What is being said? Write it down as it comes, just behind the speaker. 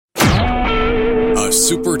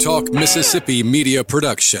SuperTalk Mississippi media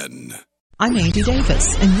production. I'm Andy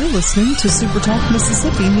Davis, and you're listening to SuperTalk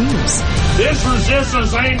Mississippi News. This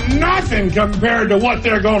resistance ain't nothing compared to what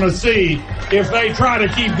they're going to see if they try to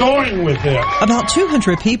keep going with it. About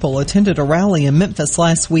 200 people attended a rally in Memphis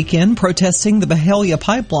last weekend protesting the Byhalia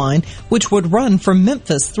Pipeline, which would run from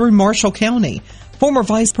Memphis through Marshall County. Former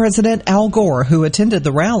Vice President Al Gore, who attended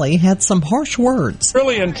the rally, had some harsh words.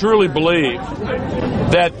 Really and truly believe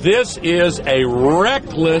that this is a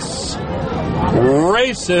reckless,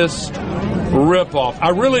 racist ripoff. I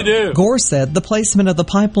really do. Gore said the placement of the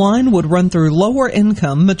pipeline would run through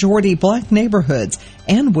lower-income, majority black neighborhoods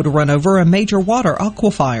and would run over a major water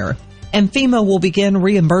aquifer. And FEMA will begin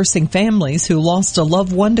reimbursing families who lost a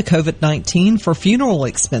loved one to COVID-19 for funeral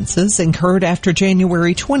expenses incurred after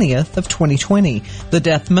January 20th of 2020. The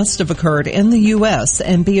death must have occurred in the U.S.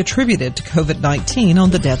 and be attributed to COVID-19 on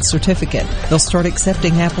the death certificate. They'll start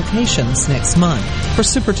accepting applications next month. For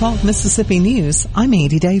SuperTalk Mississippi News, I'm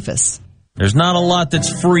Andy Davis. There's not a lot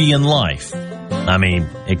that's free in life. I mean,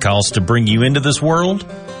 it costs to bring you into this world,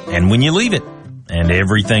 and when you leave it, and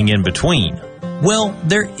everything in between. Well,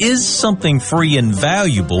 there is something free and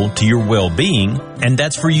valuable to your well-being, and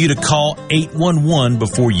that's for you to call 811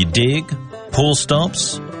 before you dig, pull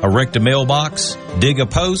stumps, erect a mailbox, dig a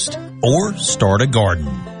post, or start a garden.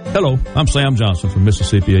 Hello, I'm Sam Johnson from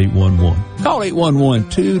Mississippi 811. Call 811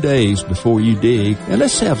 2 days before you dig, and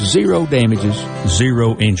let's have 0 damages,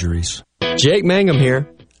 0 injuries. Jake Mangum here.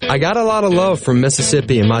 I got a lot of love from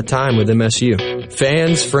Mississippi in my time with MSU.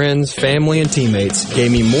 Fans, friends, family, and teammates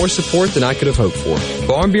gave me more support than I could have hoped for.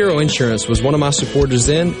 Farm Bureau Insurance was one of my supporters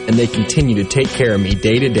then, and they continue to take care of me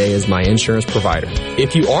day to day as my insurance provider.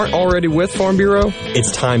 If you aren't already with Farm Bureau,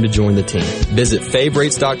 it's time to join the team. Visit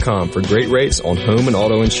favrates.com for great rates on home and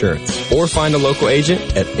auto insurance, or find a local agent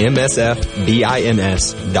at msfbins.com.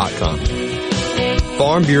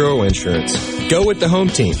 Farm Bureau Insurance. Go with the home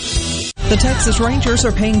team. The Texas Rangers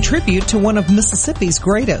are paying tribute to one of Mississippi's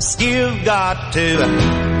greatest. You've got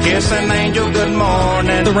to kiss an angel good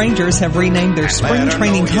morning. The Rangers have renamed their spring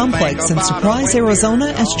training complex in Surprise,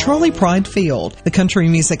 Arizona as Charlie Pride Field. The country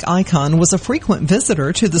music icon was a frequent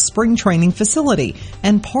visitor to the spring training facility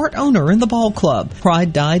and part owner in the ball club.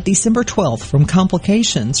 Pride died December 12th from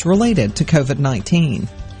complications related to COVID-19.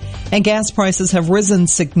 And gas prices have risen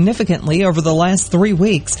significantly over the last 3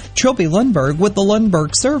 weeks. Trilby Lundberg with the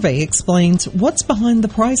Lundberg Survey explains what's behind the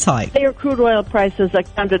price hike. Higher crude oil prices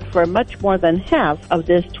accounted for much more than half of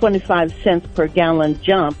this 25 cents per gallon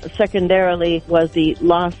jump. Secondarily was the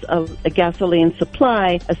loss of the gasoline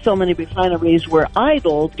supply, as so many refineries were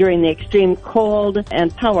idle during the extreme cold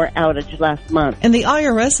and power outage last month. And the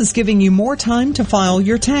IRS is giving you more time to file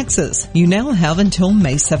your taxes. You now have until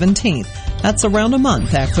May 17th. That's around a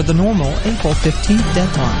month after the normal April 15th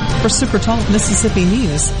deadline. For SuperTalk Mississippi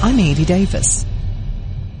News, I'm Andy Davis.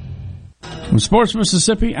 From Sports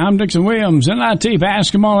Mississippi, I'm Dixon Williams. NIT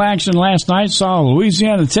basketball action last night saw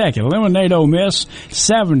Louisiana Tech eliminate Ole Miss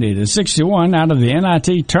 70-61 out of the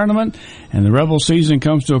NIT tournament, and the Rebel season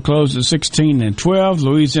comes to a close at 16-12.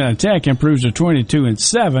 Louisiana Tech improves to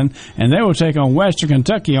 22-7, and they will take on Western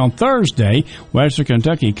Kentucky on Thursday. Western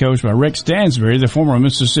Kentucky coached by Rick Stansbury, the former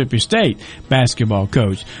Mississippi State basketball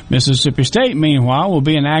coach. Mississippi State, meanwhile, will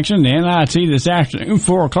be in action. The NIT this afternoon,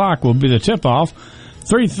 4 o'clock will be the tip-off.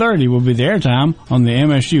 3:30 will be the airtime on the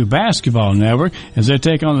MSU Basketball Network as they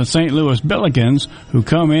take on the St. Louis Billikens, who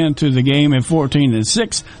come into the game at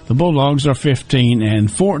 14-6. The Bulldogs are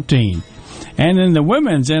 15-14. And in the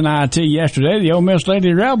women's NIT yesterday, the Ole Miss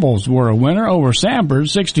Lady Rebels were a winner over Sanford,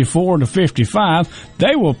 64-55.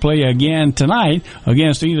 They will play again tonight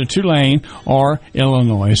against either Tulane or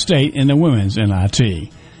Illinois State in the women's NIT.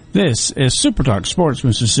 This is SuperTalk Sports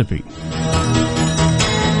Mississippi.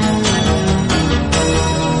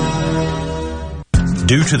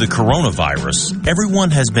 Due to the coronavirus, everyone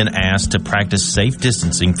has been asked to practice safe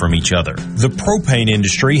distancing from each other. The propane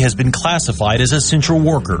industry has been classified as essential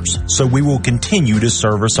workers, so we will continue to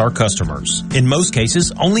service our customers. In most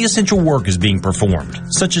cases, only essential work is being performed,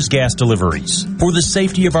 such as gas deliveries. For the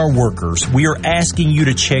safety of our workers, we are asking you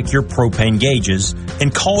to check your propane gauges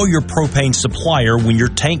and call your propane supplier when your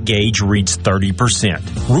tank gauge reads 30%.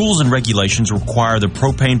 Rules and regulations require the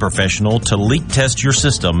propane professional to leak test your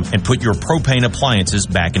system and put your propane appliances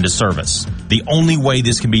back into service. The only way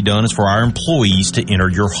this can be done is for our employees to enter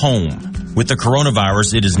your home. With the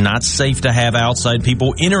coronavirus, it is not safe to have outside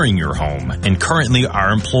people entering your home, and currently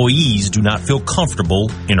our employees do not feel comfortable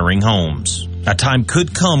entering homes. A time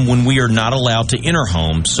could come when we are not allowed to enter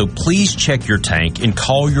homes, so please check your tank and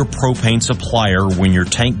call your propane supplier when your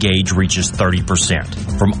tank gauge reaches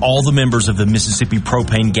 30%. From all the members of the Mississippi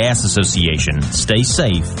Propane Gas Association, stay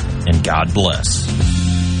safe and God bless.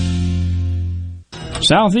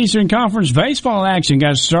 Southeastern Conference baseball action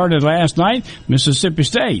got started last night. Mississippi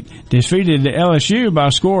State defeated LSU by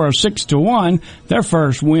a score of 6-1, their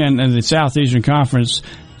first win in the Southeastern Conference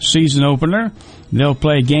season opener. They'll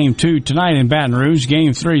play Game 2 tonight in Baton Rouge.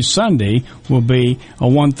 Game 3 Sunday will be a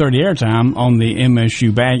 1:30 airtime on the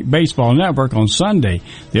MSU Baseball Network on Sunday.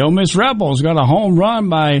 The Ole Miss Rebels got a home run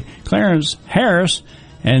by Clarence Harris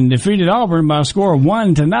and defeated Auburn by a score of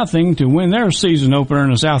 1-0 to win their season opener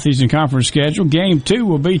in the Southeastern Conference schedule. Game 2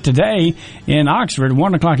 will be today in Oxford,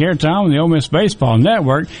 1 o'clock airtime on the Ole Miss Baseball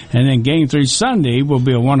Network, and then Game 3 Sunday will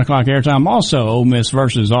be a 1 o'clock airtime also, Ole Miss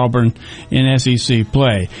versus Auburn in SEC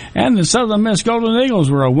play. And the Southern Miss Golden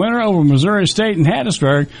Eagles were a winner over Missouri State in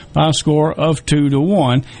Hattiesburg by a score of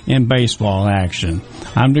 2-1 in baseball action.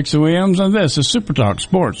 I'm Dixon Williams, and this is Super Talk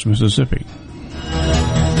Sports Mississippi.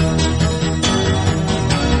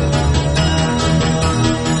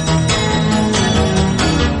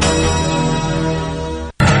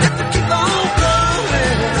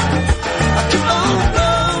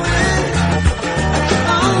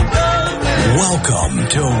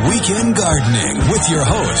 Weekend Gardening with your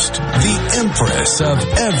host, the Empress of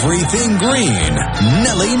Everything Green,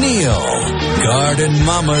 Nellie Neal. Garden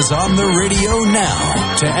Mama's on the radio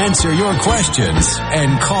now to answer your questions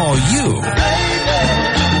and call you.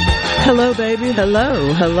 Hello, baby.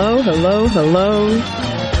 Hello, hello, hello, hello.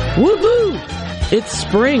 Woohoo! It's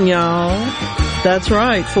spring, y'all. That's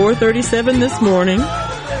right, 4:37 this morning.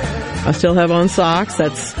 I still have on socks.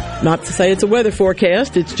 That's not to say it's a weather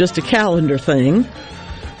forecast. It's just a calendar thing.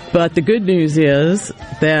 But the good news is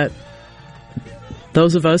that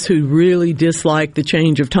those of us who really dislike the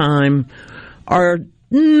change of time are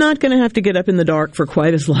not going to have to get up in the dark for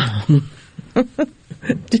quite as long.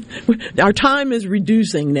 Our time is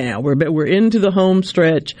reducing now. We're into the home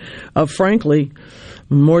stretch of, frankly,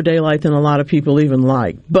 more daylight than a lot of people even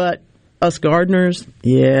like. But us gardeners,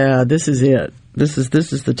 yeah, this is it. This is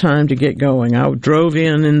the time to get going. I drove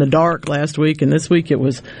in the dark last week, and this week it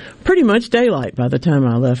was pretty much daylight by the time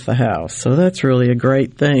I left the house. So that's really a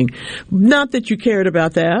great thing. Not that you cared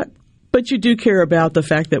about that, but you do care about the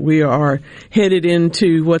fact that we are headed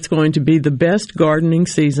into what's going to be the best gardening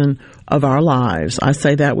season of our lives. I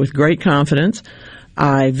say that with great confidence.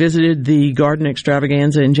 I visited the Garden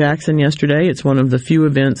Extravaganza in Jackson yesterday. It's one of the few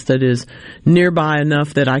events that is nearby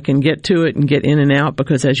enough that I can get to it and get in and out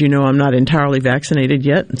because, as you know, I'm not entirely vaccinated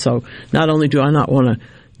yet. And so not only do I not want to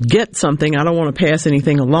get something, I don't want to pass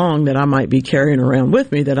anything along that I might be carrying around with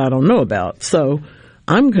me that I don't know about. So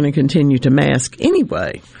I'm going to continue to mask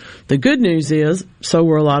anyway. The good news is, so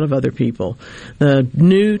were a lot of other people. The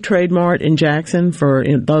new Trade Mart in Jackson, for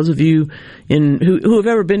those of you who have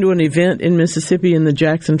ever been to an event in Mississippi in the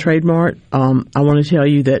Jackson Trade Mart, I want to tell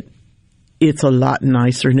you that it's a lot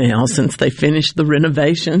nicer now since they finished the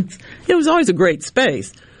renovations. It was always a great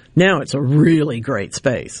space. Now it's a really great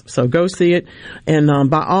space. So go see it. And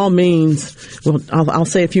by all means, well, I'll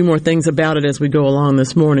say a few more things about it as we go along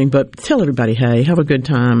this morning, but tell everybody, hey, have a good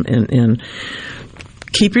time and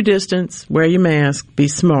keep your distance, wear your mask, be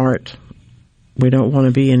smart. We don't want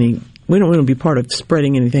to be part of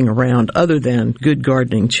spreading anything around other than good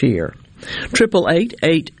gardening cheer.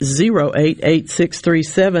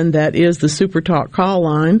 888-808-8637. That is the Super Talk call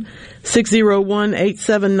line.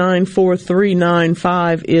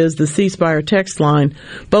 601-879-4395 is the C Spire text line.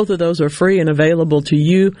 Both of those are free and available to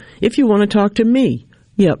you if you want to talk to me.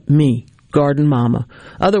 Yep, me. Garden Mama,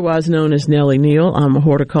 otherwise known as Nellie Neal. I'm a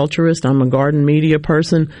horticulturist. I'm a garden media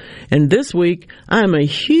person. And this week, I'm a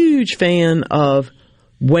huge fan of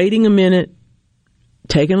waiting a minute,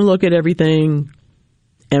 taking a look at everything,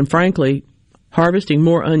 and frankly, harvesting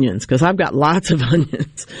more onions, because I've got lots of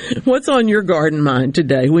onions. What's on your garden mind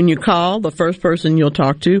today? When you call, the first person you'll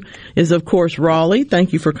talk to is, of course, Raleigh.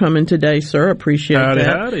 Thank you for coming today, sir. Appreciate that.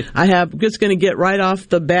 Howdy. I have just going to get right off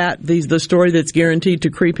the bat the story that's guaranteed to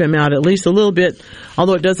creep him out at least a little bit,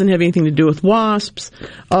 although it doesn't have anything to do with wasps.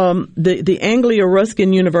 The Anglia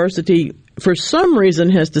Ruskin University, for some reason,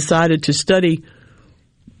 has decided to study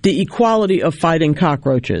the equality of fighting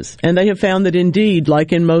cockroaches. And they have found that indeed,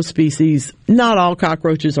 like in most species, not all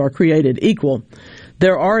cockroaches are created equal.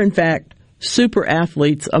 There are, in fact, super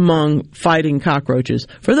athletes among fighting cockroaches.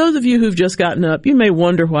 For those of you who've just gotten up, you may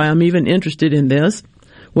wonder why I'm even interested in this.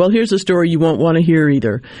 Well, here's a story you won't want to hear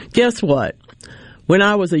either. Guess what? When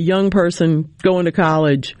I was a young person going to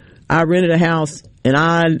college, I rented a house, and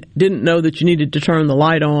I didn't know that you needed to turn the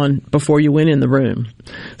light on before you went in the room.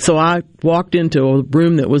 So I walked into a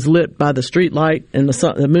room that was lit by the street light and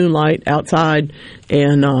the moonlight outside,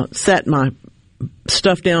 and sat my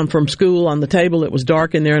stuff down from school on the table. It was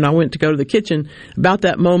dark in there, and I went to go to the kitchen. About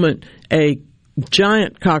that moment, a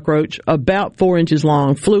giant cockroach about 4 inches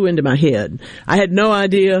long flew into my head. I had no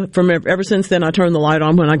idea. Ever since then, I turn the light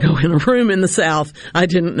on when I go in a room in the South. I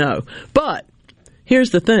didn't know. But here's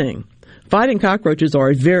the thing. Fighting cockroaches are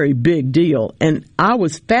a very big deal. And I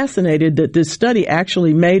was fascinated that this study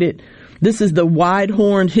actually made it. This is the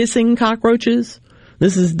wide-horned hissing cockroaches.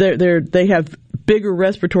 This is they have bigger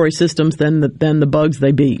respiratory systems than the bugs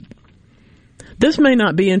they beat. This may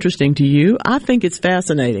not be interesting to you. I think it's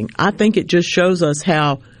fascinating. I think it just shows us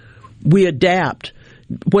how we adapt,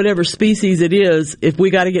 whatever species it is. If we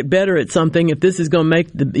got to get better at something, if this is going to make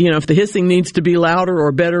if the hissing needs to be louder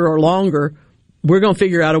or better or longer, we're going to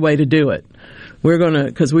figure out a way to do it. We're going to,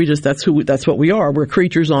 because that's what we are. We're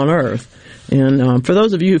creatures on Earth. And for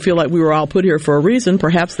those of you who feel like we were all put here for a reason,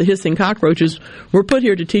 perhaps the hissing cockroaches were put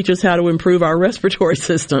here to teach us how to improve our respiratory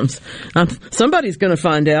systems. Somebody's going to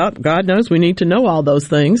find out. God knows we need to know all those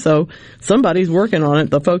things. So somebody's working on it.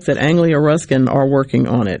 The folks at Anglia Ruskin are working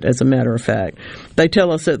on it, as a matter of fact. They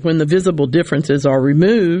tell us that when the visible differences are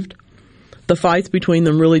removed, the fights between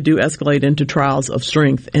them really do escalate into trials of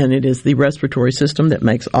strength, and it is the respiratory system that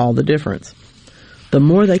makes all the difference. The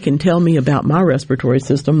more they can tell me about my respiratory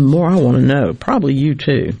system, the more I want to know. Probably you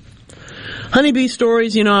too. Honeybee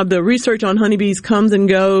stories, the research on honeybees comes and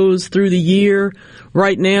goes through the year.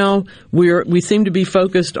 Right now, we seem to be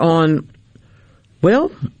focused on,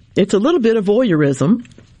 it's a little bit of voyeurism.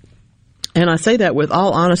 And I say that with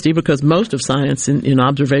all honesty because most of science in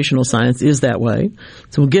observational science is that way.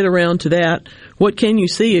 So we'll get around to that. What can you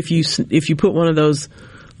see if you put one of those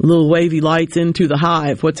little wavy lights into the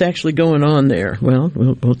hive? What's actually going on there? Well,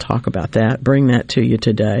 we'll talk about that, bring that to you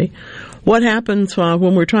today. What happens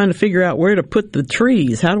when we're trying to figure out where to put the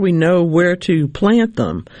trees? How do we know where to plant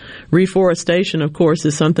them? Reforestation, of course,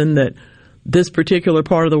 is something that this particular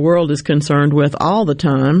part of the world is concerned with all the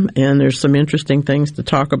time, and there's some interesting things to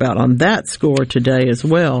talk about on that score today as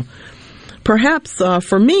well. Perhaps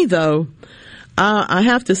for me, though, I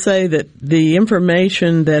have to say that the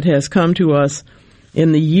information that has come to us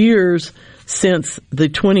in the years since the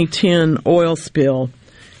 2010 oil spill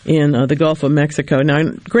in the Gulf of Mexico. Now,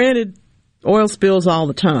 granted, oil spills all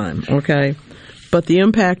the time, okay? But the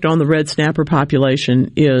impact on the red snapper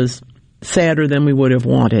population is sadder than we would have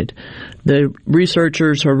wanted. The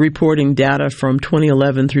researchers are reporting data from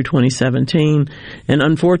 2011 through 2017, and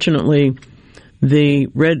unfortunately, the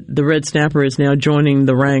red snapper is now joining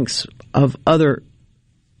the ranks of other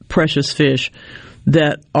precious fish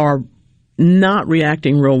that are not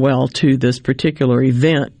reacting real well to this particular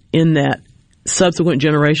event, in that subsequent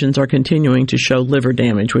generations are continuing to show liver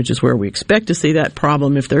damage, which is where we expect to see that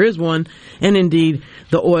problem if there is one. And indeed,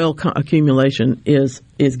 the oil accumulation is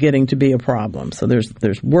getting to be a problem. So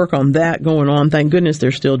there's work on that going on. Thank goodness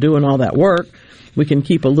they're still doing all that work. We can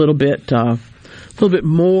keep a little bit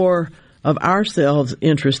more of ourselves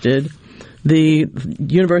interested. The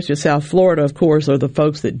University of South Florida, of course, are the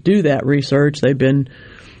folks that do that research. They've been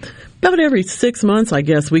about every 6 months, I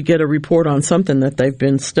guess, we get a report on something that they've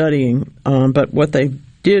been studying. But what they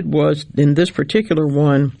did was, in this particular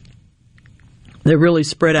one, they really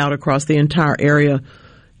spread out across the entire area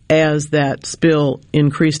as that spill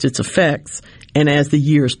increased its effects and as the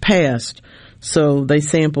years passed. So they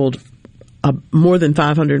sampled more than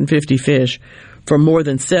 550 fish from more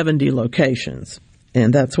than 70 locations.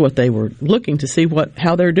 And that's what they were looking to see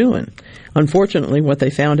how they're doing. Unfortunately, what they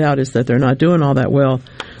found out is that they're not doing all that well.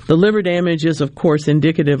 The liver damage is, of course,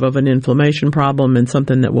 indicative of an inflammation problem and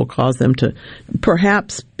something that will cause them to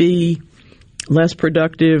perhaps be less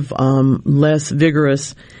productive, less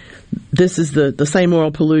vigorous. This is the same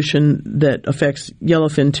oil pollution that affects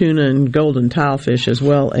yellowfin tuna and golden tilefish as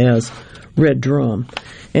well as red drum.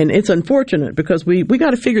 And it's unfortunate because we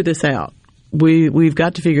got to figure this out. We've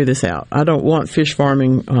got to figure this out. I don't want fish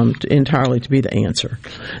farming entirely to be the answer,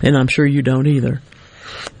 and I'm sure you don't either.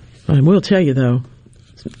 I will tell you, though,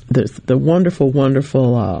 the wonderful,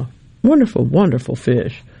 wonderful, wonderful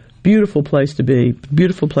fish. Beautiful place to be.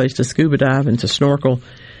 Beautiful place to scuba dive and to snorkel,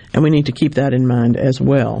 and we need to keep that in mind as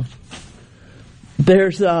well.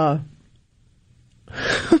 There's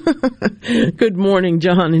good morning,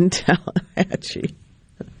 John in Tallahatchie.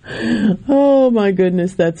 Oh my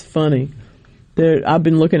goodness, that's funny. I've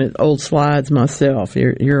been looking at old slides myself.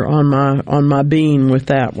 You're on my bean with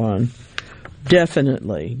that one.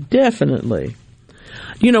 Definitely.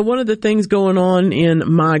 You know, one of the things going on in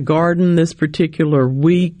my garden this particular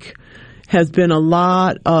week has been a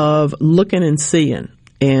lot of looking and seeing.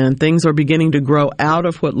 And things are beginning to grow out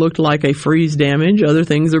of what looked like a freeze damage. Other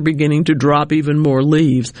things are beginning to drop even more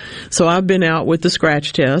leaves. So I've been out with the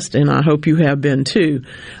scratch test, and I hope you have been too.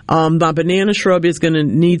 My banana shrub is going to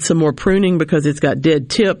need some more pruning because it's got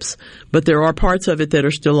dead tips, but there are parts of it that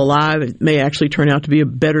are still alive. It may actually turn out to be a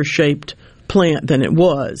better shaped plant than it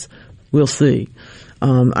was. We'll see.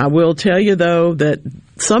 I will tell you, though, that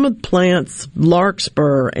some of the plants,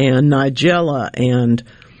 larkspur and nigella and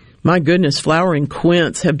my goodness, flowering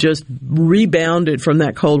quince have just rebounded from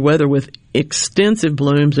that cold weather with extensive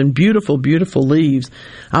blooms and beautiful, beautiful leaves.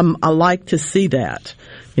 I like to see that.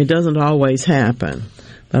 It doesn't always happen,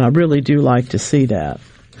 but I really do like to see that.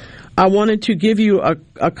 I wanted to give you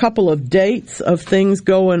a couple of dates of things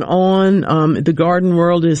going on. The garden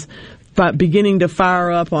world is beginning to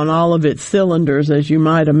fire up on all of its cylinders, as you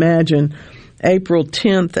might imagine. April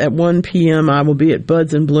 10th at 1 p.m. I will be at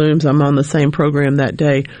Buds and Blooms. I'm on the same program that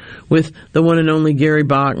day with the one and only Gary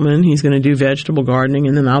Bachman. He's going to do vegetable gardening,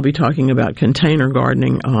 and then I'll be talking about container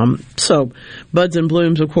gardening. So Buds and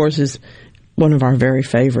Blooms, of course, is one of our very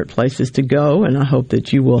favorite places to go, and I hope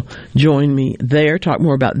that you will join me there. Talk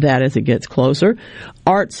more about that as it gets closer.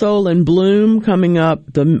 Art, Soul, and Bloom coming up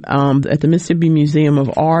at the Mississippi Museum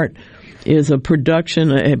of Art is a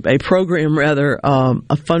production, a program rather,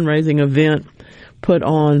 a fundraising event put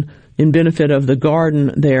on in benefit of the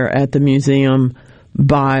garden there at the museum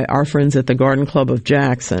by our friends at the Garden Club of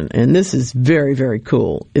Jackson. And this is very, very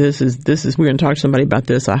cool. This is we're going to talk to somebody about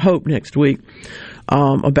this, I hope, next week,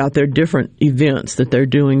 about their different events that they're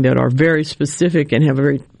doing that are very specific and have a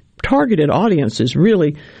very targeted audiences.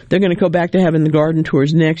 Really, they're going to go back to having the garden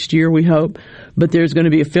tours next year, we hope. But there's going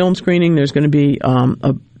to be a film screening. There's going to be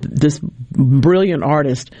this brilliant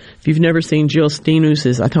artist. If you've never seen Jill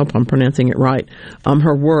Steenhuis's, I hope I'm pronouncing it right,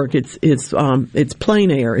 her work. It's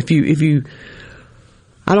plein air. If you,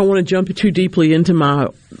 I don't want to jump too deeply into my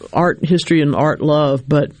art history and art love,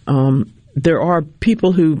 but there are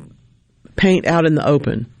people who paint out in the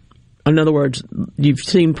open. In other words, you've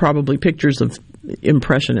seen probably pictures of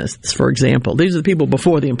Impressionists, for example. These are the people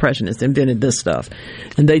before the Impressionists invented this stuff.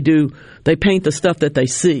 And they paint the stuff that they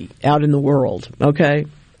see out in the world, okay?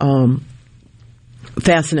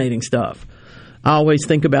 Fascinating stuff. I always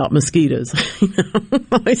think about mosquitoes. I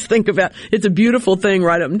always think about, it's a beautiful thing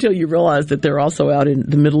right up until you realize that they're also out in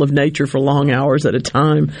the middle of nature for long hours at a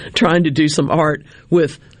time trying to do some art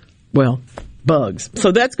with, well, bugs.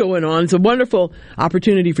 So that's going on. It's a wonderful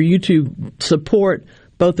opportunity for you to support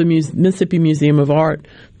both the Mississippi Museum of Art,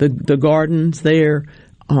 the gardens there,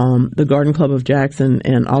 the Garden Club of Jackson,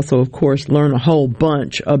 and also, of course, learn a whole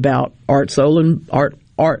bunch about Art, Soul, and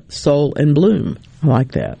Bloom. I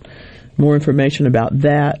like that. More information about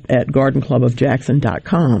that at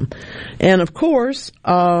gardenclubofjackson.com. And, of course,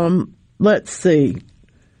 let's see,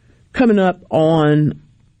 coming up on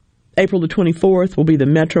April the 24th will be the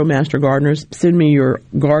Metro Master Gardeners. Send me your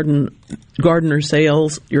gardener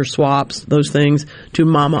sales, your swaps, those things to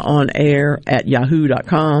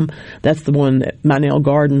mamaonair@yahoo.com. That's the one that Mynell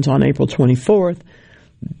Gardens on April 24th.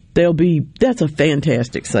 That's a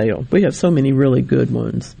fantastic sale. We have so many really good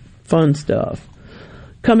ones. Fun stuff.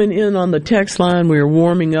 Coming in on the text line, we are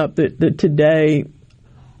warming up that today.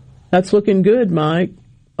 That's looking good, Mike.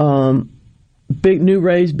 Big new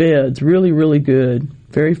raised beds. Really, really good.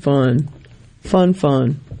 Very fun. Fun.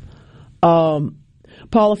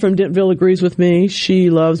 Paula from Dentville agrees with me. She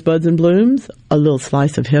loves Buds and Blooms. A little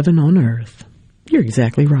slice of heaven on earth. You're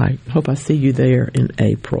exactly right. Hope I see you there in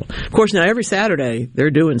April. Of course, now every Saturday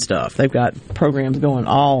they're doing stuff. They've got programs going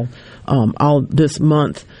all this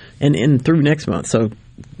month and through next month. So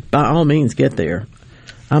by all means, get there.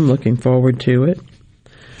 I'm looking forward to it.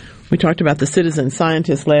 We talked about the citizen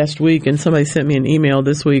scientists last week, and somebody sent me an email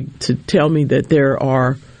this week to tell me that there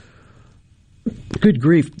are, good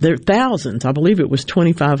grief, there are thousands. I believe it was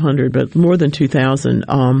 2,500, but more than 2,000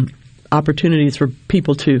 opportunities for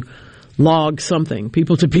people to log something,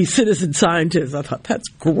 people to be citizen scientists. I thought, that's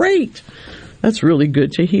great. That's really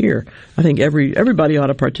good to hear. I think everybody ought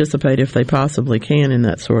to participate if they possibly can in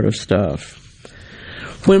that sort of stuff.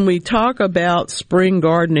 When we talk about spring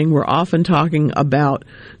gardening, we're often talking about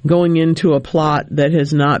going into a plot that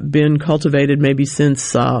has not been cultivated maybe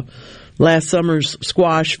since last summer's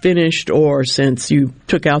squash finished, or since you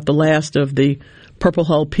took out the last of the purple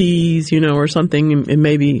hull peas, or something, and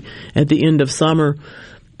maybe at the end of summer.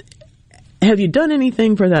 Have you done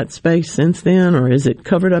anything for that space since then, or is it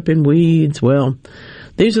covered up in weeds? Well,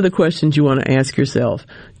 these are the questions you want to ask yourself.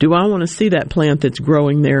 Do I want to see that plant that's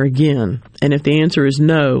growing there again? And if the answer is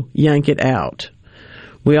no, yank it out.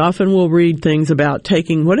 We often will read things about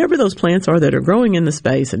taking whatever those plants are that are growing in the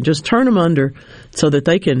space and just turn them under so that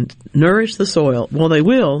they can nourish the soil. Well, they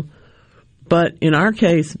will, but in our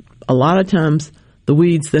case, a lot of times the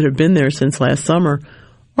weeds that have been there since last summer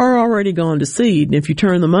are already gone to seed. And if you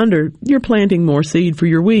turn them under, you're planting more seed for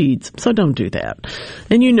your weeds. So don't do that.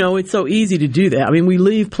 And it's so easy to do that. I mean, we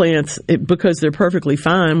leave plants because they're perfectly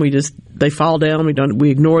fine. They fall down.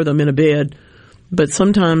 We ignore them in a bed. But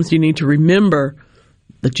sometimes you need to remember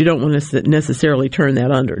that you don't want to necessarily turn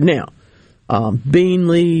that under. Now, bean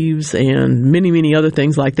leaves and many, many other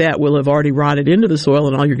things like that will have already rotted into the soil,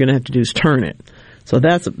 and all you're going to have to do is turn it. So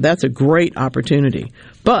that's a great opportunity.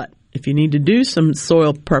 But if you need to do some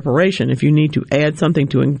soil preparation, if you need to add something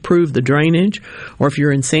to improve the drainage, or if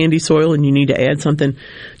you're in sandy soil and you need to add something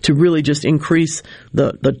to really just increase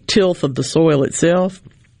the tilth of the soil itself,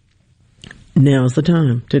 now's the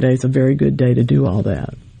time. Today's a very good day to do all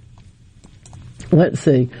that. Let's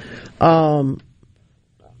see.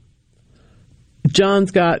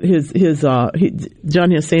 John's got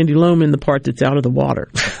John has sandy loam in the part that's out of the water.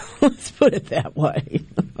 Let's put it that way.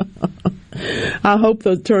 I hope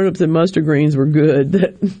those turnips and mustard greens were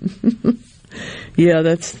good. Yeah,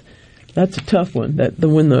 that's a tough one.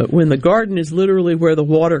 When the garden is literally where the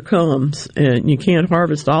water comes and you can't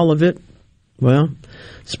harvest all of it, well,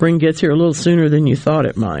 spring gets here a little sooner than you thought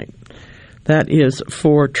it might. That is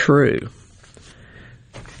for true.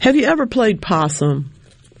 Have you ever played possum?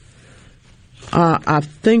 I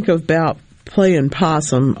think about playing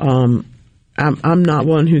possum. I'm not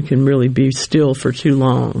one who can really be still for too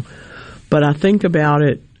long, but I think about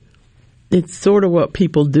it. It's sort of what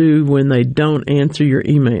people do when they don't answer your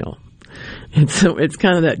email. And so it's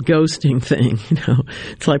kind of that ghosting thing,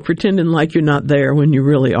 It's like pretending like you're not there when you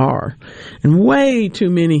really are. And way too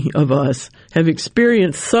many of us have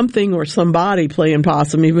experienced something or somebody playing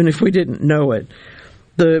possum, even if we didn't know it.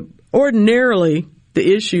 Ordinarily,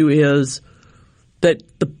 the issue is that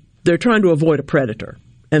they're trying to avoid a predator.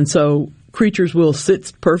 And so creatures will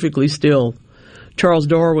sit perfectly still. Charles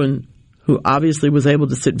Darwin, who obviously was able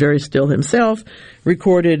to sit very still himself,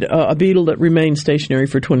 recorded a beetle that remained stationary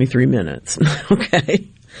for 23 minutes. Okay?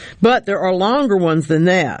 But there are longer ones than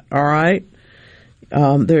that, all right?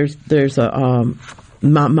 There's one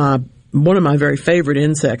of my very favorite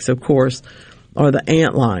insects, of course, are the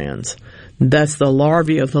antlions. That's the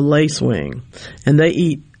larvae of the lacewing, and they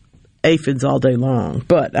eat aphids all day long.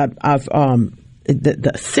 But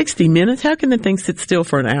the 60 minutes, how can the thing sit still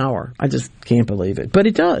for an hour? I just can't believe it. But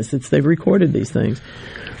it does. They've recorded these things.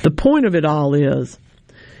 The point of it all is,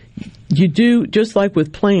 you do, just like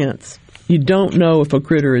with plants, you don't know if a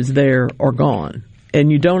critter is there or gone.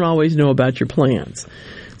 And you don't always know about your plants.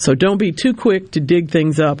 So don't be too quick to dig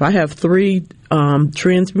things up. I have 3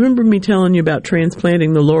 remember me telling you about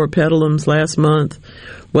transplanting the loropetalums last month?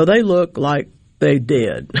 Well, they look like they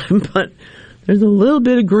did. But there's a little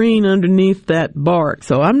bit of green underneath that bark,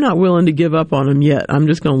 so I'm not willing to give up on them yet. I'm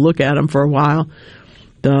just going to look at them for a while.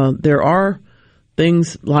 There are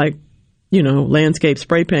things like, landscape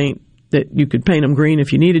spray paint that you could paint them green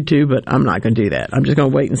if you needed to, but I'm not going to do that. I'm just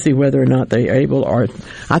going to wait and see whether or not they're able, or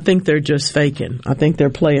I think they're just faking. I think they're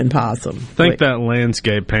playing possum. I think that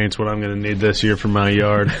landscape paint's what I'm going to need this year for my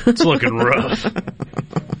yard. It's looking rough.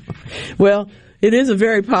 Well, it is a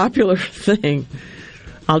very popular thing.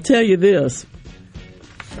 I'll tell you this.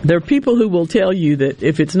 There are people who will tell you that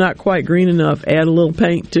if it's not quite green enough, add a little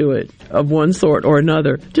paint to it of one sort or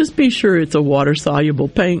another. Just be sure it's a water-soluble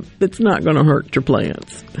paint that's not going to hurt your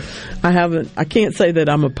plants. I can't say that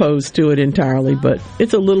I'm opposed to it entirely, but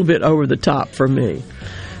it's a little bit over the top for me.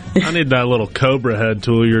 I need that little Cobra head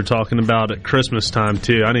tool you're talking about at Christmas time,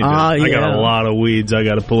 too. I got a lot of weeds I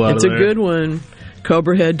got to pull out of there. It's a good one.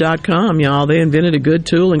 CobraHead.com, y'all. They invented a good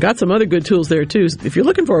tool and got some other good tools there, too. If you're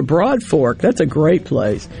looking for a broad fork, that's a great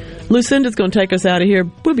place. Lucinda's going to take us out of here.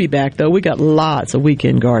 We'll be back, though. We got lots of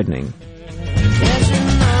weekend gardening.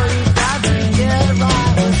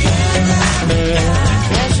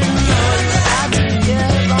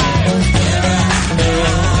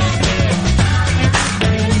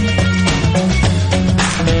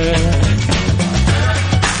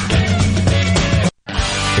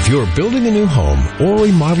 You're building a new home or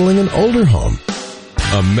remodeling an older home,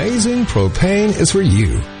 Amazing Propane is for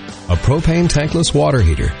you. A propane tankless water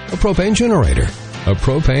heater, a propane generator, a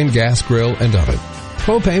propane gas grill and oven,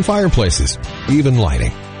 propane fireplaces, even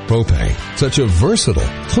lighting. Propane, such a versatile,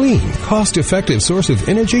 clean, cost-effective source of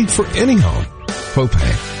energy for any home.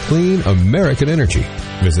 Propane, clean American energy.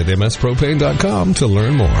 Visit mspropane.com to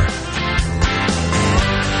learn more.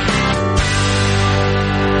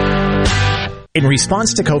 In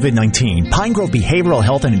response to COVID-19, Pine Grove Behavioral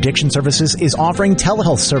Health and Addiction Services is offering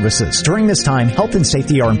telehealth services. During this time, health and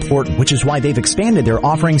safety are important, which is why they've expanded their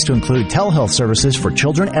offerings to include telehealth services for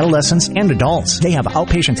children, adolescents, and adults. They have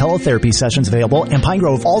outpatient teletherapy sessions available, and Pine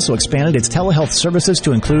Grove also expanded its telehealth services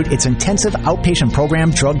to include its intensive outpatient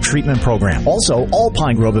program drug treatment program. Also, all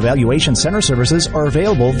Pine Grove Evaluation Center services are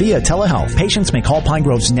available via telehealth. Patients may call Pine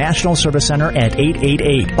Grove's National Service Center at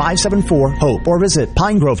 888-574-HOPE or visit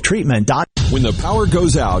pinegrovetreatment.com. When the power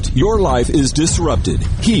goes out, your life is disrupted.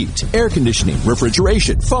 Heat, air conditioning,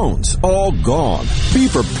 refrigeration, phones, all gone. Be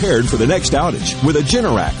prepared for the next outage with a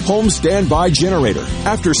Generac home standby generator.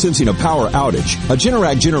 After sensing a power outage, a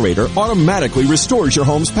Generac generator automatically restores your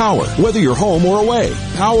home's power, whether you're home or away.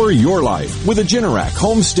 Power your life with a Generac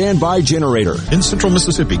home standby generator. In Central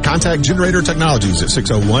Mississippi, contact Generator Technologies at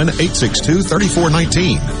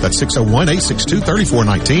 601-862-3419. That's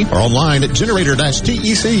 601-862-3419 or online at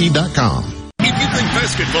generator-tec.com. If you think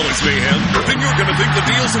basketball is mayhem, then you're going to think the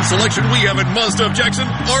deals and selection we have at Mazda of Jackson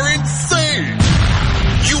are insane.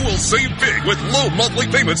 You will save big with low monthly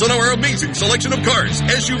payments on our amazing selection of cars,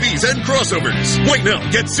 SUVs, and crossovers. Right now,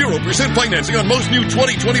 get 0% financing on most new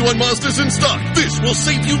 2021 Mazdas in stock. This will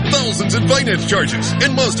save you thousands in finance charges.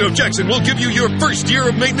 And Mazda of Jackson will give you your first year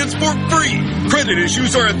of maintenance for free. Credit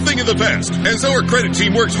issues are a thing of the past, as our credit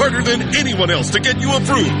team works harder than anyone else to get you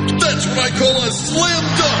approved. That's what I call a slam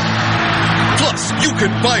dunk. Plus, you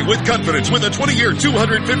can buy with confidence with a 20-year,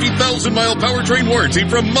 250,000-mile powertrain warranty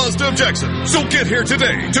from Mazda of Jackson. So get here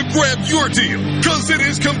today to grab your deal, because it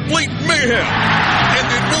is complete mayhem, and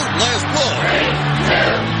it won't last long.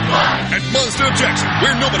 At Mazda of Jackson,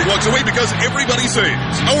 where nobody walks away because everybody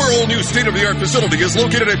saves. Our all-new state-of-the-art facility is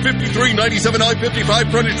located at 5397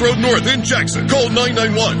 I-55 Frontage Road North in Jackson. Call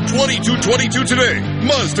 991-2222 today.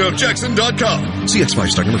 MazdaofJackson.com.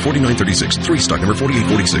 CX5 stock number 4936. 3 stock number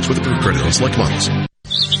 4846 with approved credit on select models.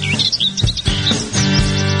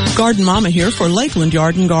 Garden Mama here for Lakeland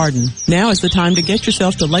Yard and Garden. Now is the time to get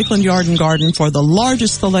yourself to Lakeland Yard and Garden for the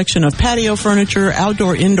largest selection of patio furniture,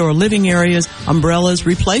 outdoor-indoor living areas, umbrellas,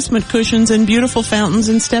 replacement cushions, and beautiful fountains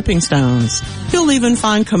and stepping stones. You'll even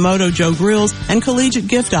find Komodo Joe grills and collegiate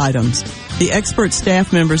gift items. The expert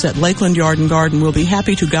staff members at Lakeland Yard and Garden will be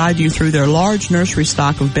happy to guide you through their large nursery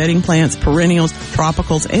stock of bedding plants, perennials,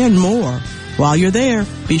 tropicals, and more. While you're there,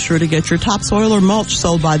 be sure to get your topsoil or mulch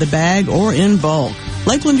sold by the bag or in bulk.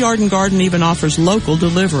 Lakeland Yard and Garden even offers local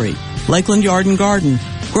delivery. Lakeland Yard and Garden,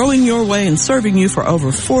 growing your way and serving you for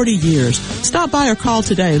over 40 years. Stop by or call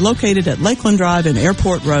today, located at Lakeland Drive and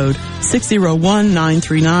Airport Road,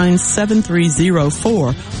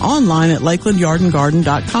 601-939-7304, online at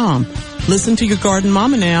lakelandyardandgarden.com. Listen to your Garden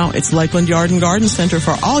Mama now. It's Lakeland Yard and Garden Center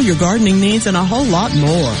for all your gardening needs and a whole lot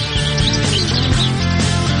more.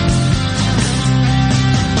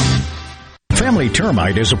 Family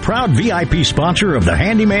Termite is a proud VIP sponsor of the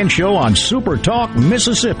Handyman Show on Super Talk,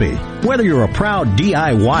 Mississippi. Whether you're a proud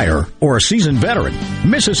DIYer or a seasoned veteran,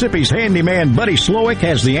 Mississippi's handyman Buddy Slowick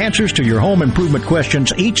has the answers to your home improvement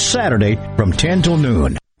questions each Saturday from 10 till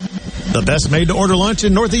noon. The best made-to-order lunch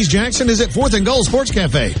in Northeast Jackson is at 4th and Gold Sports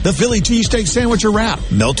Cafe. The Philly cheesesteak sandwich or wrap,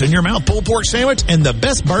 melt-in-your-mouth pulled pork sandwich, and the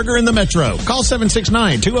best burger in the metro. Call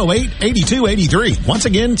 769-208-8283. Once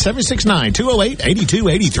again,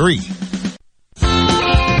 769-208-8283.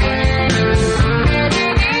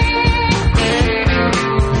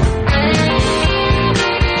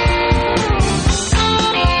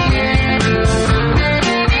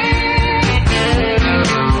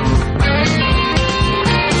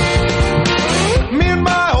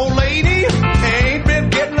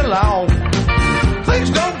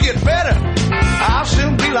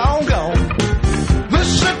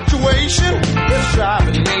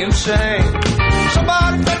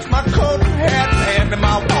 Somebody fetch my coat and hat and hand me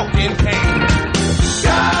my walking cane.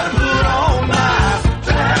 Gotta put on my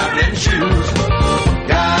traveling shoes.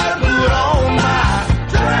 Gotta put on my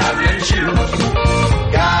traveling shoes.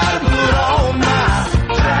 Gotta put on my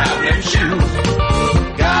traveling shoes.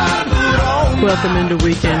 Gotta put on. Welcome into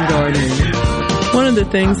Weekend Gardening. One of the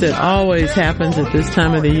things that always happens at this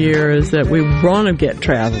time of the year is that we want to get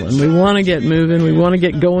traveling. We want to get moving. We want to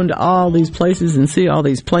get going to all these places and see all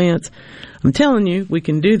these plants. I'm telling you, we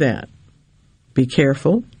can do that. Be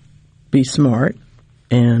careful, be smart,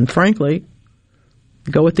 and frankly,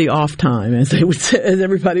 go at the off time, as they would say, as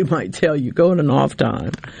everybody might tell you. Go at an off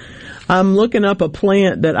time. I'm looking up a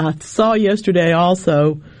plant that I saw yesterday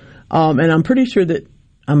also, and I'm pretty sure that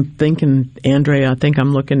I'm thinking, Andrea, I think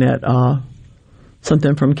I'm looking at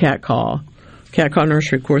something from Cat Call. Cat Call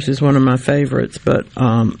Nursery, of course, is one of my favorites, but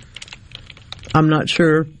I'm not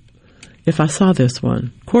sure if I saw this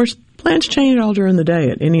one. Of course, plans change all during the day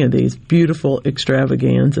at any of these beautiful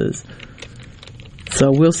extravaganzas.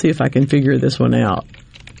 So we'll see if I can figure this one out.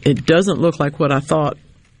 It doesn't look like what I thought.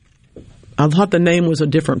 I thought the name was a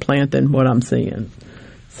different plant than what I'm seeing.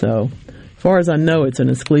 So, as far as I know, it's an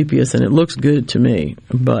Asclepias, and it looks good to me.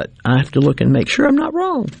 But I have to look and make sure I'm not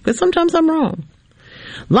wrong, because sometimes I'm wrong.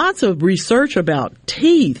 Lots of research about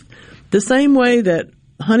teeth. The same way that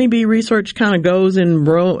honeybee research kind of goes in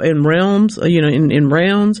realms, in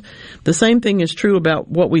rounds. The same thing is true about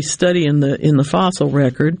what we study in the fossil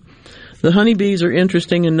record. The honeybees are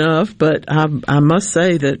interesting enough, but I must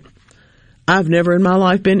say that I've never in my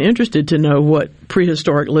life been interested to know what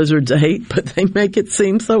prehistoric lizards ate, but they make it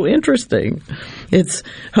seem so interesting. It's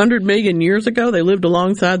 100 million years ago. They lived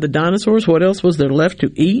alongside the dinosaurs. What else was there left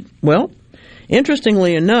to eat? Well,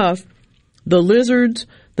 interestingly enough, the lizards,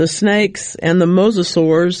 the snakes, and the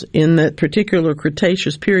mosasaurs in that particular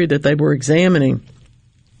Cretaceous period that they were examining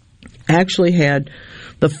actually had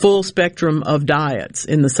the full spectrum of diets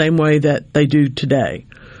in the same way that they do today.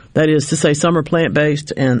 That is to say, some are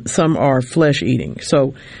plant-based and some are flesh-eating.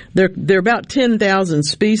 So there are about 10,000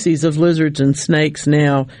 species of lizards and snakes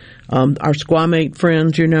now, our squamate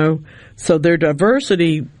friends, So their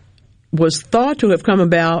diversity was thought to have come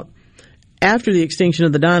about after the extinction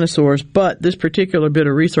of the dinosaurs, but this particular bit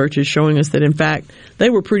of research is showing us that, in fact, they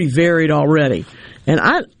were pretty varied already. And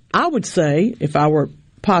I would say, if I were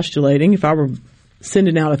postulating, if I were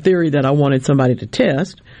sending out a theory that I wanted somebody to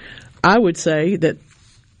test, I would say that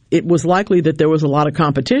it was likely that there was a lot of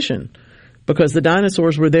competition because the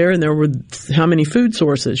dinosaurs were there and there were how many food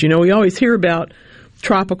sources. We always hear about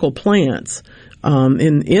tropical plants.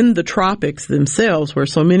 In the tropics themselves, where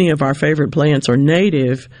so many of our favorite plants are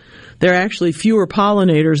native, there are actually fewer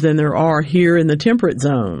pollinators than there are here in the temperate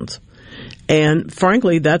zones. And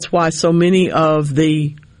frankly, that's why so many of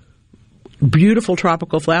the beautiful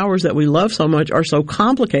tropical flowers that we love so much are so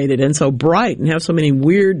complicated and so bright and have so many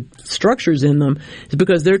weird structures in them. It's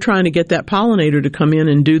because they're trying to get that pollinator to come in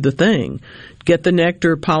and do the thing. Get the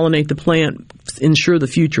nectar, pollinate the plant, ensure the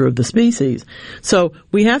future of the species. So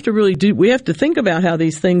we have to think about how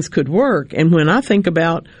these things could work. And when I think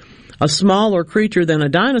about a smaller creature than a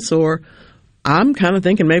dinosaur, I'm kind of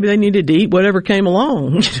thinking maybe they needed to eat whatever came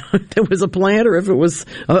along. If it was a plant or if it was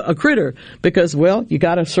a critter, because, well, you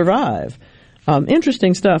got to survive.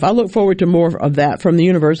 Interesting stuff. I look forward to more of that from the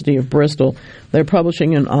University of Bristol. They're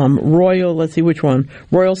publishing in Royal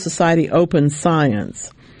Society Open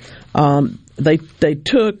Science. They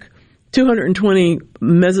took 220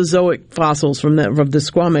 Mesozoic fossils from the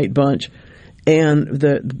squamate bunch. And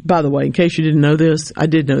by the way, in case you didn't know this, I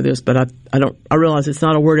did know this, but I realize it's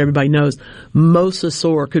not a word everybody knows.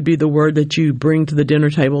 Mosasaur could be the word that you bring to the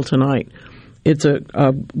dinner table tonight. It's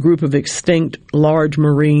a group of extinct large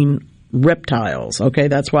marine reptiles. Okay,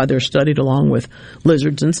 that's why they're studied along with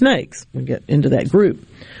lizards and snakes. We'll get into that group.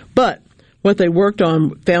 But what they worked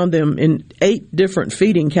on found them in 8 different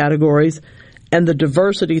feeding categories, and the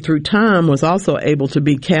diversity through time was also able to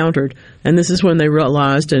be countered. And this is when they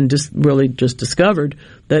realized and just discovered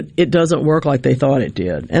that it doesn't work like they thought it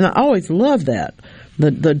did. And I always love that.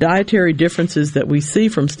 The dietary differences that we see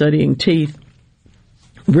from studying teeth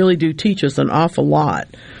really do teach us an awful lot.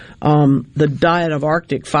 The diet of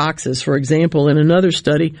Arctic foxes, for example, in another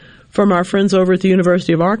study from our friends over at the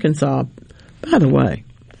University of Arkansas. By the way,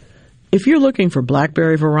 if you're looking for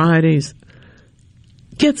blackberry varieties,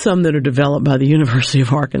 get some that are developed by the University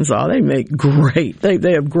of Arkansas. They make great.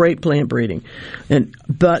 They have great plant breeding.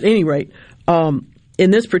 But at any rate,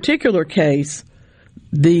 in this particular case,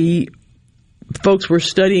 the folks were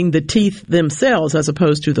studying the teeth themselves as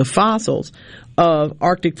opposed to the fossils of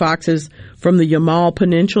Arctic foxes from the Yamal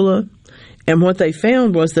Peninsula. And what they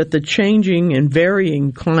found was that the changing and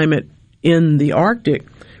varying climate in the Arctic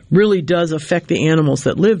really does affect the animals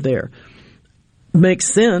that live there.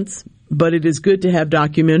 Makes sense, but it is good to have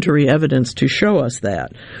documentary evidence to show us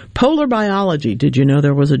that. Polar biology. Did you know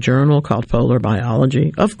there was a journal called Polar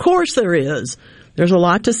Biology? Of course there is. There's a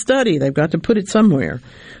lot to study. They've got to put it somewhere.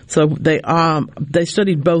 So they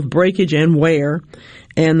studied both breakage and wear,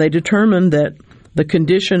 and they determined that the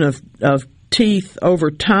condition of teeth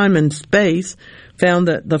over time and space found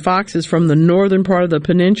that the foxes from the northern part of the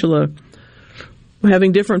peninsula were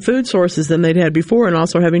having different food sources than they'd had before, and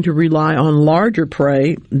also having to rely on larger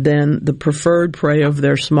prey than the preferred prey of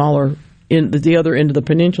their smaller, in the other end of the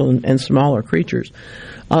peninsula and smaller creatures.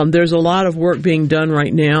 There's a lot of work being done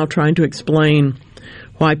right now trying to explain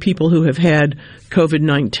why people who have had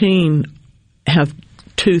COVID-19 have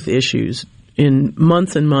tooth issues. in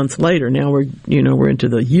months and months later. Now we're into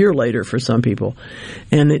the year later for some people,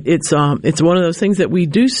 and it's one of those things that we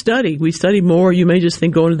do study. We study more. You may just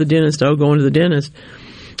think going to the dentist, going to the dentist,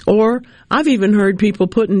 or I've even heard people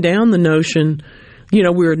putting down the notion.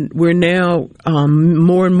 We're now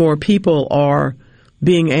more and more people are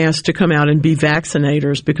being asked to come out and be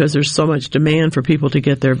vaccinators because there's so much demand for people to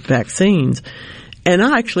get their vaccines. And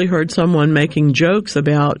I actually heard someone making jokes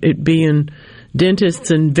about it being dentists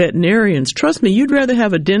and veterinarians. Trust me, you'd rather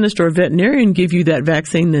have a dentist or a veterinarian give you that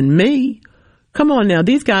vaccine than me. Come on now,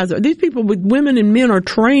 these people with women and men are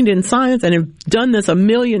trained in science and have done this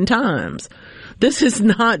 1,000,000 times. This is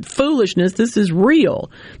not foolishness. This is real.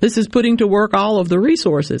 This is putting to work all of the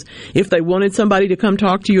resources. If they wanted somebody to come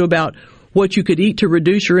talk to you about what you could eat to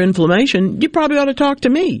reduce your inflammation, you probably ought to talk to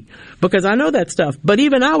me because I know that stuff. But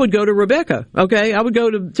even I would go to Rebecca, okay? I would go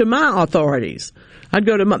to my authorities. I'd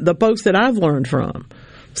go to the folks that I've learned from.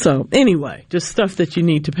 So anyway, just stuff that you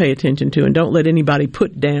need to pay attention to, and don't let anybody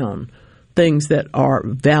put down things that are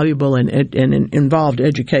valuable and involved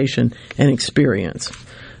education and experience.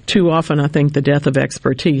 Too often I think the death of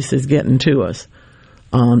expertise is getting to us.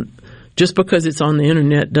 Just because it's on the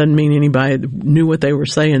internet doesn't mean anybody knew what they were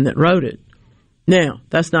saying that wrote it. Now,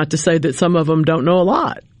 that's not to say that some of them don't know a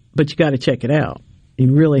lot, but you got to check it out.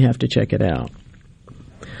 You really have to check it out.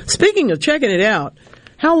 Speaking of checking it out,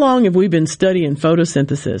 how long have we been studying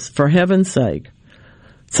photosynthesis? For heaven's sake.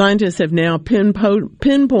 Scientists have now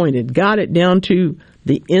pinpointed, got it down to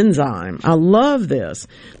the enzyme. I love this.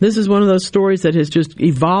 This is one of those stories that has just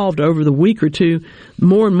evolved over the week or two.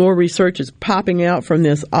 More and more research is popping out from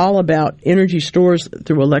this, all about energy stores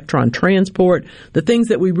through electron transport, the things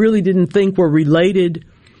that we really didn't think were related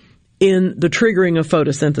in the triggering of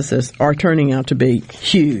photosynthesis are turning out to be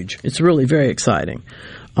huge. It's really very exciting.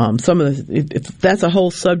 That's a whole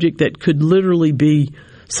subject that could literally be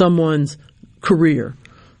someone's career.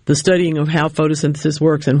 The studying of how photosynthesis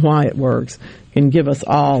works and why it works can give us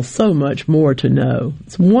all so much more to know.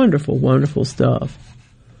 It's wonderful, wonderful stuff.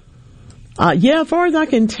 As far as I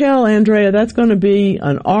can tell, Andrea, that's going to be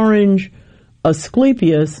an orange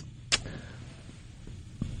Asclepias,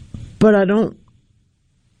 but I don't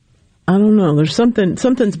know. There's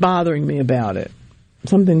something's bothering me about it.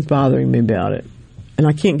 Something's bothering me about it. And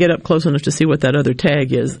I can't get up close enough to see what that other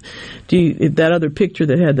tag is. If that other picture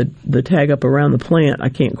that had the tag up around the plant, I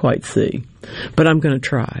can't quite see. But I'm going to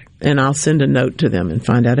try. And I'll send a note to them and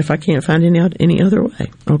find out if I can't find any other way.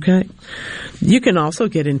 Okay? You can also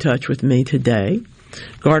get in touch with me today.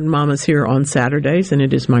 Garden Mama's here on Saturdays, and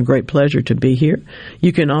it is my great pleasure to be here.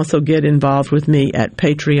 You can also get involved with me at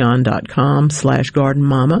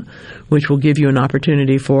patreon.com/gardenmama, which will give you an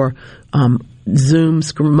opportunity for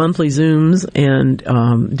Zooms, monthly Zooms, and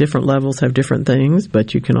different levels have different things,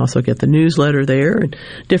 but you can also get the newsletter there and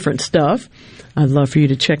different stuff. I'd love for you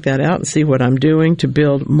to check that out and see what I'm doing to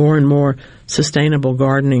build more and more sustainable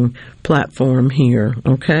gardening platform here,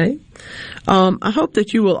 okay? I hope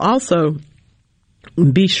that you will also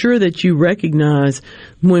be sure that you recognize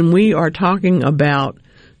when we are talking about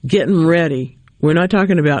getting ready, we're not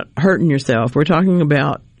talking about hurting yourself. We're talking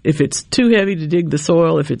about if it's too heavy to dig the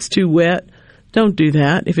soil, if it's too wet, don't do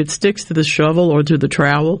that. If it sticks to the shovel or to the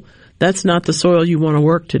trowel, that's not the soil you want to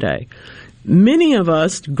work today. Many of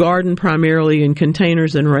us garden primarily in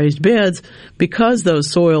containers and raised beds because those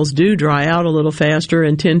soils do dry out a little faster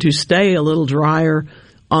and tend to stay a little drier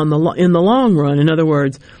in the long run. In other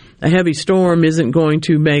words, a heavy storm isn't going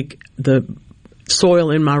to make the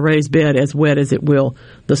soil in my raised bed as wet as it will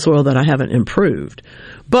the soil that I haven't improved.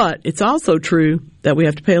 But it's also true that we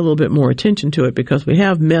have to pay a little bit more attention to it because we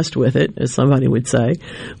have messed with it, as somebody would say.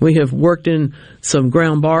 We have worked in some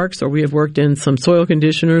ground barks, or we have worked in some soil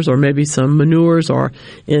conditioners, or maybe some manures, or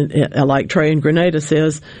like Trey in Grenada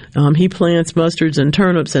says, he plants mustards and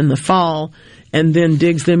turnips in the fall and then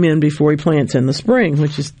digs them in before he plants in the spring,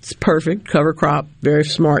 which is perfect. Cover crop, very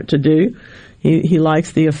smart to do. He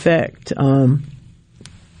likes the effect.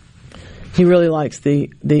 He really likes the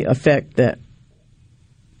effect that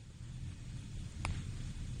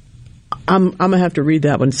I'm going to have to read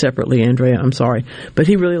that one separately, Andrea. I'm sorry. But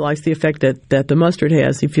he really likes the effect that the mustard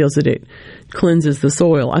has. He feels that it cleanses the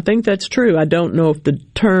soil. I think that's true. I don't know what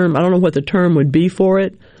the term would be for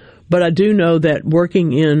it, but I do know that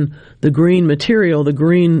working in the green material, the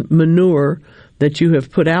green manure that you have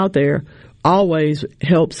put out there always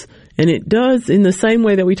helps. And it does in the same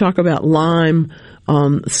way that we talk about lime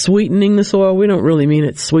sweetening the soil. We don't really mean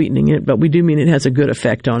it's sweetening it, but we do mean it has a good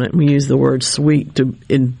effect on it. We use the word sweet to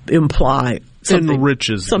imply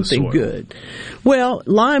enriches something the soil. Good. Well,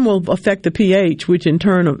 lime will affect the pH, which in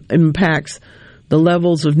turn impacts the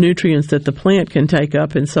levels of nutrients that the plant can take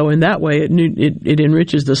up, and so in that way it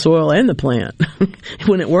enriches the soil and the plant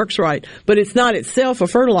when it works right. But it's not itself a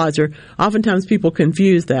fertilizer. Oftentimes people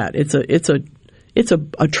confuse that. It's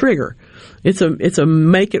a trigger. It's a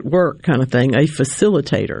make it work kind of thing, a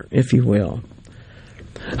facilitator, if you will.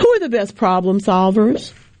 Who are the best problem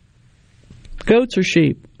solvers? Goats or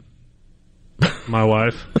sheep? My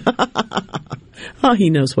wife. Oh, he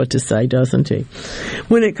knows what to say, doesn't he?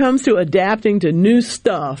 When it comes to adapting to new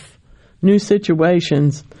stuff, new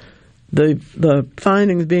situations, the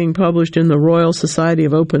findings being published in the Royal Society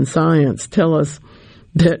of Open Science tell us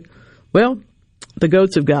that, well, the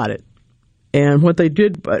goats have got it. And what they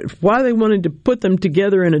did, why they wanted to put them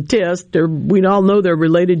together in a test, we all know they're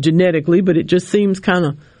related genetically, but it just seems kind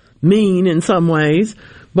of mean in some ways.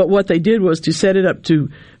 But what they did was to set it up to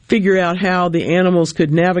figure out how the animals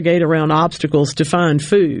could navigate around obstacles to find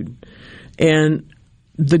food. And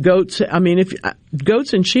the goats,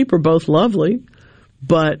 goats and sheep are both lovely,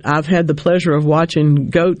 but I've had the pleasure of watching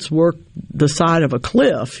goats work the side of a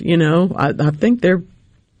cliff. I think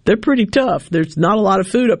they're pretty tough. There's not a lot of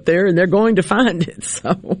food up there, and they're going to find it.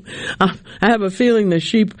 So I have a feeling the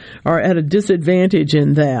sheep are at a disadvantage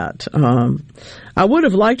in that. I would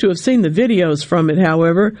have liked to have seen the videos from it,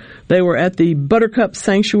 however. They were at the Buttercup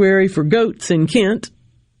Sanctuary for Goats in Kent,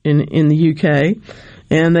 in the UK,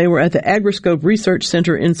 and they were at the Agroscope Research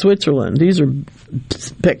Center in Switzerland. These are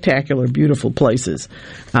spectacular, beautiful places.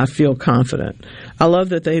 I feel confident. I love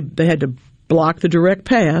that they had to block the direct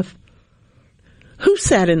path. Who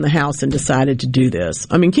sat in the house and decided to do this?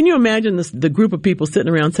 I mean, can you imagine the group of people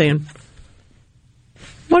sitting around saying,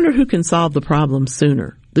 wonder who can solve the problem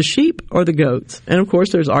sooner, the sheep or the goats? And, of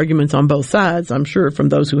course, there's arguments on both sides, I'm sure, from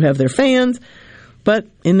those who have their fans. But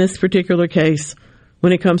in this particular case,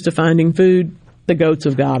 when it comes to finding food, the goats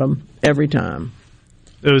have got them every time.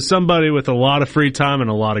 It was somebody with a lot of free time and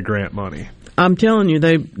a lot of grant money. I'm telling you,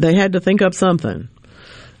 they had to think up something.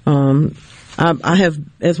 I have,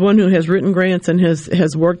 as one who has written grants and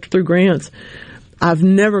has worked through grants, I've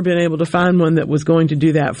never been able to find one that was going to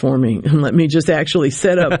do that for me and let me just actually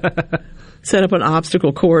set up an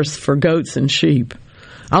obstacle course for goats and sheep.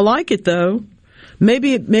 I like it though.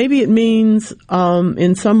 Maybe it means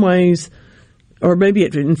in some ways, or maybe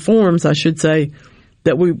it informs, I should say,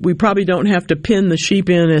 that we probably don't have to pin the sheep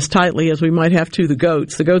in as tightly as we might have to the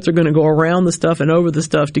goats. The goats are going to go around the stuff and over the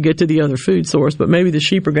stuff to get to the other food source, but maybe the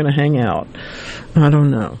sheep are going to hang out. I don't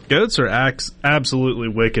know. Goats are absolutely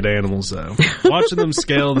wicked animals, though. Watching them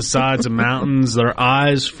scale the sides of mountains, their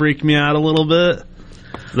eyes freak me out a little bit.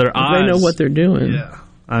 Their eyes. They know what they're doing. Yeah.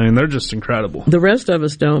 I mean, they're just incredible. The rest of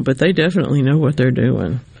us don't, but they definitely know what they're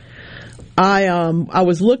doing. I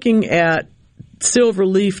was looking at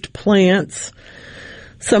silver-leafed plants.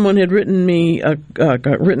 Someone had written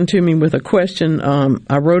to me with a question.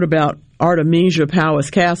 I wrote about Artemisia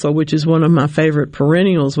Powys Castle, which is one of my favorite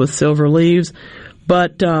perennials with silver leaves.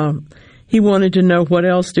 But he wanted to know what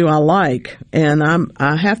else do I like, and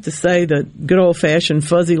I have to say that good old-fashioned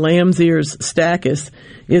fuzzy lamb's ears stachys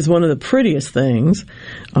is one of the prettiest things.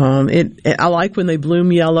 I like when they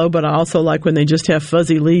bloom yellow, but I also like when they just have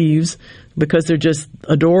fuzzy leaves because they're just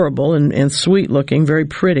adorable and sweet-looking, very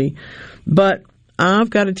pretty. But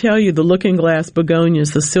I've got to tell you, the looking glass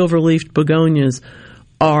begonias, the silver-leafed begonias,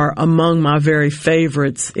 are among my very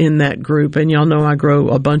favorites in that group. And y'all know I grow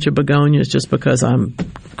a bunch of begonias just because I'm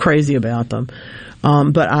crazy about them.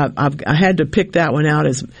 But I had to pick that one out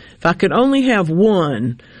as, if I could only have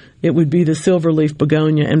one, it would be the silver-leaf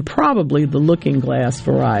begonia and probably the looking glass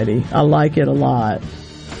variety. I like it a lot.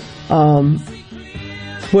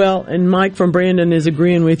 Well, and Mike from Brandon is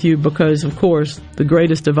agreeing with you because, of course, the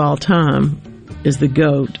greatest of all time is the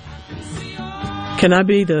goat. Can I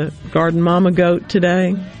be the garden mama goat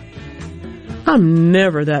today? I'm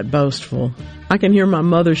never that boastful. I can hear my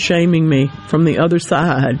mother shaming me from the other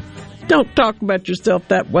side. Don't talk about yourself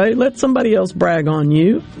that way. Let somebody else brag on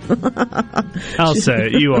you. I'll say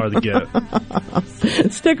it. You are the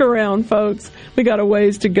goat. Stick around, folks. We got a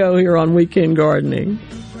ways to go here on Weekend Gardening.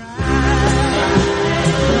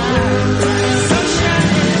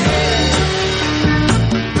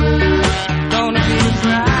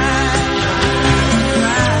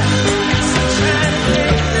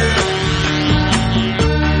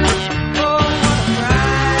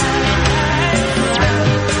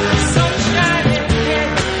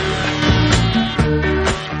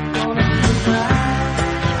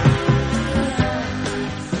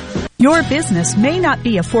 Your business may not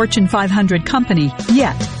be a Fortune 500 company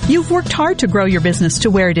yet. You've worked hard to grow your business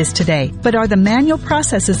to where it is today, but are the manual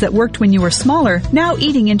processes that worked when you were smaller now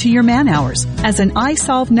eating into your man hours? As an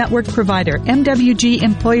iSolve network provider, MWG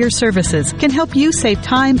Employer Services can help you save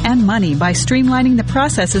time and money by streamlining the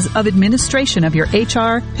processes of administration of your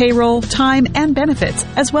HR, payroll, time, and benefits,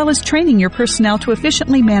 as well as training your personnel to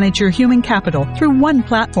efficiently manage your human capital through one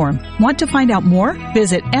platform. Want to find out more?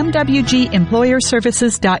 Visit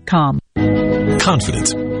MWGEmployerServices.com.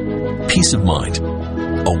 Confidence, peace of mind,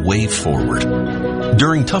 a way forward.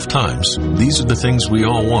 During tough times, these are the things we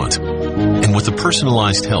all want. And with the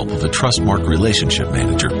personalized help of a Trustmark relationship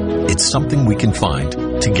manager, it's something we can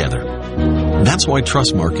find together. That's why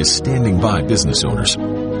Trustmark is standing by business owners.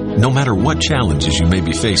 No matter what challenges you may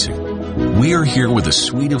be facing, we are here with a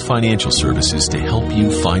suite of financial services to help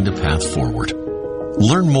you find a path forward.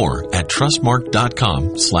 Learn more at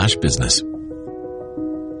trustmark.com/business.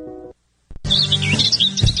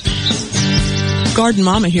 Garden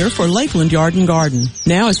Mama here for Lakeland Yard and Garden.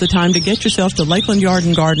 Now is the time to get yourself to Lakeland Yard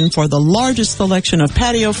and Garden for the largest selection of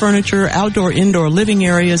patio furniture, outdoor-indoor living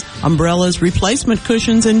areas, umbrellas, replacement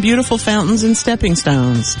cushions, and beautiful fountains and stepping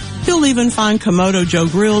stones. You'll even find Komodo Joe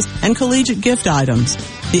grills and collegiate gift items.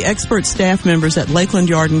 The expert staff members at Lakeland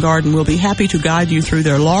Yard and Garden will be happy to guide you through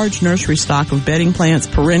their large nursery stock of bedding plants,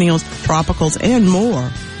 perennials, tropicals, and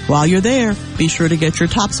more. While you're there, be sure to get your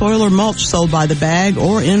topsoil or mulch sold by the bag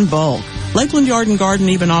or in bulk. Lakeland Yard and Garden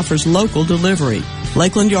even offers local delivery.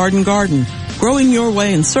 Lakeland Yard and Garden, growing your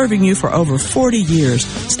way and serving you for over 40 years.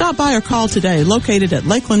 Stop by or call today, located at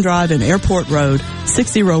Lakeland Drive and Airport Road,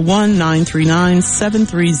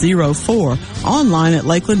 601-939-7304. Online at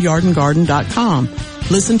lakelandyardandgarden.com.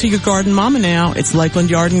 Listen to your Garden Mama now. It's Lakeland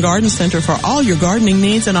Yard and Garden Center for all your gardening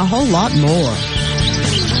needs and a whole lot more.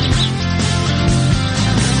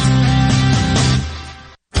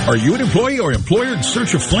 Are you an employee or employer in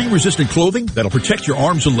search of flame-resistant clothing that'll protect your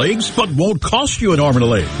arms and legs but won't cost you an arm and a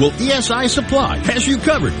leg? Well, ESI Supply has you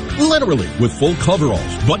covered, literally, with full coveralls,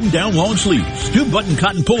 button-down long sleeves, 2-button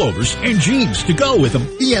cotton pullovers, and jeans to go with them.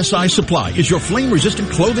 ESI Supply is your flame-resistant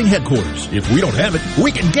clothing headquarters. If we don't have it,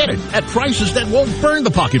 we can get it at prices that won't burn the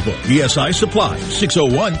pocketbook. ESI Supply,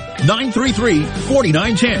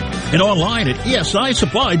 601-933-4910, and online at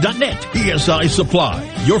esisupply.net. ESI Supply,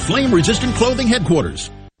 your flame-resistant clothing headquarters.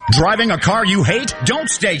 Driving a car you hate? Don't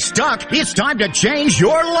stay stuck. It's time to change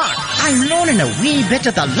your luck. I'm loaning a wee bit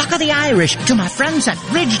of the luck of the Irish to my friends at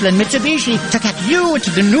Ridgeland Mitsubishi to get you into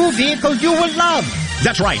the new vehicle you will love.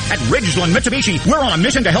 That's right. At Ridgeland Mitsubishi, we're on a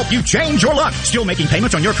mission to help you change your luck. Still making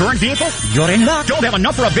payments on your current vehicle? You're in luck. Don't have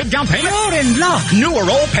enough for a big down payment? You're in luck. New or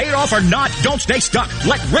old, paid off or not, don't stay stuck.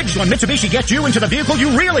 Let Ridgeland Mitsubishi get you into the vehicle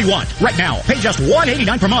you really want. Right now, pay just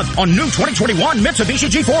 $189 per month on new 2021 Mitsubishi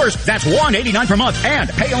G4s. That's $189 per month. And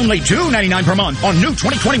pay only $299 per month on new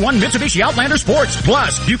 2021 Mitsubishi Outlander Sports.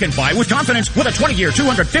 Plus, you can buy with confidence with a 20-year,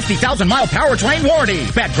 250,000-mile powertrain warranty.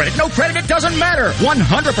 Bad credit, no credit, it doesn't matter.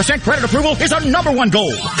 100% credit approval is our #1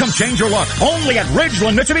 goal. Come change your luck only at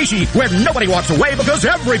Ridgeland Mitsubishi, where nobody walks away because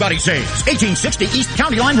everybody saves. 1860 East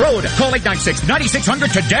County Line Road. Call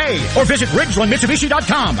 896-9600 today or visit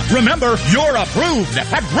RidgelandMitsubishi.com. Remember, you're approved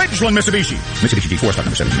at Ridgeland Mitsubishi. Mitsubishi G4 stock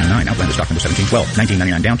number 1799, Outlander stock number 1712.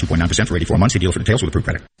 1999 down, 2.9% for 84 months. See dealer for details with approved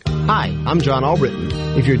credit. Hi, I'm John Albritton.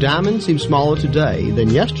 If your diamond seems smaller today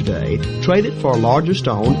than yesterday, trade it for a larger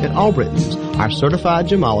stone at Albritton's. Our certified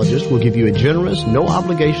gemologist will give you a generous,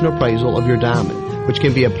 no-obligation appraisal of your diamond, which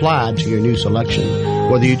can be applied to your new selection.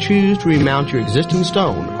 Whether you choose to remount your existing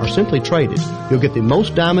stone or simply trade it, you'll get the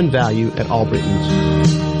most diamond value at Albritton's.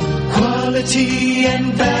 Quality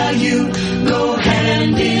and value go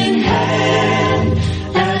hand in hand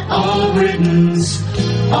at Albritton's.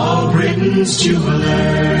 Albritton's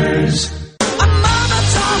Jewelers.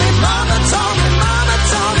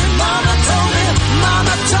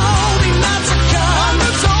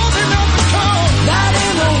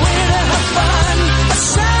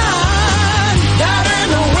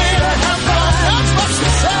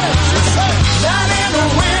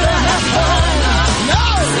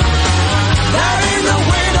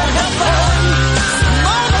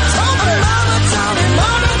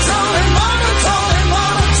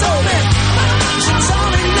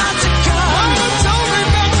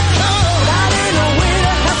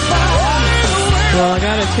 Well, I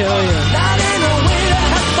gotta tell you,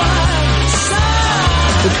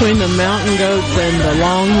 between the mountain goats and the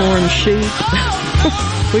longhorn sheep,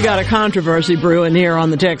 we got a controversy brewing here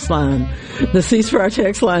on the text line. The ceasefire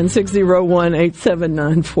text line,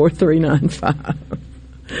 601-879-4395.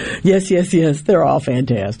 Yes, they're all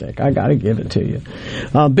fantastic. I gotta give it to you.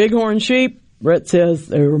 Bighorn sheep, Brett says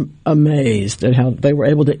they were amazed at how they were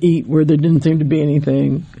able to eat where there didn't seem to be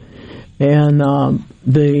anything. And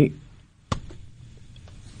the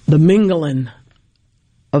mingling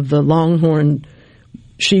of the longhorn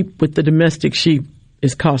sheep with the domestic sheep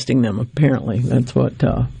is costing them, apparently. That's what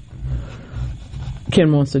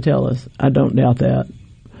Ken wants to tell us. I don't doubt that.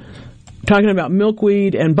 Talking about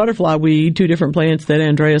milkweed and butterfly weed, two different plants that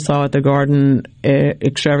Andrea saw at the garden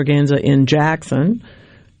extravaganza in Jackson.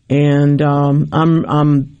 And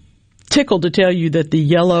I'm tickled to tell you that the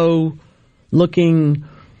yellow-looking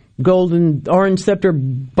golden orange scepter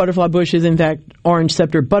butterfly bush is in fact orange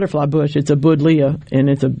scepter butterfly bush. It's a buddleia, and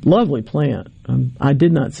it's a lovely plant. I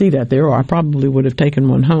did not see that there, or I probably would have taken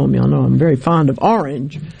one home. Y'all know I'm very fond of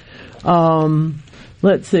orange.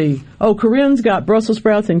 Let's see. Oh, Corinne's got Brussels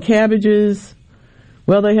sprouts and cabbages.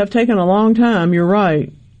 Well, they have taken a long time, you're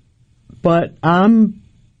right. But I'm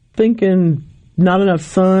thinking not enough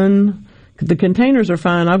sun. The containers are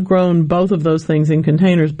fine. I've grown both of those things in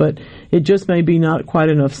containers, but it just may be not quite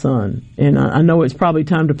enough sun. And I know it's probably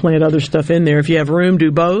time to plant other stuff in there. If you have room, do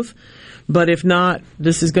both. But if not,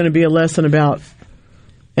 this is going to be a lesson about,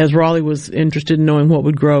 as Raleigh was interested in knowing what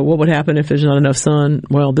would grow, what would happen if there's not enough sun.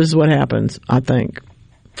 Well, this is what happens, I think.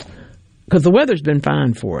 Because the weather's been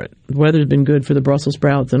fine for it. The weather's been good for the Brussels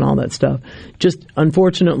sprouts and all that stuff. Just,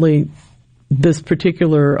 unfortunately, this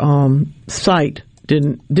particular site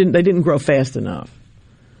didn't grow fast enough.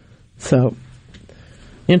 So,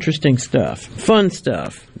 interesting stuff. Fun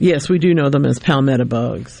stuff. Yes, we do know them as palmetto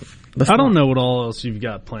bugs. I don't know what all else you've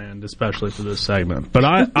got planned, especially for this segment. But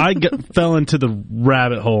I fell into the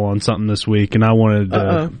rabbit hole on something this week, and I wanted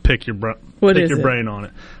to pick your brain on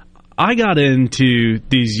it. I got into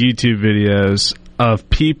these YouTube videos of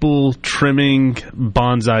people trimming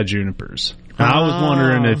bonsai junipers. I was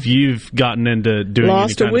wondering if you've gotten into doing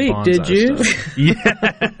any kind of bonsai did you? Stuff.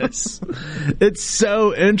 Yes. It's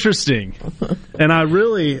so interesting. And I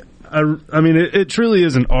mean, it truly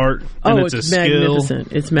is an art. And it's a magnificent.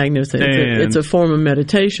 Skill. It's magnificent. It's a form of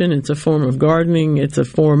meditation. It's a form of gardening. It's a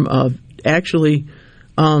form of actually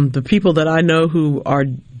the people that I know who are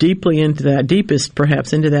deeply into that, deepest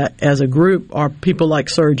perhaps into that as a group, are people like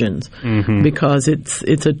surgeons, because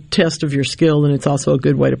it's a test of your skill, and it's also a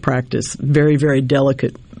good way to practice very, very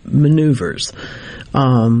delicate maneuvers.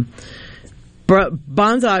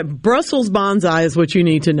 Brussels bonsai is what you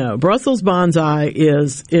need to know. Brussels bonsai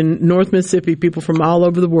is in North Mississippi. People from all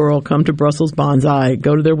over the world come to Brussels bonsai,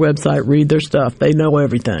 go to their website, read their stuff. They know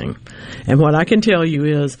everything. And what I can tell you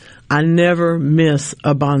is I never miss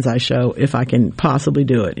a bonsai show if I can possibly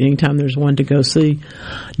do it. Anytime there's one to go see,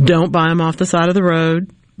 don't buy them off the side of the road.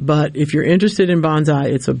 But if you're interested in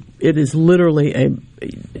bonsai, it is literally a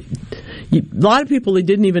lot of people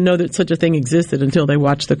didn't even know that such a thing existed until they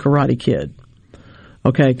watched The Karate Kid.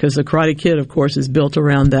 Okay, because The Karate Kid, of course, is built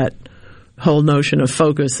around that whole notion of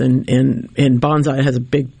focus, and bonsai has a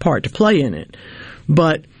big part to play in it.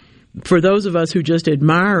 But for those of us who just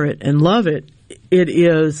admire it and love it, it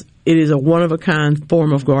is a one-of-a-kind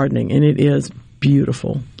form of gardening, and it is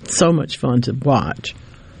beautiful. So much fun to watch.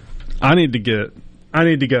 I need to go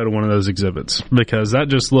to one of those exhibits because that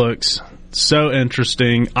just looks so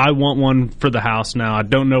interesting. I want one for the house now. I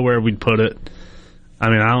don't know where we'd put it. I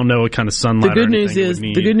mean, I don't know what kind of sunlight. The good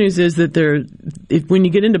news is that when you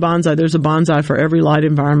get into bonsai, there's a bonsai for every light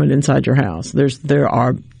environment inside your house. There's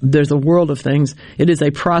a world of things. It is a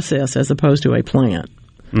process as opposed to a plant.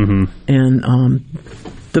 Mm-hmm. And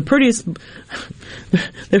the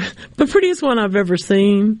prettiest one I've ever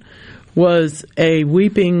seen was a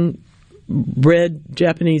weeping red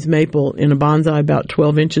Japanese maple in a bonsai about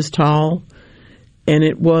 12 inches tall, and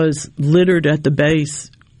it was littered at the base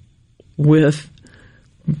with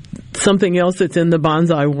something else that's in the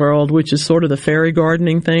bonsai world, which is sort of the fairy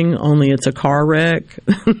gardening thing, only it's a car wreck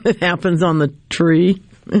that happens on the tree.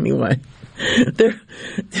 Anyway,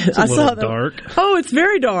 I saw that. Dark. Oh, it's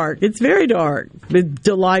very dark. It's very dark. But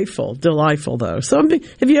delightful though. So,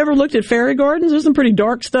 have you ever looked at fairy gardens? There's some pretty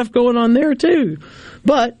dark stuff going on there too.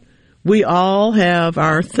 But we all have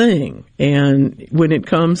our thing, and when it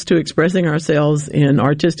comes to expressing ourselves in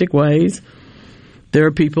artistic ways, there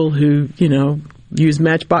are people who, use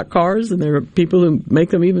Matchbox cars, and there are people who make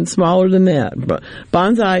them even smaller than that. But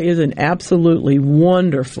bonsai is an absolutely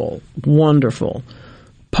wonderful, wonderful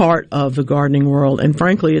part of the gardening world, and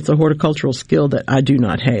frankly, it's a horticultural skill that I do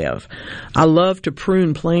not have. I love to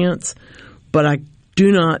prune plants, but I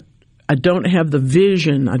don't have the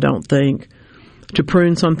vision, I don't think, to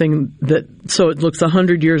prune something so it looks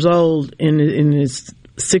 100 years old and is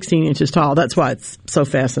 16 inches tall. That's why it's so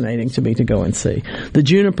fascinating to me to go and see. The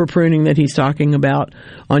juniper pruning that he's talking about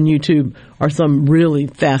on YouTube are some really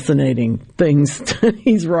fascinating things.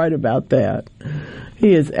 He's right about that.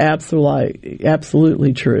 He is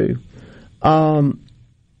absolutely true. fun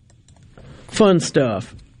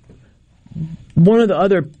stuff. One of the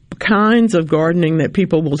other kinds of gardening that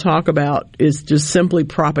people will talk about is just simply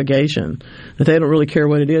propagation. That they don't really care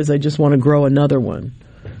what it is; they just want to grow another one.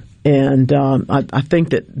 And I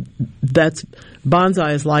think that's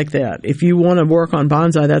bonsai is like that. If you want to work on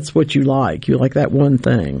bonsai, that's what you like. You like that one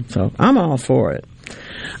thing. So I'm all for it.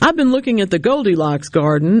 I've been looking at the Goldilocks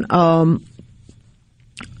garden. I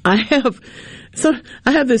have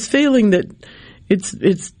this feeling that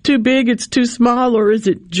it's too big, it's too small, or is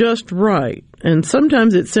it just right? And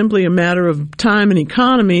sometimes it's simply a matter of time and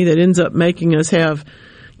economy that ends up making us have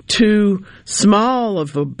too small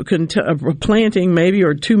of a planting, maybe,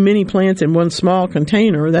 or too many plants in one small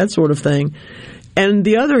container, that sort of thing. And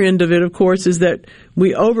the other end of it, of course, is that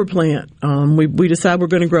we overplant. We decide we're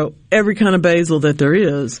going to grow every kind of basil that there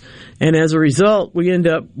is. And as a result, we end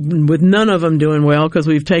up with none of them doing well because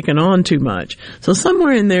we've taken on too much. So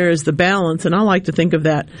somewhere in there is the balance, and I like to think of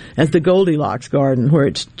that as the Goldilocks garden, where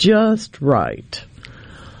it's just right.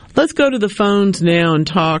 Let's go to the phones now and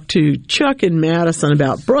talk to Chuck in Madison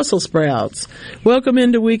about Brussels sprouts. Welcome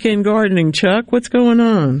into Weekend Gardening, Chuck. What's going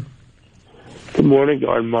on? Good morning,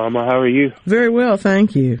 Garden Mama. How are you? Very well,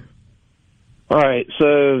 thank you. All right,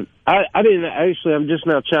 so I didn't actually, I'm just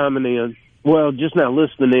now chiming in. Well, just now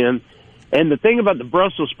listening in. And the thing about the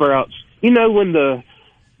Brussels sprouts, you know, when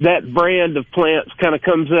that brand of plants kind of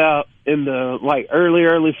comes out in the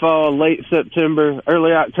early fall, late September,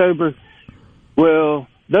 early October, well,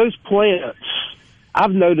 those plants,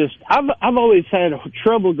 I've noticed, I've always had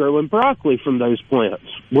trouble growing broccoli from those plants.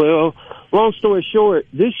 Well, long story short,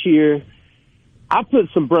 this year I put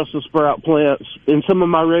some Brussels sprout plants in some of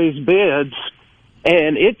my raised beds,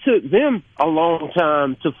 and it took them a long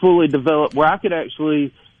time to fully develop where I could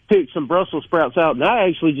actually pick some Brussels sprouts out, and I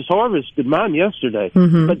actually just harvested mine yesterday.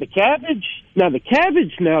 Mm-hmm. But the cabbage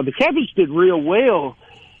did real well.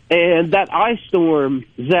 And that ice storm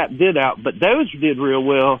zapped it out, but those did real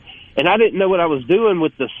well. And I didn't know what I was doing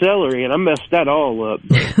with the celery, and I messed that all up.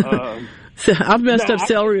 I've messed up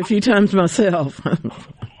celery a few times myself.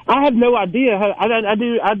 I had no idea. I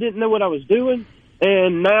didn't know what I was doing,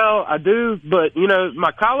 and now I do. But you know,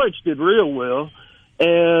 my collards did real well,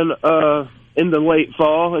 and in the late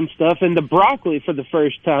fall and stuff, and the broccoli for the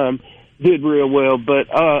first time did real well.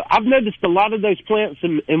 But I've noticed a lot of those plants,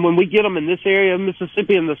 and when we get them in this area of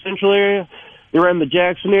Mississippi, in the central area, around the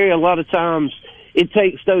Jackson area, a lot of times it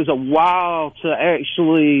takes those a while to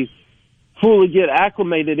actually fully get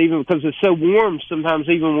acclimated, even because it's so warm sometimes,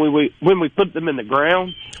 even when we put them in the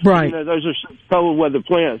ground. Right. You know, those are cold weather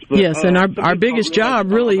plants. But, yes, and our biggest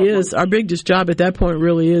job really is, our biggest job at that point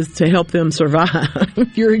really is to help them survive.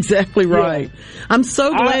 You're exactly right. Yeah. I'm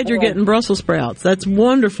so glad you're getting Brussels sprouts. That's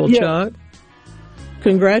wonderful, Chuck.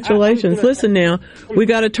 Congratulations. Listen now, we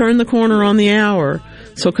got to turn the corner on the hour.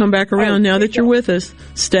 So come back around now that you're with us.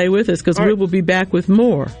 Stay with us because we will be back with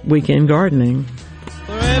more Weekend Gardening.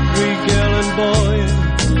 For every girl and boy,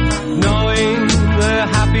 knowing they're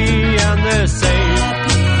happy and they're safe.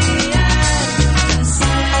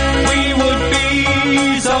 We would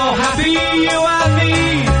be so happy, you and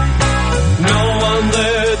me. No one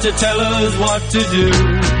there to tell us what to do.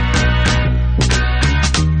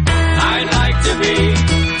 I'd like to be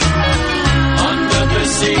under the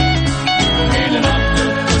sea in an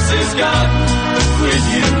octopus's garden with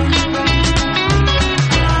you.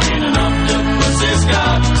 In an octopus's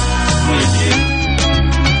garden with you.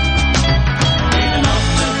 In an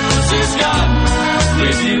octopus's garden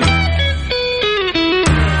with you.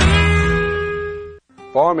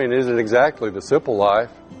 Farming isn't exactly the simple life.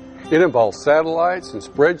 It involves satellites and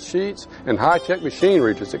spreadsheets and high-tech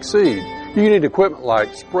machinery to succeed. You need equipment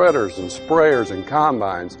like spreaders and sprayers and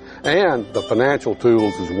combines and the financial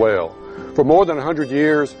tools as well. For more than 100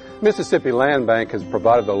 years, Mississippi Land Bank has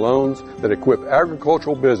provided the loans that equip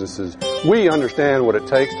agricultural businesses. We understand what it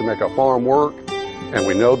takes to make a farm work, and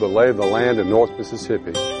we know the lay of the land in North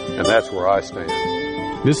Mississippi, and that's where I stand.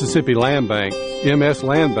 Mississippi Land Bank,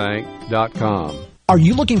 mslandbank.com. Are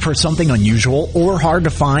you looking for something unusual or hard to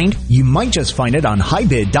find? You might just find it on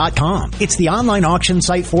HighBid.com. It's the online auction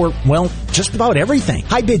site for, well, just about everything.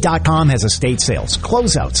 HighBid.com has estate sales,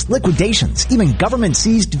 closeouts, liquidations, even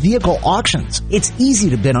government-seized vehicle auctions. It's easy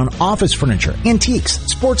to bid on office furniture, antiques,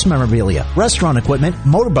 sports memorabilia, restaurant equipment,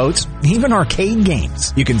 motorboats, even arcade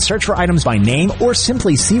games. You can search for items by name or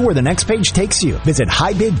simply see where the next page takes you. Visit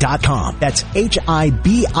HighBid.com. That's HIBID.com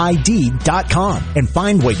and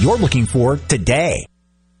find what you're looking for today.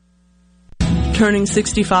 Turning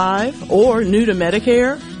 65 or new to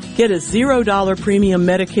Medicare? Get a $0 premium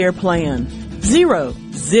Medicare plan. Zero,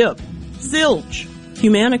 zip, zilch.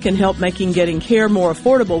 Humana can help making getting care more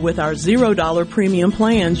affordable with our $0 premium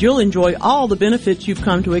plans. You'll enjoy all the benefits you've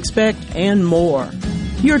come to expect and more.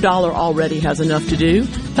 Your dollar already has enough to do.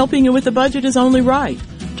 Helping you with the budget is only right.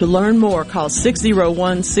 To learn more, call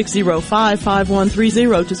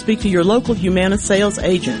 601-605-5130 to speak to your local Humana sales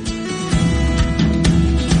agent.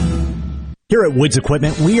 Here at Woods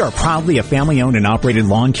Equipment, we are proudly a family-owned and operated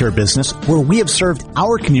lawn care business where we have served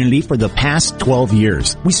our community for the past 12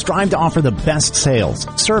 years. We strive to offer the best sales,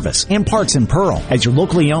 service, and parts in Pearl. As your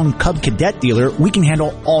locally owned Cub Cadet dealer, we can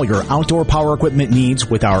handle all your outdoor power equipment needs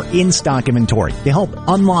with our in-stock inventory to help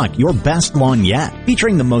unlock your best lawn yet.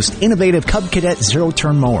 Featuring the most innovative Cub Cadet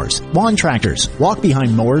zero-turn mowers, lawn tractors,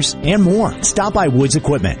 walk-behind mowers, and more. Stop by Woods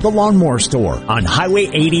Equipment, the lawnmower store on Highway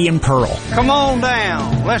 80 in Pearl. Come on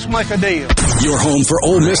down. Let's make a deal. Your home for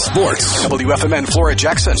Ole Miss sports. WFMN Flora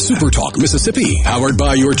Jackson. Super Talk Mississippi. Powered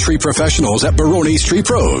by your tree professionals at Barone's Tree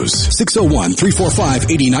Pros.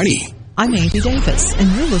 601-345-8090. I'm Andy Davis,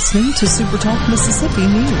 and you're listening to Super Talk Mississippi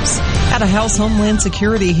News. At a House Homeland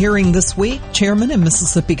Security hearing this week, Chairman and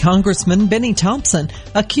Mississippi Congressman Benny Thompson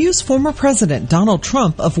accused former President Donald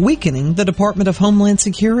Trump of weakening the Department of Homeland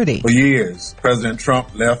Security. For years, President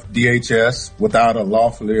Trump left DHS without a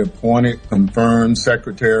lawfully appointed, confirmed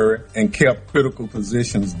secretary and kept critical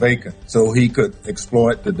positions vacant so he could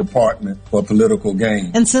exploit the department for political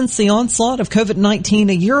gain. And since the onslaught of COVID-19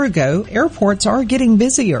 a year ago, airports are getting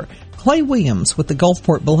busier. Clay Williams with the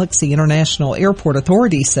Gulfport Biloxi International Airport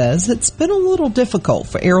Authority says it's been a little difficult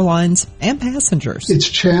for airlines and passengers. It's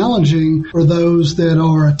challenging for those that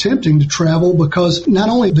are attempting to travel because not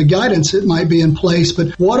only the guidance that might be in place,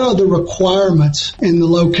 but what are the requirements in the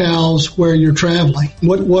locales where you're traveling?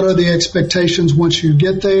 What are the expectations once you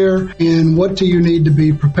get there, and what do you need to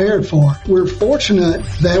be prepared for? We're fortunate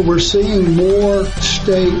that we're seeing more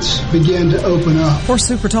states begin to open up. For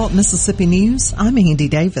Super Talk Mississippi News, I'm Andy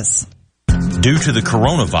Davis. Due to the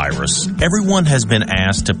coronavirus, everyone has been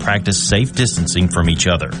asked to practice safe distancing from each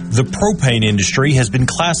other. The propane industry has been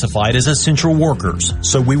classified as essential workers,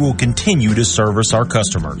 so we will continue to service our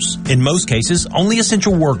customers. In most cases, only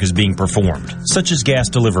essential work is being performed, such as gas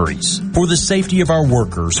deliveries. For the safety of our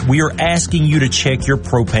workers, we are asking you to check your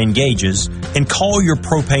propane gauges and call your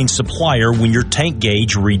propane supplier when your tank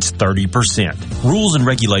gauge reads 30%. Rules and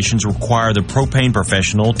regulations require the propane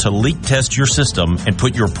professional to leak test your system and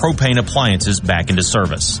put your propane appliances back into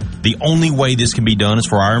service. The only way this can be done is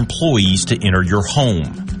for our employees to enter your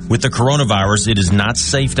home. With the coronavirus, it is not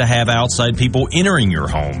safe to have outside people entering your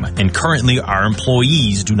home, and currently our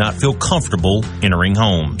employees do not feel comfortable entering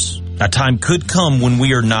homes. A time could come when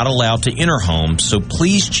we are not allowed to enter homes, so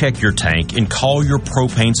please check your tank and call your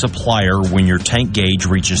propane supplier when your tank gauge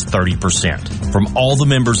reaches 30%. From all the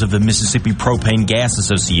members of the Mississippi Propane Gas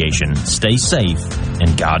Association, stay safe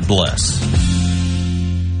and God bless.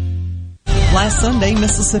 Last Sunday,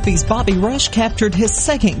 Mississippi's Bobby Rush captured his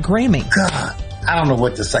second Grammy. God, I don't know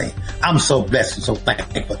what to say. I'm so blessed and so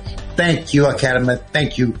thankful. Thank you, Academy.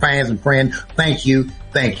 Thank you, fans and friends. Thank you.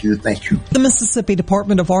 Thank you. Thank you. The Mississippi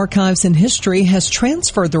Department of Archives and History has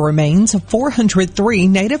transferred the remains of 403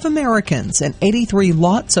 Native Americans and 83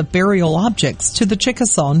 lots of burial objects to the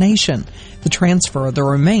Chickasaw Nation. The transfer of the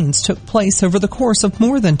remains took place over the course of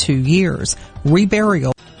more than 2 years.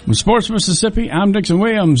 Reburial. From Sports Mississippi, I'm Dixon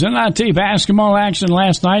Williams. NIT basketball action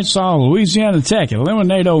last night saw Louisiana Tech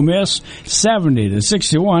eliminate Ole Miss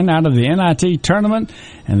 70-61 out of the NIT tournament,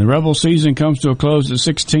 and the Rebel season comes to a close at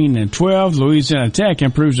 16-12. Louisiana Tech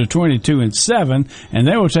improves to 22-7, and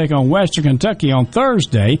they will take on Western Kentucky on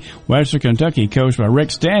Thursday. Western Kentucky coached by Rick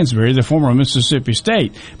Stansbury, the former Mississippi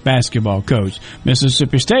State basketball coach.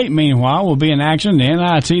 Mississippi State, meanwhile, will be in action. The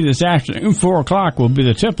NIT this afternoon, 4 o'clock will be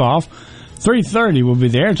the tip-off. 3:30 will be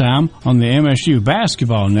the airtime on the MSU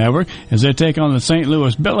Basketball Network as they take on the St.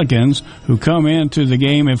 Louis Billikens, who come into the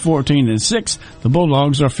game at 14-6. The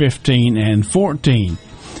Bulldogs are 15-14.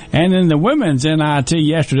 And in the women's NIT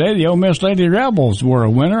yesterday, the Ole Miss Lady Rebels were a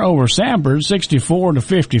winner over Sanford,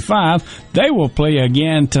 64-55. They will play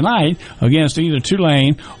again tonight against either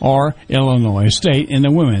Tulane or Illinois State in the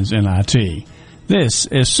women's NIT. This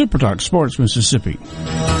is Super Talk Sports Mississippi.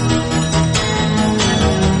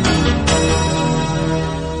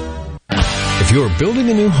 If you're building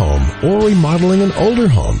a new home or remodeling an older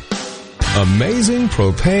home, Amazing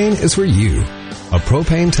Propane is for you. A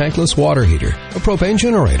propane tankless water heater, a propane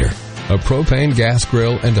generator, a propane gas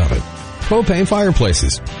grill and oven, propane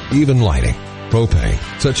fireplaces, even lighting. Propane,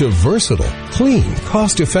 such a versatile, clean,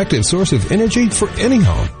 cost-effective source of energy for any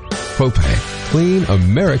home. Propane, clean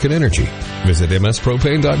American energy. Visit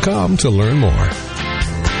mspropane.com to learn more.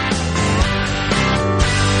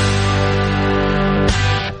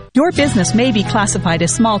 Your business may be classified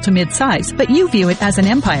as small to mid-size, but you view it as an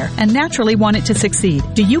empire and naturally want it to succeed.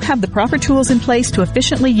 Do you have the proper tools in place to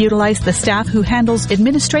efficiently utilize the staff who handles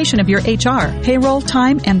administration of your HR, payroll,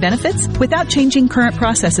 time, and benefits? Without changing current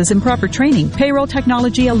processes and proper training, payroll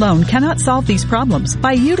technology alone cannot solve these problems.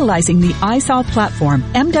 By utilizing the iSolve platform,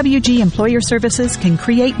 MWG Employer Services can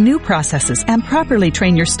create new processes and properly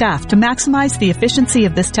train your staff to maximize the efficiency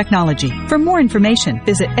of this technology. For more information,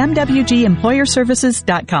 visit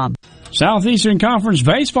MWGEmployerServices.com. Southeastern Conference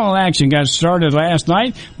baseball action got started last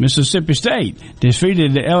night. Mississippi State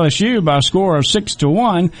defeated LSU by a score of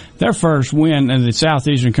 6-1, their first win in the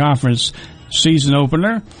Southeastern Conference season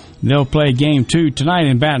opener. They'll play Game 2 tonight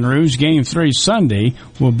in Baton Rouge. Game 3 Sunday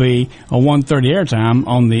will be a 1:30 airtime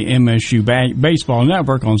on the MSU Baseball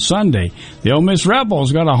Network on Sunday. The Ole Miss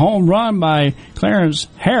Rebels got a home run by Clarence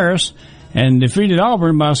Harris and defeated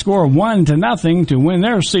Auburn by a score of 1-0 to win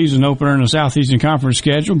their season opener in the Southeastern Conference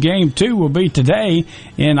schedule. Game 2 will be today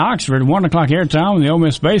in Oxford, 1 o'clock airtime on the Ole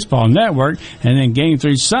Miss Baseball Network, and then Game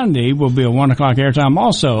 3 Sunday will be a 1 o'clock airtime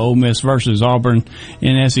also, Ole Miss versus Auburn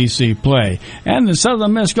in SEC play. And the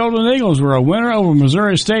Southern Miss Golden Eagles were a winner over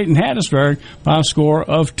Missouri State in Hattiesburg by a score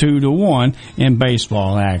of 2-1 in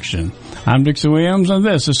baseball action. I'm Dixon Williams, and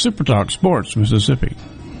this is Super Talk Sports Mississippi.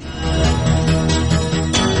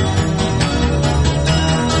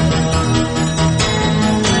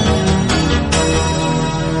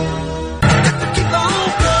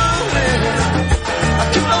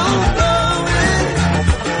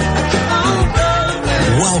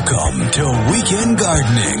 Weekend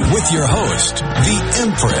Gardening with your host, the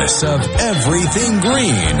Empress of Everything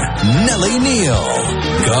Green, Nellie Neal.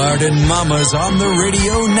 Garden Mama's on the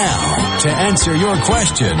radio now to answer your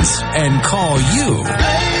questions and call you.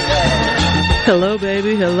 Hello,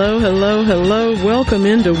 baby. Hello, hello, hello. Welcome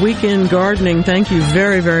into Weekend Gardening. Thank you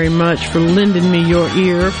very, very much for lending me your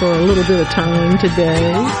ear for a little bit of time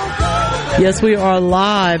today. Yes, we are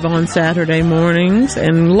live on Saturday mornings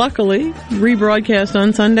and luckily rebroadcast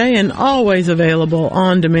on Sunday and always available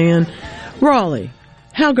on demand. Raleigh,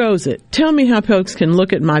 how goes it? Tell me how folks can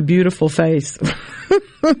look at my beautiful face.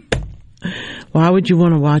 Why would you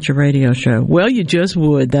want to watch a radio show? Well, you just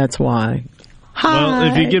would. That's why. Hi. Well,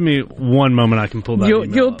 if you give me one moment, I can pull that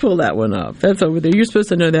You'll pull that one up. That's over there. You're supposed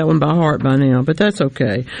to know that one by heart by now, but that's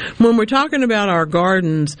okay. When we're talking about our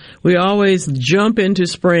gardens, we always jump into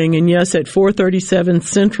spring, and yes, at 4:37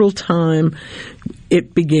 Central Time,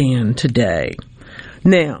 it began today.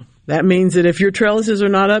 Now, that means that if your trellises are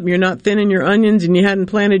not up and you're not thinning your onions and you hadn't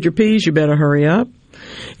planted your peas, you better hurry up.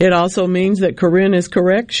 It also means that Corinne is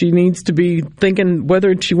correct. She needs to be thinking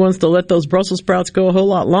whether she wants to let those Brussels sprouts go a whole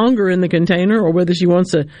lot longer in the container or whether she wants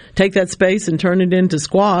to take that space and turn it into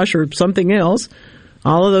squash or something else.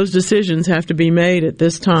 All of those decisions have to be made at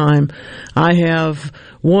this time. I have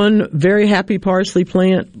one very happy parsley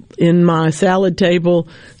plant in my salad table,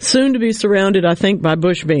 soon to be surrounded, I think, by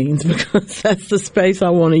bush beans because that's the space I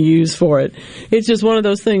want to use for it. It's just one of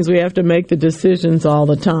those things we have to make the decisions all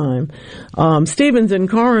the time. Stevens in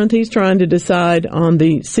Corinth, he's trying to decide on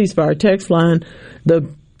the C Spire text line, the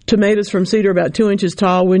tomatoes from seed are about 2 inches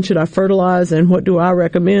tall. When should I fertilize and what do I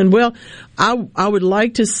recommend? Well, I would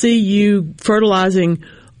like to see you fertilizing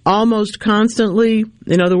almost constantly.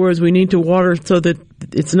 In other words, we need to water so that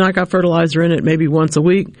it's not got fertilizer in it maybe once a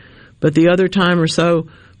week, but the other time or so,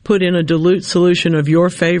 put in a dilute solution of your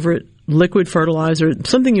favorite liquid fertilizer,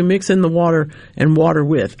 something you mix in the water and water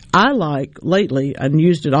with. I like, lately, I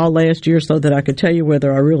used it all last year so that I could tell you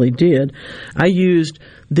whether I really did. I used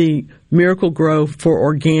the Miracle Grow for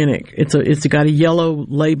organic. It's got a yellow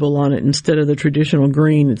label on it instead of the traditional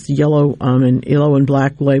green. It's yellow and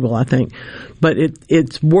black label, I think. But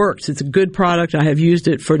it works. It's a good product. I have used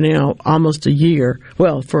it for now almost a year.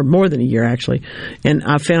 Well, for more than a year actually. And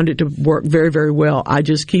I found it to work very, very well. I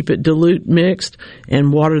just keep it dilute mixed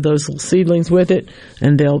and water those seedlings with it,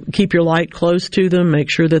 and they'll keep your light close to them. Make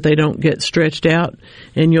sure that they don't get stretched out,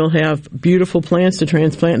 and you'll have beautiful plants to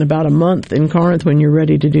transplant in about a month in Corinth when you're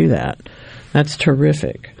ready to do that. That's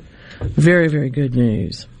terrific. Very, very good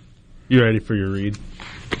news. You ready for your read?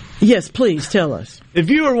 Yes, please, tell us. If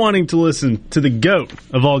you are wanting to listen to the GOAT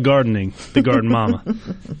of all gardening, the Garden Mama,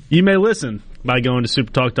 you may listen by going to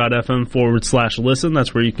supertalk.fm/listen.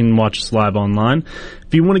 That's where you can watch us live online.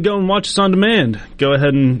 If you want to go and watch us on demand, go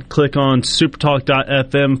ahead and click on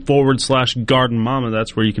supertalk.fm/Garden Mama.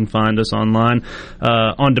 That's where you can find us online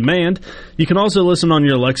on demand. You can also listen on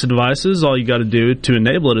your Alexa devices. All you got to do to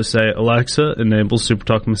enable it is say, Alexa, enable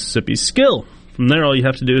Supertalk Mississippi skill. From there, all you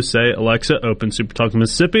have to do is say, Alexa, open Supertalk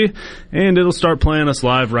Mississippi, and it'll start playing us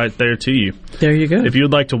live right there to you. There you go. If you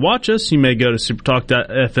would like to watch us, you may go to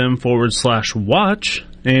supertalk.fm/watch,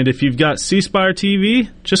 And if you've got C Spire TV,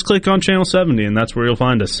 just click on Channel 70, and that's where you'll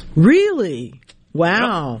find us. Really?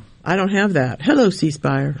 Wow. Yep. I don't have that. Hello, C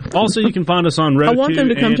Spire. Also, you can find us on Roku. I want them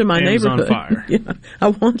to come to my neighborhood. Yeah, I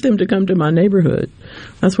want them to come to my neighborhood.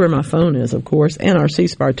 That's where my phone is, of course, and our C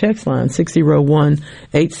Spire text line,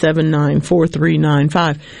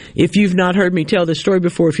 601-879-4395. If you've not heard me tell this story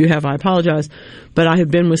before, if you have, I apologize, but I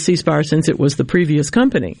have been with C Spire since it was the previous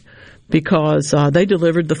company, because they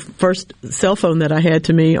delivered the first cell phone that I had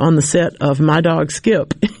to me on the set of My Dog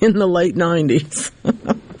Skip in the late 90s.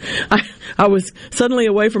 I was suddenly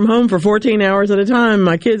away from home for 14 hours at a time.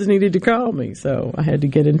 My kids needed to call me, so I had to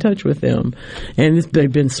get in touch with them. And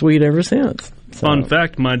they've been sweet ever since. So. Fun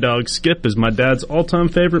fact, My Dog Skip is my dad's all-time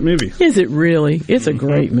favorite movie. Is it really? It's a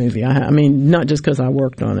great movie. I mean, not just because I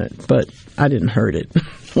worked on it, but I didn't hurt it.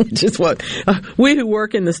 Which is what we who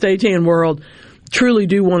work in the stagehand world truly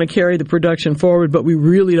do want to carry the production forward, but we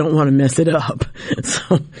really don't want to mess it up.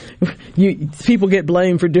 So people get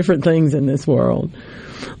blamed for different things in this world.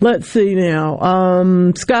 Let's see now.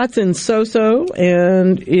 Scott's in Soso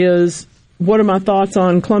and is, what are my thoughts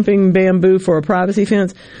on clumping bamboo for a privacy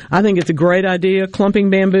fence? I think it's a great idea. Clumping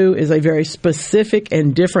bamboo is a very specific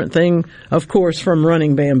and different thing, of course, from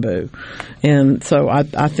running bamboo. And so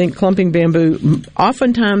I think clumping bamboo,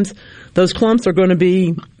 oftentimes those clumps are going to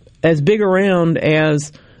be as big around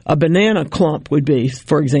as a banana clump would be,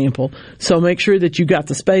 for example. So make sure that you got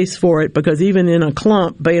the space for it, because even in a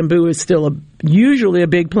clump, bamboo is still usually a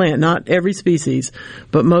big plant. Not every species,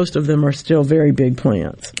 but most of them are still very big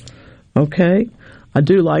plants. Okay? I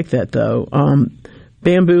do like that, though.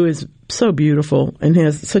 Bamboo is so beautiful and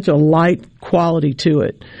has such a light quality to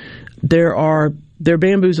it. There are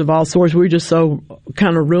bamboos of all sorts. We're just so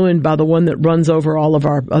kind of ruined by the one that runs over all of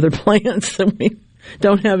our other plants that we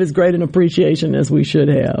don't have as great an appreciation as we should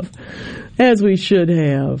have.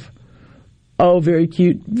 Oh, very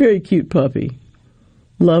cute puppy.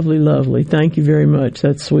 Lovely, lovely. Thank you very much.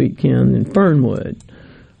 That's sweet, Ken. And Fernwood.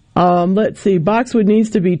 Let's see. Boxwood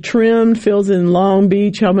needs to be trimmed. Phil's in Long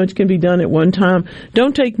Beach. How much can be done at one time?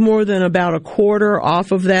 Don't take more than about a quarter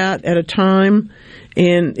off of that at a time.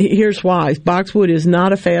 And here's why. Boxwood is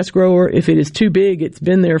not a fast grower. If it is too big, it's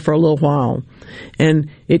been there for a little while. And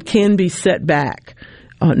it can be set back.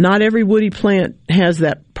 Not every woody plant has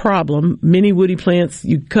that problem. Many woody plants,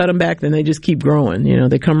 you cut them back, then they just keep growing. You know,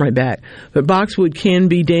 they come right back. But boxwood can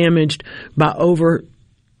be damaged by over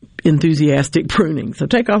enthusiastic pruning. So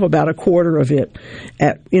take off about a quarter of it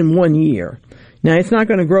in 1 year. Now, it's not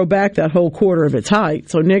going to grow back that whole quarter of its height.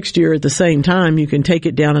 So next year at the same time, you can take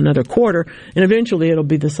it down another quarter, and eventually it'll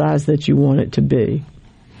be the size that you want it to be.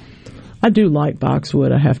 I do like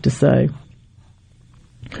boxwood, I have to say.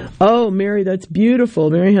 Oh, Mary, that's beautiful.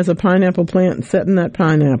 Mary has a pineapple plant set in that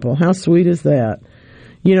pineapple. How sweet is that?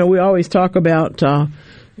 You know, we always talk about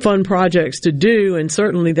fun projects to do, and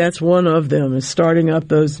certainly that's one of them, is starting up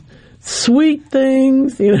those sweet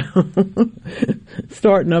things, you know,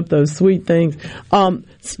 starting up those sweet things.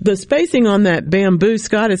 The spacing on that bamboo,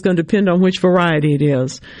 Scott, is going to depend on which variety it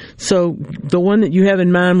is. So the one that you have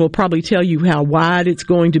in mind will probably tell you how wide it's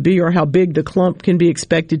going to be or how big the clump can be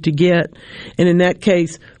expected to get. And in that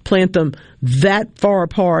case, plant them that far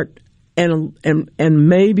apart and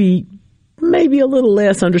maybe a little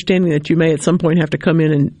less, understanding that you may at some point have to come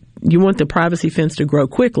in and you want the privacy fence to grow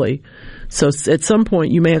quickly. So at some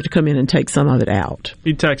point, you may have to come in and take some of it out.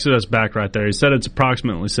 He texted us back right there. He said it's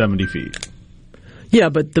approximately 70 feet. Yeah,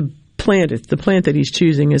 but the plant that he's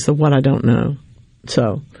choosing is the one I don't know.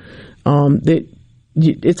 So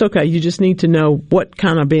it's okay. You just need to know what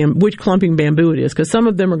kind of which clumping bamboo it is, because some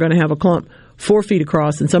of them are going to have a clump 4 feet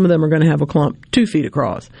across, and some of them are going to have a clump 2 feet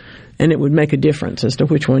across, and it would make a difference as to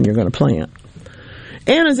which one you're going to plant.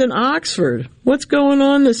 Anna's in Oxford. What's going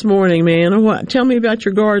on this morning, man? Tell me about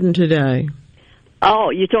your garden today. Oh,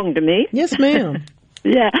 you're talking to me? Yes, ma'am.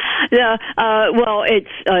 Yeah. Well,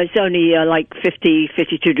 it's only like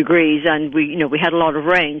 52 degrees, and we had a lot of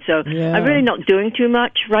rain, so yeah. I'm really not doing too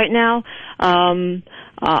much right now. I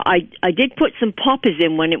did put some poppers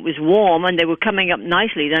in when it was warm, and they were coming up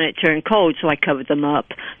nicely. Then it turned cold, so I covered them up.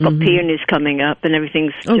 Got peonies coming up, and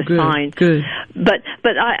everything's just good, fine. Good. But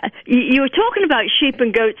you were talking about sheep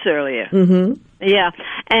and goats earlier. Mm-hmm. Yeah,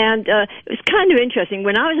 and it was kind of interesting.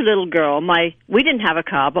 When I was a little girl, we didn't have a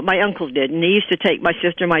car, but my uncle did, and he used to take my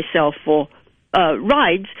sister and myself for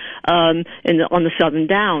rides on the Southern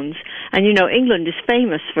Downs. And England is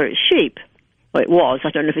famous for its sheep. Well, it was.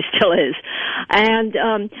 I don't know if it still is. And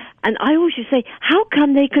I always used to say, how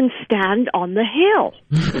come they can stand on the hill?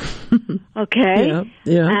 Okay?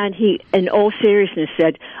 Yeah. And he, in all seriousness,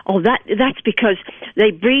 said, that's because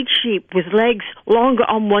they breed sheep with legs longer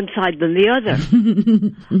on one side than the other.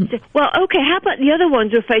 I said, well, okay, how about the other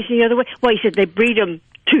ones who are facing the other way? Well, he said they breed them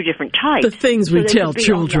two different types. The things we tell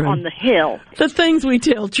children. On the hill. The things we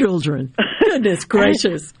tell children. Goodness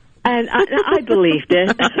gracious. And I believed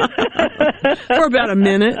it. For about a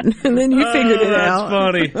minute, and then you figured it out.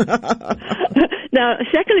 That's funny. Now,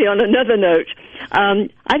 secondly, on another note,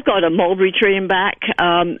 I've got a mulberry tree in back.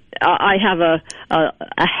 I have a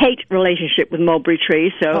hate relationship with mulberry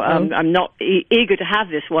trees, so I'm not eager to have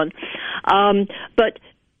this one. But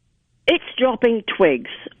it's dropping twigs.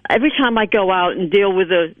 Every time I go out and deal with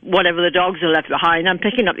whatever the dogs are left behind, I'm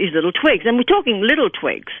picking up these little twigs. And we're talking little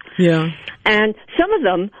twigs. Yeah. And some of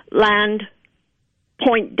them land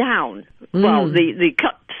point down. Well, the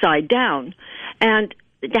cut side down. And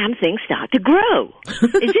the damn things start to grow.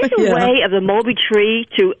 Is this a way of the mulberry tree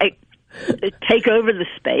to take over the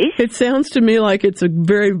space? It sounds to me like it's a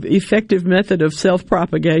very effective method of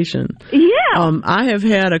self-propagation. Yeah. I have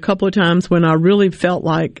had a couple of times when I really felt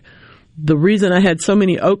like the reason I had so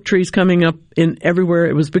many oak trees coming up in everywhere,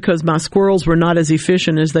 it was because my squirrels were not as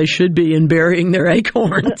efficient as they should be in burying their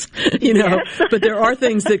acorns, Yes. But there are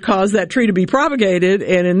things that cause that tree to be propagated,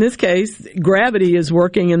 and in this case, gravity is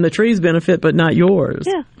working and the tree's benefit, but not yours.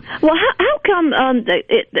 Yeah. Well, how come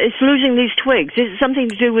it's losing these twigs? Is it something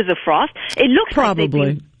to do with the frost? It looks probably. Like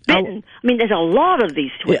they've been bitten. I mean, there's a lot of these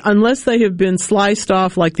twigs. Unless they have been sliced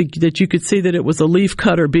off, like that you could see that it was a leaf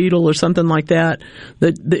cutter beetle or something like that.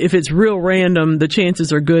 That if it's real random, the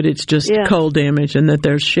chances are good it's just cold damage and that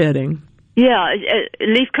they're shedding. Yeah,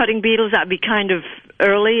 leaf cutting beetles, that'd be kind of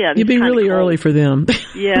early. You'd be really early for them.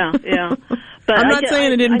 Yeah. But I'm not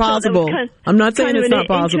saying it isn't possible. I'm not saying it's not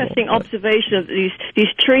possible. Interesting observation of these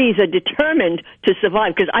trees are determined to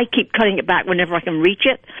survive because I keep cutting it back whenever I can reach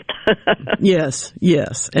it. Yes.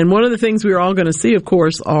 And one of the things we're all going to see, of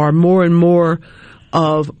course, are more and more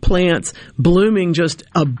of plants blooming just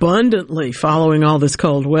abundantly following all this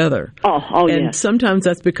cold weather. And sometimes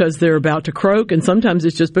that's because they're about to croak, and sometimes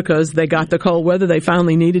it's just because they got the cold weather they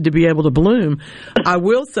finally needed to be able to bloom. I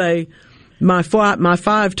will say my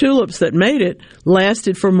 5 tulips that made it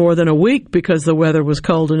lasted for more than a week because the weather was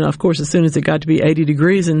cold enough. Of course, as soon as it got to be 80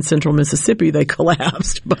 degrees in central Mississippi, they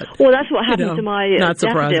collapsed. But that's what happened to my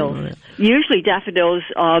daffodils. Usually daffodils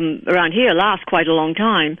around here last quite a long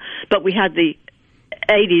time, but we had the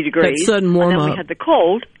 80 degrees. That sudden warm and then up. We had the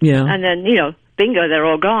cold. Yeah. And then, bingo, they're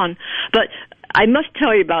all gone. But I must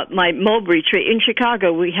tell you about my mulberry tree. In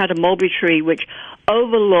Chicago, we had a mulberry tree which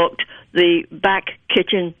overlooked the back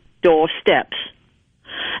kitchen door steps.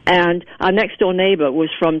 And our next door neighbor was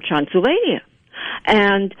from Transylvania.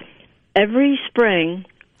 And every spring,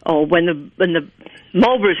 or when the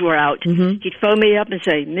mulberries were out, he'd phone me up and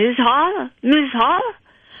say, Ms. Harler,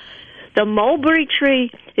 the mulberry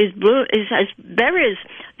tree has berries.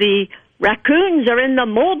 The raccoons are in the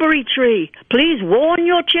mulberry tree. Please warn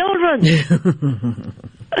your children.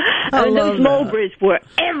 And those mulberries were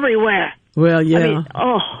everywhere. Well, yeah. I mean,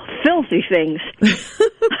 filthy things.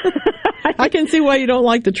 I can see why you don't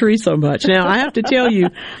like the tree so much. Now, I have to tell you,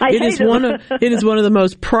 it is one of the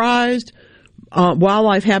most prized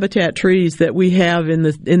wildlife habitat trees that we have in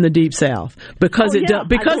the Deep South because it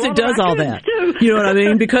does all that. Too. You know what I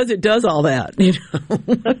mean? Because it does all that.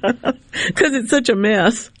 Because it's such a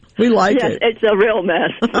mess. We like it. Yes, it's a real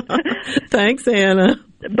mess. Thanks, Anna.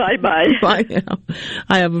 Bye-bye. Bye now.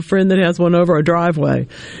 I have a friend that has one over our driveway,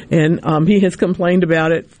 and he has complained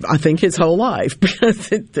about it, I think, his whole life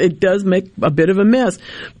because it does make a bit of a mess.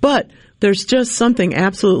 But there's just something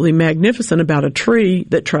absolutely magnificent about a tree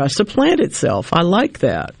that tries to plant itself. I like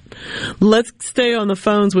that. Let's stay on the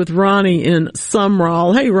phones with Ronnie in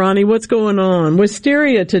Sumrall. Hey, Ronnie, what's going on?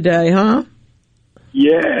 Wisteria today, huh?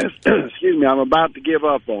 Yes. Excuse me. I'm about to give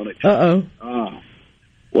up on it. Uh-oh.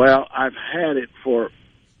 Well, I've had it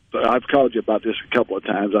I've called you about this a couple of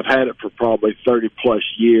times. I've had it for probably 30-plus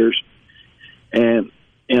years. And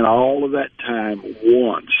in all of that time,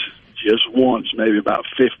 just once, maybe about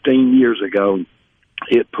 15 years ago,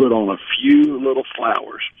 it put on a few little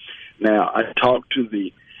flowers. Now, I talked to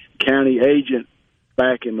the county agent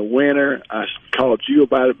back in the winter. I called you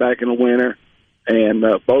about it back in the winter. And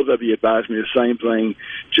both of you advised me the same thing.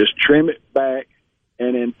 Just trim it back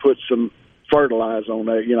and then put some fertilizer on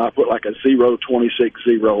there. I put like a 0.26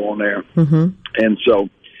 on there. Mm-hmm. And so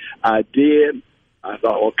I did. I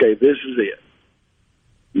thought, okay, this is it.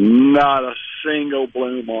 Not a single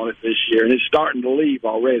bloom on it this year. And it's starting to leave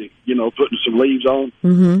already, putting some leaves on.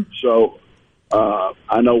 Mm-hmm. So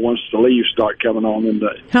I know once the leaves start coming on, then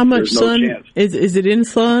how much sun chance. is it in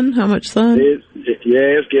sun? How much sun?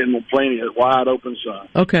 It's getting plenty of wide open sun.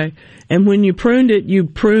 Okay. And when you pruned it, you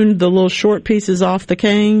pruned the little short pieces off the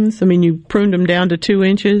canes? I mean, you pruned them down to 2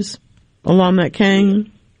 inches along that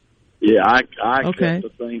cane? Yeah, I cut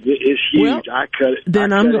the thing. It's huge. Well, I cut it.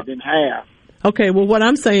 Then I cut it in half. Okay, well, what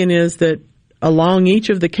I'm saying is that along each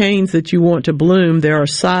of the canes that you want to bloom, there are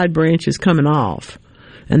side branches coming off.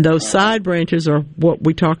 And those side branches are what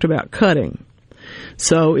we talked about cutting.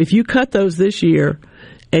 So if you cut those this year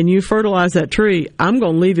and you fertilize that tree, I'm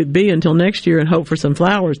going to leave it be until next year and hope for some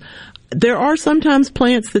flowers. There are sometimes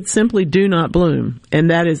plants that simply do not bloom, and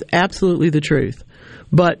that is absolutely the truth.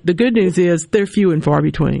 But the good news is they're few and far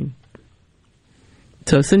between.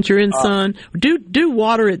 So since you're in sun, do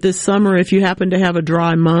water it this summer if you happen to have a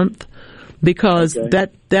dry month, because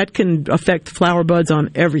that can affect the flower buds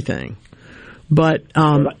on everything. But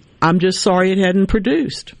I'm just sorry it hadn't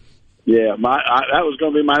produced. Yeah, that was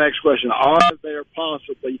going to be my next question. Are there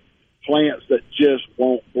possibly plants that just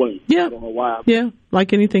won't bloom? Yeah. I don't know why. Yeah,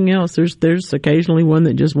 like anything else, there's occasionally one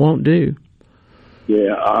that just won't do.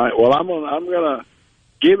 Yeah. All right. Well, I'm gonna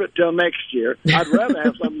give it till next year. I'd rather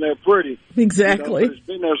have something there pretty. Exactly. But it's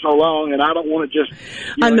been there so long, and I don't want to just.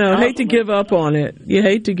 I know. Hate to give up on it. You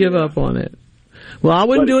hate to give up on it. Well, I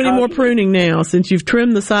wouldn't do any more pruning now. Since you've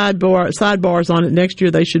trimmed the sidebars on it, next year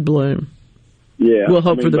they should bloom. Yeah. We'll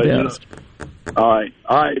hope for the best. All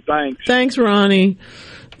right. Thanks. Thanks, Ronnie.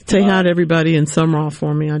 Say hi to everybody in Sumrall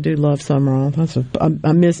for me. I do love Sumrall.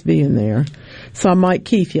 I miss being there. Saw Mike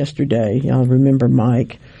Keith yesterday. Y'all remember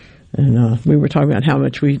Mike? And we were talking about how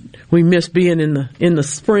much we miss being in the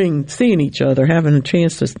spring, seeing each other, having a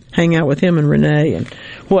chance to hang out with him and Renee and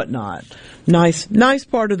whatnot. Nice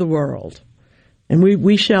part of the world. And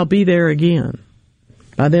we shall be there again.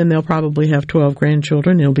 By then they'll probably have 12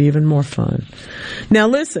 grandchildren. It'll be even more fun. Now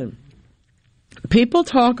listen, people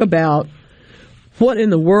talk about what in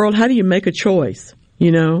the world, how do you make a choice?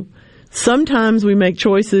 You know, sometimes we make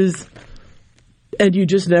choices and you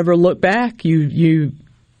just never look back. You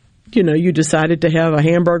decided to have a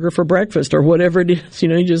hamburger for breakfast or whatever it is,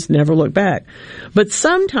 you just never look back. But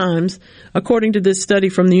sometimes, according to this study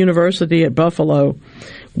from the University at Buffalo,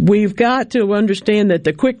 we've got to understand that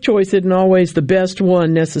the quick choice isn't always the best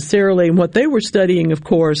one necessarily. And what they were studying, of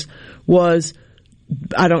course, was,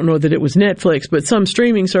 I don't know that it was Netflix, but some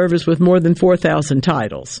streaming service with more than 4,000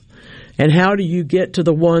 titles. And how do you get to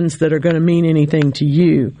the ones that are going to mean anything to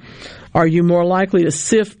you? Are you more likely to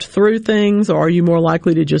sift through things, or are you more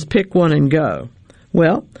likely to just pick one and go?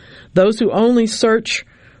 Well, those who only search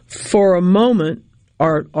for a moment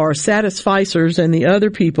are satisficers, and the other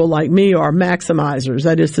people, like me, are maximizers.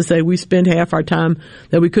 That is to say, we spend half our time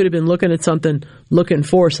that we could have been looking at something, looking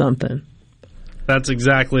for something. That's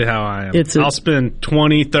exactly how I am. I'll spend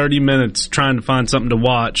 20, 30 minutes trying to find something to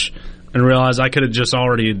watch and realize I could have just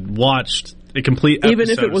already watched a complete episode. Even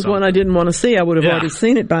if it was one I didn't want to see, I would have already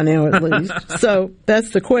seen it by now at least. So that's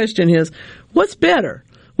the question is, what's better?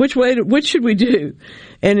 Which should we do?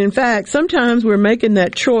 And in fact, sometimes we're making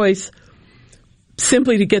that choice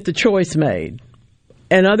simply to get the choice made.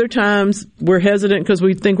 And other times we're hesitant because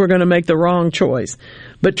we think we're going to make the wrong choice.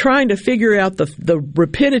 But trying to figure out the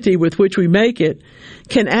rapidity with which we make it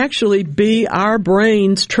can actually be our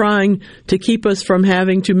brains trying to keep us from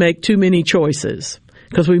having to make too many choices,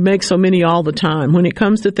 because we make so many all the time. When it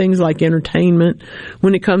comes to things like entertainment,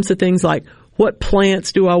 when it comes to things like what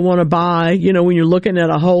plants do I want to buy, when you're looking at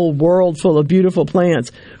a whole world full of beautiful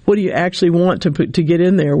plants, what do you actually want to get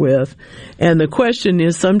in there with? And the question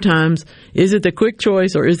is sometimes, is it the quick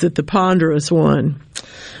choice or is it the ponderous one?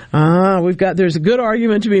 There's a good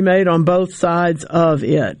argument to be made on both sides of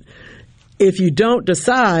it. If you don't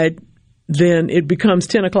decide, then it becomes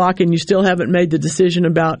 10 o'clock and you still haven't made the decision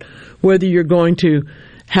about whether you're going to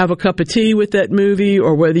have a cup of tea with that movie,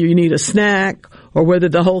 or whether you need a snack, or whether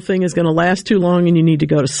the whole thing is going to last too long and you need to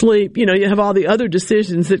go to sleep. You have all the other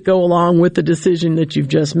decisions that go along with the decision that you've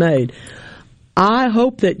just made. I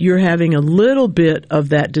hope that you're having a little bit of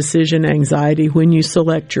that decision anxiety when you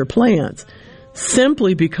select your plants,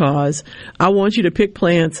 simply because I want you to pick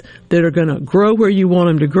plants that are going to grow where you want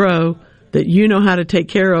them to grow, that you know how to take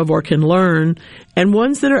care of or can learn, and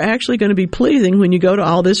ones that are actually going to be pleasing when you go to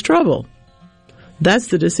all this trouble. That's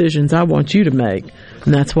the decisions I want you to make,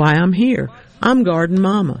 and that's why I'm here. I'm Garden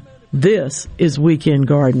Mama. This is Weekend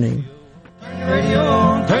Gardening. Turn your radio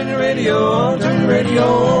on, turn your radio on, turn your radio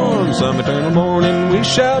on. Some eternal morning we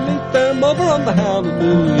shall meet them over on the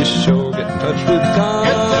Hallelujah Show. Get in touch with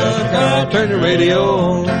God. Turn your radio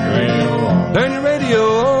on, turn your radio on, turn your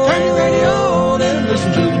radio on, and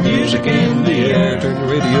listen to the music in the air. Turn your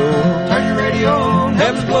radio on, turn your radio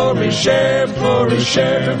glory, sheriff,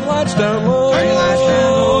 turn the lights down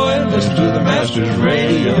low, and listen to the Master's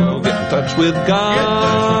radio. Get in touch with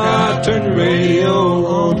God, turn your radio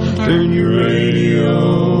on, turn your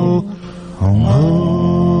radio on.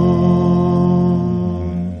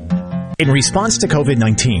 In response to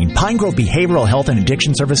COVID-19, Pine Grove Behavioral Health and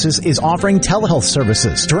Addiction Services is offering telehealth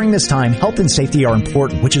services. During this time, health and safety are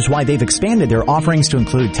important, which is why they've expanded their offerings to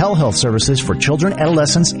include telehealth services for children,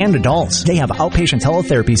 adolescents, and adults. They have outpatient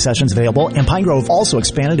teletherapy sessions available, and Pine Grove also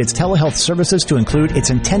expanded its telehealth services to include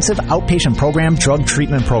its intensive outpatient program drug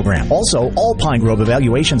treatment program. Also, all Pine Grove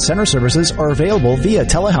Evaluation Center services are available via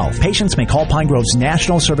telehealth. Patients may call Pine Grove's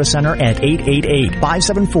National Service Center at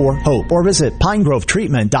 888-574-HOPE or visit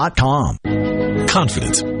pinegrovetreatment.com.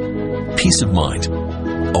 Confidence, peace of mind,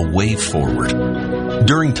 a way forward.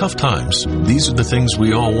 During tough times, these are the things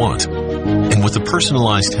we all want. And with the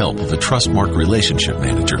personalized help of a Trustmark relationship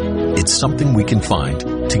manager, it's something we can find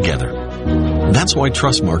together. That's why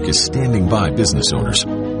Trustmark is standing by business owners.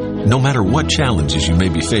 No matter what challenges you may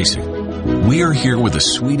be facing, we are here with a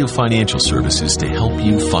suite of financial services to help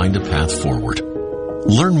you find a path forward.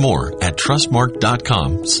 Learn more at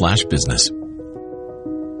trustmark.com/business.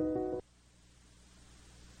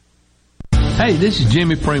 Hey, this is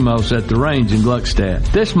Jimmy Primos at the Range in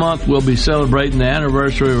Gluckstadt. This month we'll be celebrating the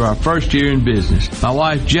anniversary of our first year in business. My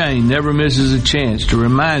wife Jane never misses a chance to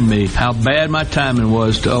remind me how bad my timing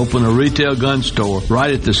was to open a retail gun store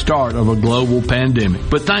right at the start of a global pandemic.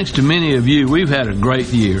 But thanks to many of you, we've had a great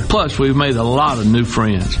year. Plus, we've made a lot of new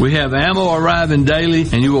friends. We have ammo arriving daily,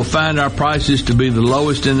 and you will find our prices to be the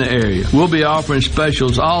lowest in the area. We'll be offering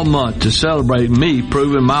specials all month to celebrate me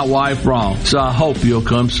proving my wife wrong. So I hope you'll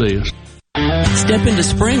come see us. Step into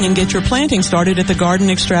spring and get your planting started at the Garden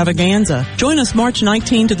Extravaganza. Join us March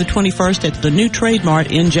 19 to the 21st at the new Trade Mart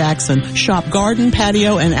in Jackson. Shop garden,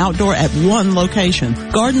 patio, and outdoor at one location.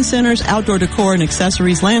 Garden centers, outdoor decor and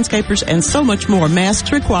accessories, landscapers, and so much more.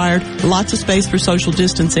 Masks required, lots of space for social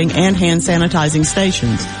distancing, and hand sanitizing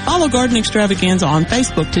stations. Follow Garden Extravaganza on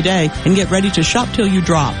Facebook today and get ready to shop till you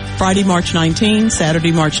drop. Friday, March 19,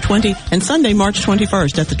 Saturday, March 20, and Sunday, March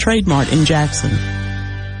 21st at the Trade Mart in Jackson.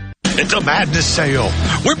 It's a madness sale.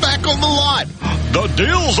 We're back on the lot. The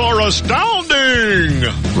deals are astounding.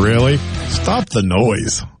 Really? Stop the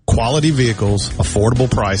noise. Quality vehicles, affordable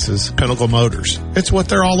prices, Pinnacle Motors. It's what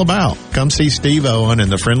they're all about. Come see Steve Owen and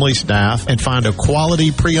the friendly staff and find a quality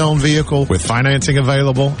pre-owned vehicle with financing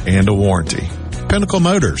available and a warranty. Pinnacle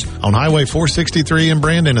Motors on Highway 463 in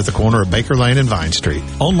Brandon at the corner of Baker Lane and Vine Street.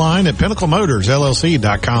 Online at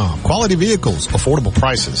PinnacleMotorsLLC.com. Quality vehicles, affordable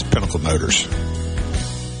prices, Pinnacle Motors.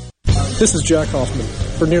 This is Jack Hoffman.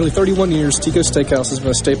 For nearly 31 years, Tico's Steakhouse has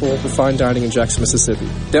been a staple of fine dining in Jackson, Mississippi.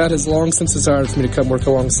 Dad has long since desired for me to come work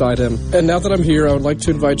alongside him. And now that I'm here, I would like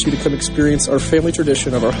to invite you to come experience our family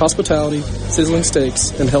tradition of our hospitality, sizzling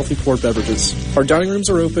steaks, and healthy poured beverages. Our dining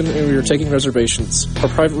rooms are open and we are taking reservations. Our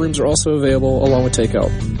private rooms are also available along with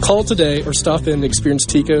takeout. Call today or stop in to experience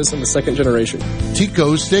Tico's in the second generation.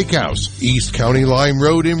 Tico's Steakhouse, East County Line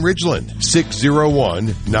Road in Ridgeland,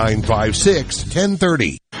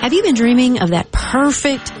 601-956-1030. Have you been dreaming of that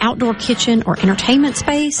perfect outdoor kitchen or entertainment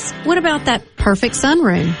space? What about that perfect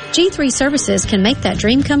sunroom? G3 Services can make that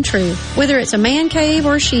dream come true. Whether it's a man cave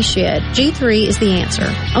or a she shed, G3 is the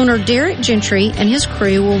answer. Owner Derek Gentry and his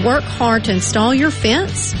crew will work hard to install your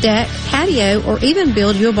fence, deck, patio, or even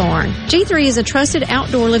build you a barn. G3 is a trusted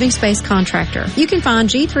outdoor living space contractor. You can find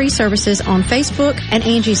G3 Services on Facebook and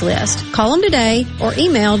Angie's List. Call them today or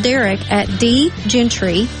email Derek at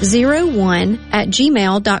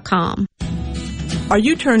dgentry01@gmail.com. Are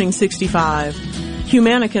you turning 65?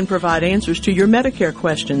 Humana can provide answers to your Medicare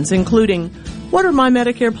questions, including, what are my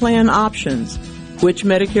Medicare plan options? Which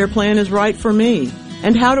Medicare plan is right for me?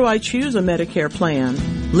 And how do I choose a Medicare plan?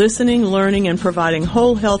 Listening, learning, and providing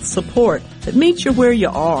whole health support that meets you where you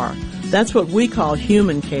are. That's what we call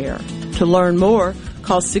human care. To learn more,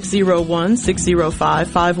 call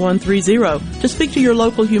 601-605-5130 to speak to your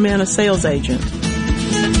local Humana sales agent.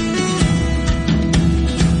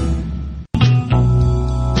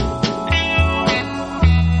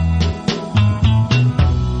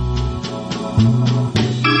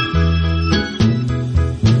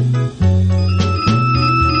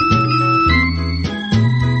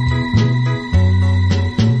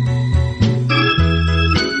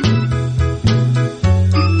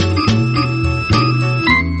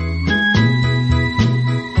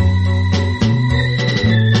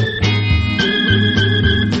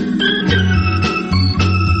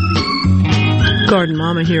 Garden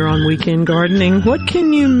Mama here on Weekend Gardening. What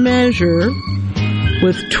can you measure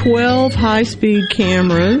with 12 high-speed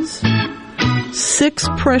cameras, 6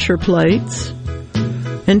 pressure plates,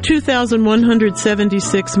 and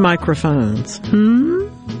 2,176 microphones.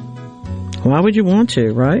 Why would you want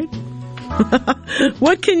to, right?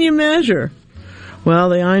 What can you measure? Well,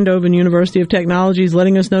 the Eindhoven University of Technology is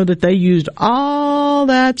letting us know that they used all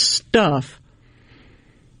that stuff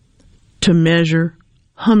to measure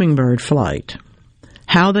hummingbird flight.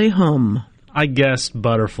 How they hum. I guessed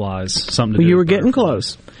butterflies. Something to do You were with getting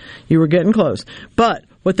close. You were getting close. But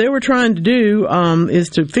what they were trying to do is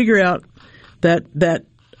to figure out that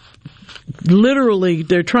literally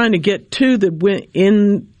they're trying to get to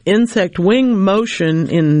the insect wing motion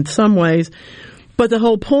in some ways, but the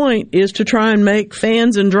whole point is to try and make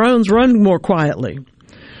fans and drones run more quietly.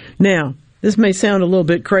 Now, this may sound a little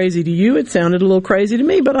bit crazy to you. It sounded a little crazy to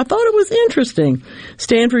me, but I thought it was interesting.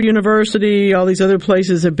 Stanford University, all these other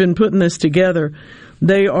places have been putting this together.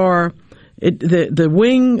 The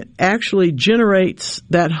wing actually generates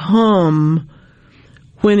that hum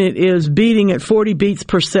when it is beating at 40 beats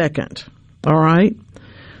per second. All right?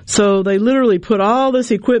 So they literally put all this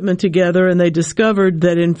equipment together, and they discovered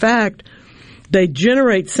that, in fact, they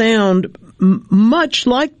generate sound much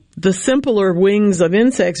like the simpler wings of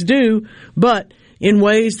insects do, but in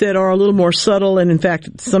ways that are a little more subtle and, in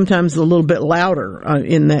fact, sometimes a little bit louder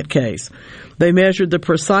in that case. They measured the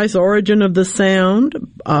precise origin of the sound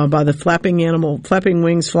by the flapping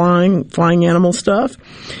wings, flying animal stuff.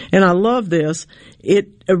 And I love this.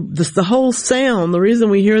 The whole sound, the reason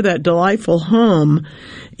we hear that delightful hum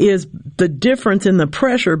is the difference in the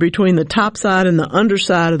pressure between the top side and the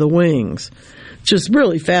underside of the wings. Just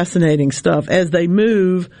really fascinating stuff. As they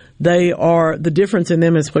move, the difference in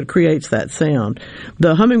them is what creates that sound.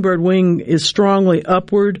 The hummingbird wing is strongly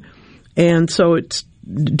upward, and so it's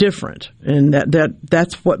different, and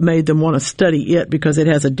that's what made them want to study it, because it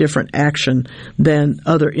has a different action than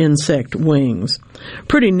other insect wings.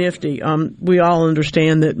 Pretty nifty. We all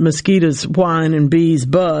understand that mosquitoes whine and bees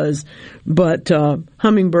buzz, but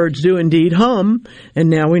hummingbirds do indeed hum, and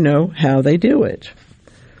now we know how they do it.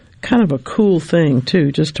 Kind of a cool thing,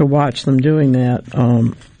 too, just to watch them doing that.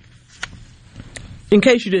 In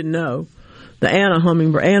case you didn't know, the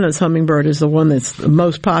Anna's hummingbird is the one that's the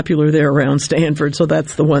most popular there around Stanford, so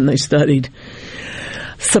that's the one they studied.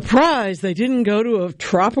 Surprise, they didn't go to a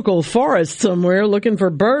tropical forest somewhere looking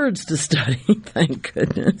for birds to study. Thank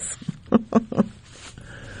goodness.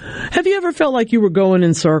 Have you ever felt like you were going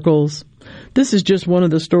in circles? This is just one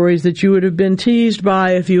of the stories that you would have been teased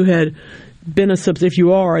by if you had been if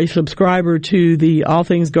you are a subscriber to the All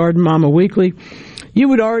Things Garden Mama Weekly. You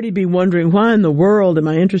would already be wondering, why in the world am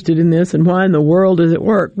I interested in this, and why in the world does it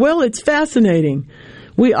work? Well, it's fascinating.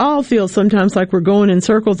 We all feel sometimes like we're going in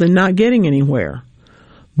circles and not getting anywhere.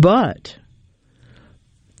 But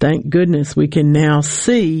thank goodness we can now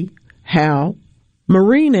see how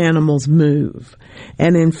marine animals move.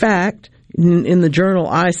 And in fact, in the journal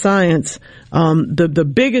iScience, the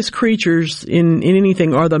biggest creatures in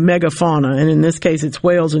anything are the megafauna, and in this case it's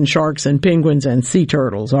whales and sharks and penguins and sea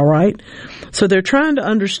turtles, all right? So they're trying to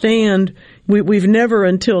understand, we've never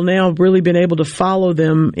until now really been able to follow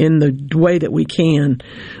them in the way that we can,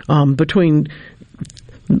 between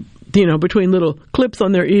little clips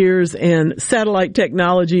on their ears and satellite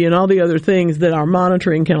technology and all the other things that our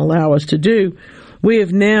monitoring can allow us to do. We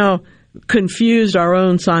have now confused our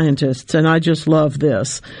own scientists, and I just love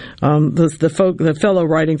this. The fellow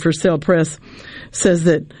writing for Cell Press says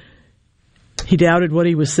that he doubted what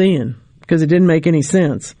he was seeing because it didn't make any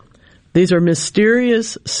sense. These are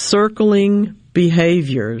mysterious circling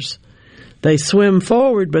behaviors. They swim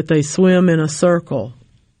forward, but they swim in a circle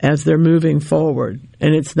as they're moving forward.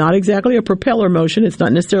 And it's not exactly a propeller motion. It's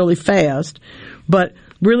not necessarily fast, but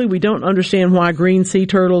really, we don't understand why green sea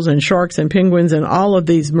turtles and sharks and penguins and all of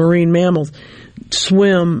these marine mammals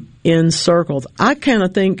swim in circles. I kind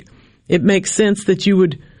of think it makes sense that you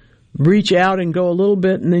would reach out and go a little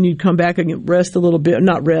bit, and then you'd come back and rest a little bit.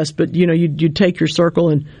 Not rest, but you'd take your circle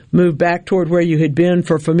and move back toward where you had been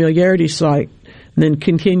for familiarity's sake, and then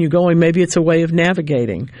continue going. Maybe it's a way of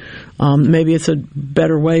navigating. Maybe it's a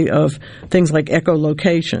better way of things like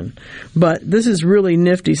echolocation. But this is really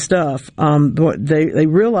nifty stuff. They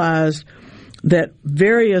realized that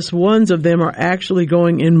various ones of them are actually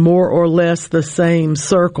going in more or less the same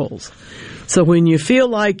circles. So when you feel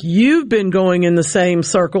like you've been going in the same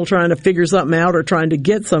circle trying to figure something out or trying to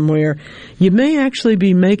get somewhere, you may actually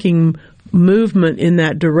be making movement in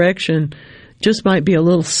that direction. Just might be a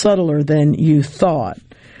little subtler than you thought.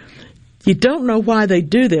 You don't know why they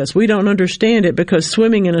do this. We don't understand it because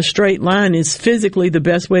swimming in a straight line is physically the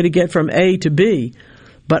best way to get from A to B.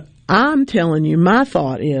 But I'm telling you, my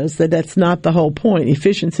thought is that that's not the whole point.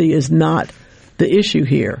 Efficiency is not the issue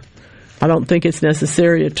here. I don't think it's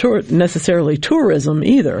necessarily tourism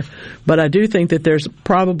either, but I do think that there's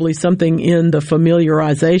probably something in the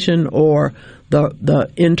familiarization or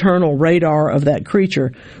the internal radar of that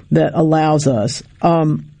creature that allows us.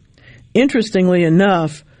 Interestingly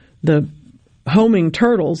enough, the homing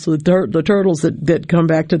turtles, the turtles that come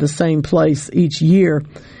back to the same place each year,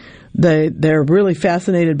 they're really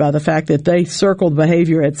fascinated by the fact that they circle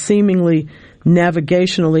behavior at seemingly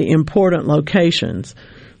navigationally important locations.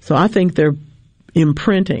 So I think they're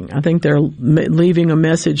imprinting. I think they're leaving a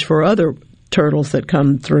message for other turtles that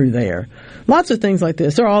come through there. Lots of things like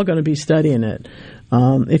this. They're all going to be studying it.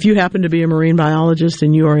 If you happen to be a marine biologist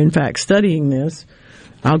and you are in fact studying this,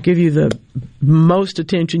 I'll give you the most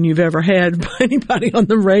attention you've ever had by anybody on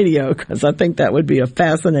the radio, because I think that would be a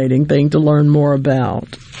fascinating thing to learn more about.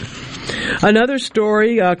 Another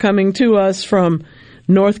story coming to us from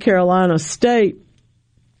North Carolina State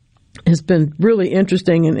has been really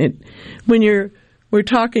interesting. And we're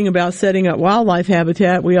talking about setting up wildlife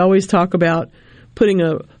habitat, we always talk about putting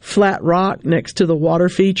a flat rock next to the water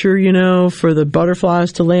feature, for the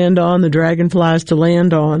butterflies to land on, the dragonflies to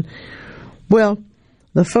land on. Well,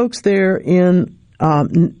 the folks there in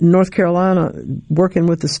North Carolina working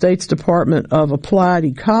with the state's Department of Applied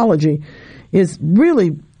Ecology is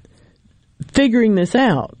really figuring this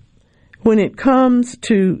out. When it comes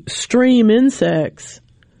to stream insects,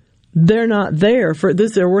 they're not there for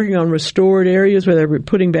this. They're working on restored areas where they're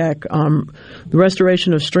putting back the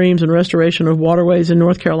restoration of streams and restoration of waterways in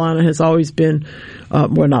North Carolina has always been,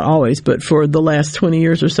 well, not always, but for the last 20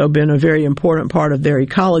 years or so, been a very important part of their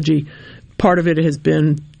ecology. Part of it has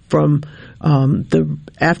been from the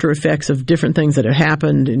after effects of different things that have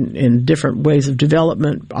happened in different ways of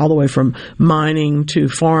development, all the way from mining to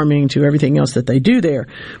farming to everything else that they do there.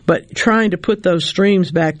 But trying to put those streams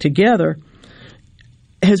back together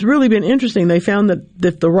has really been interesting. They found that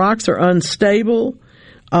if the rocks are unstable,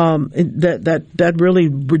 that really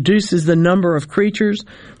reduces the number of creatures.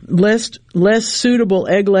 Less suitable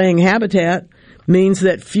egg-laying habitat means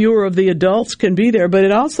that fewer of the adults can be there, but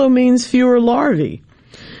it also means fewer larvae.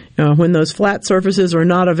 When those flat surfaces are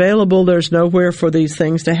not available, there's nowhere for these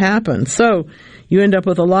things to happen. So you end up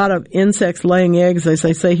with a lot of insects laying eggs, as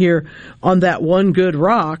they say here, on that one good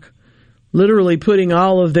rock, literally putting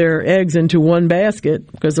all of their eggs into one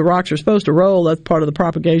basket, because the rocks are supposed to roll. That's part of the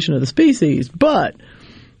propagation of the species. But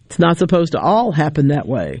it's not supposed to all happen that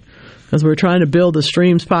way, because we're trying to build a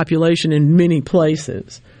streams population in many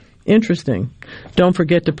places. Interesting. Don't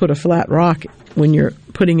forget to put a flat rock when you're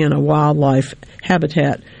putting in a wildlife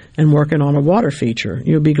habitat and working on a water feature.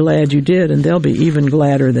 You'll be glad you did, and they'll be even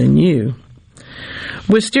gladder than you.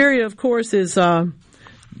 Wisteria, of course, is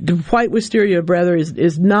the white wisteria, rather,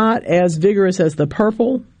 is not as vigorous as the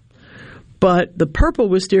purple, but the purple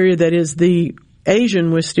wisteria, that is the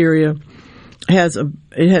Asian wisteria,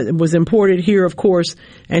 was imported here, of course,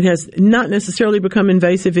 and has not necessarily become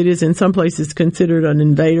invasive. It is in some places considered an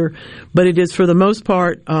invader, but it is for the most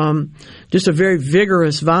part just a very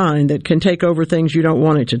vigorous vine that can take over things you don't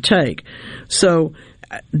want it to take. So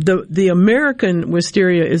the American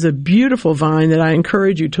wisteria is a beautiful vine that I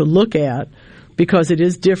encourage you to look at, because it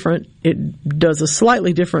is different. It does a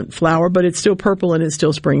slightly different flower, but it's still purple and it's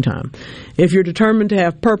still springtime. If you're determined to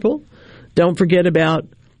have purple, don't forget about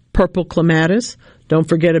purple clematis. Don't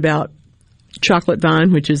forget about chocolate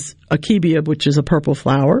vine, which is akebia, which is a purple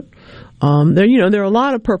flower. There are a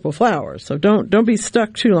lot of purple flowers, so don't be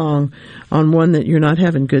stuck too long on one that you're not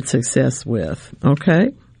having good success with.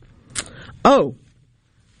 Okay. Oh,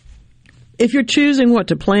 if you're choosing what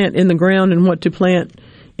to plant in the ground and what to plant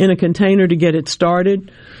in a container to get it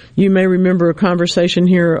started, you may remember a conversation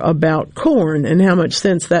here about corn and how much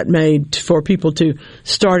sense that made for people to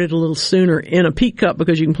start it a little sooner in a peat cup,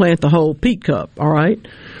 because you can plant the whole peat cup, all right?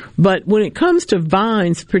 But when it comes to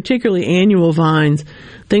vines, particularly annual vines,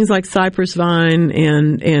 things like cypress vine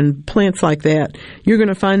and plants like that, you're going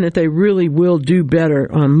to find that they really will do better.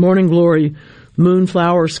 Morning glory,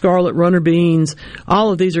 moonflower, scarlet runner beans,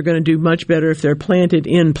 all of these are going to do much better if they're planted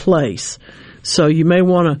in place. So you may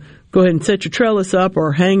want to go ahead and set your trellis up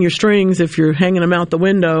or hang your strings if you're hanging them out the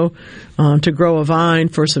window to grow a vine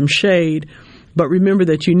for some shade. But remember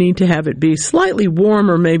that you need to have it be slightly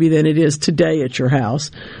warmer maybe than it is today at your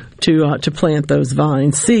house to plant those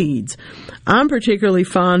vine seeds. I'm particularly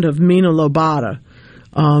fond of Mina lobata,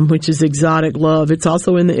 which is exotic love. It's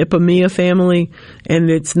also in the Ipomoea family, and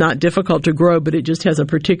it's not difficult to grow, but it just has a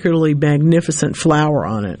particularly magnificent flower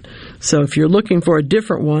on it. So if you're looking for a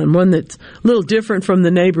different one that's a little different from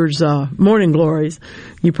the neighbor's morning glories,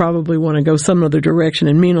 you probably want to go some other direction,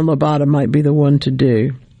 and Mina lobata might be the one to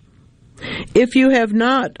do. If you have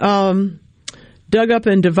not dug up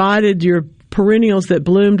and divided your perennials that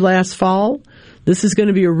bloomed last fall, this is going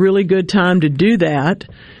to be a really good time to do that.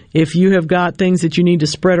 If you have got things that you need to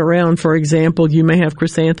spread around, for example, you may have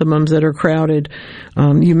chrysanthemums that are crowded.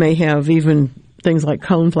 You may have even things like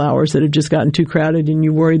coneflowers that have just gotten too crowded and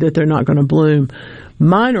you worry that they're not going to bloom.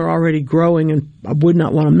 Mine are already growing and I would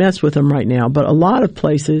not want to mess with them right now. But a lot of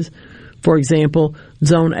places, for example,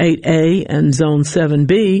 Zone 8A and Zone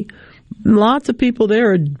 7B, lots of people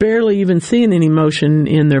there are barely even seeing any motion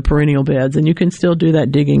in their perennial beds, and you can still do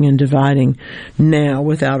that digging and dividing now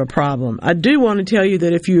without a problem. I do want to tell you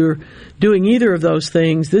that if you're doing either of those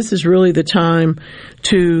things, this is really the time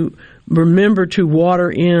to remember to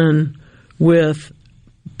water in with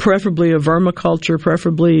preferably a vermiculture,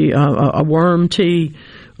 preferably a worm tea,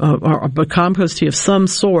 or a compost tea of some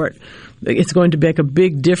sort. It's going to make a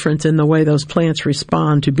big difference in the way those plants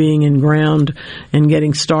respond to being in ground and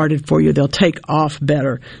getting started for you. They'll take off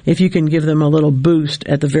better if you can give them a little boost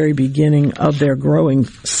at the very beginning of their growing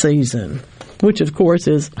season, which of course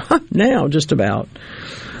is now just about.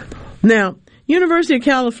 Now, University of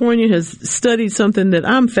California has studied something that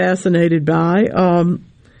I'm fascinated by,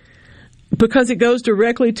 because it goes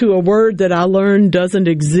directly to a word that I learned doesn't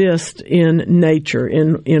exist in nature,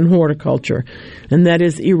 in horticulture, and that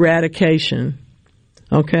is eradication.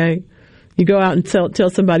 Okay? You go out and tell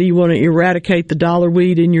somebody you want to eradicate the dollar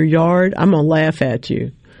weed in your yard, I'm going to laugh at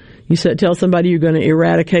you. You tell somebody you're going to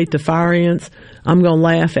eradicate the fire ants, I'm going to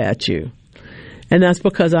laugh at you. And that's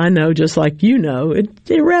because I know, just like you know,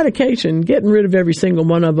 eradication, getting rid of every single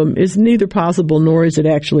one of them, is neither possible nor is it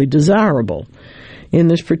actually desirable. In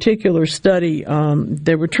this particular study,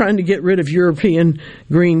 they were trying to get rid of European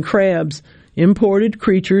green crabs, imported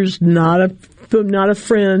creatures, not a friend, not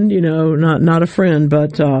a friend,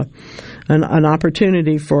 but an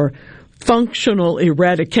opportunity for functional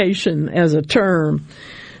eradication as a term.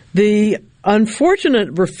 The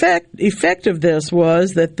unfortunate effect of this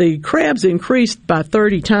was that the crabs increased by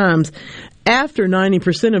 30 times after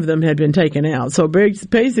 90% of them had been taken out. So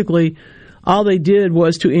basically, all they did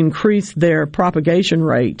was to increase their propagation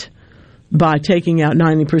rate by taking out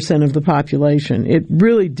 90% of the population. It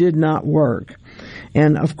really did not work.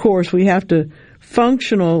 And of course, we have to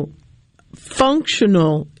functional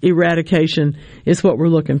eradication is what we're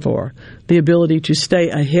looking for. The ability to stay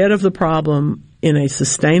ahead of the problem in a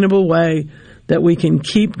sustainable way that we can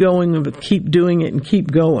keep going, keep doing it and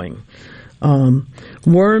keep going.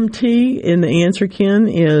 Worm tea in the answer, Ken,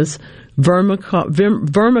 is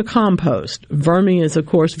vermicompost. Vermi is, of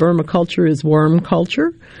course, vermiculture is worm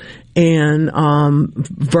culture. And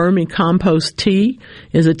vermicompost tea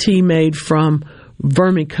is a tea made from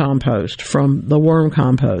vermicompost, from the worm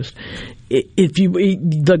compost. If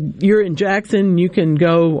you're in Jackson, you can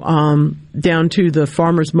go down to the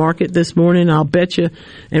farmer's market this morning, I'll bet you,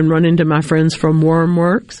 and run into my friends from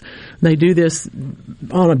Wormworks. They do this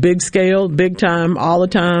on a big scale, big time, all the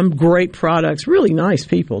time. Great products, really nice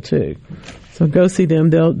people too. So go see them.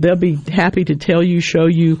 They'll be happy to tell you, show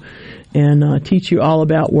you, and teach you all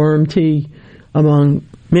about worm tea, among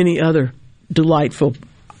many other delightful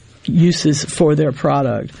uses for their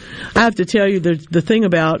product. I have to tell you, the thing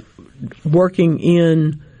about working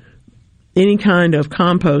in any kind of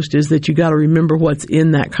compost is that you got to remember what's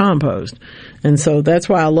in that compost. And so that's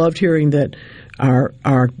why I loved hearing that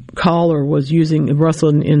our caller was using, Russell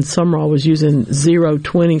in Summerall was using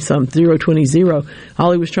 020.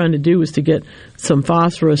 All he was trying to do was to get some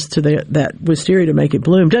phosphorus to that wisteria to make it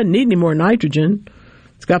bloom. Doesn't need any more nitrogen.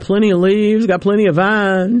 It's got plenty of leaves, got plenty of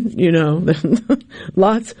vine,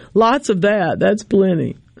 lots of that. That's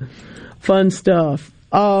plenty. Fun stuff.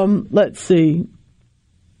 Let's see.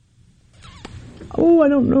 Oh, I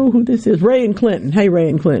don't know who this is. Ray and Clinton. Hey, Ray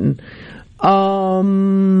and Clinton.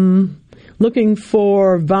 Looking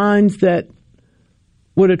for vines that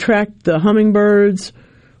would attract the hummingbirds.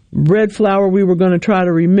 Red flower we were going to try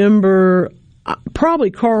to remember.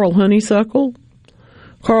 Probably coral honeysuckle.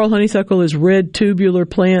 Coral honeysuckle is red tubular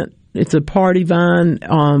plant. It's a party vine,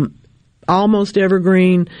 almost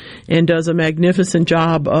evergreen, and does a magnificent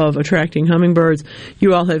job of attracting hummingbirds.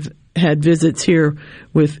 You all have had visits here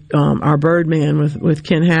with our Birdman, with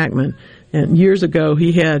Ken Hackman. And years ago,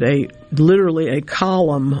 he had literally a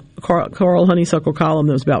column, coral honeysuckle column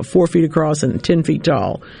that was about 4 feet across and 10 feet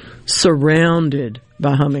tall, surrounded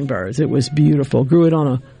by hummingbirds. It was beautiful. Grew it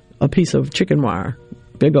on a piece of chicken wire.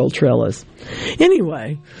 Big old trellis.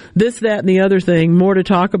 Anyway, this, that, and the other thing, more to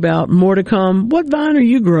talk about, more to come. What vine are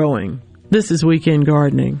you growing? This is Weekend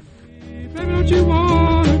Gardening. Don't you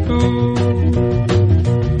wanna go?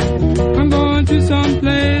 I'm going to some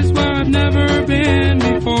place where I've never been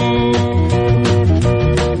before.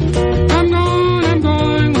 I'm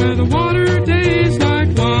going where the water tastes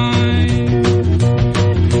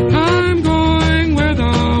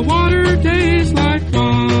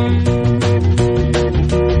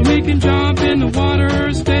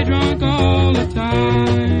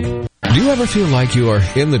feel like you are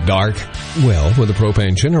in the dark? Well, with a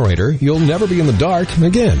propane generator, you'll never be in the dark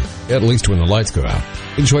again, at least when the lights go out.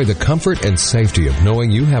 Enjoy the comfort and safety of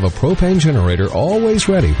knowing you have a propane generator always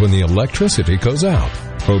ready when the electricity goes out.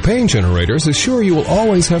 Propane generators assure you will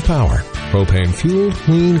always have power. Propane-fueled,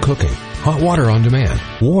 clean cooking. Hot water on demand.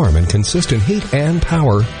 Warm and consistent heat and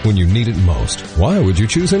power when you need it most. Why would you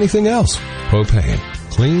choose anything else? Propane.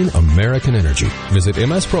 Clean American energy. Visit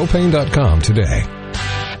mspropane.com today.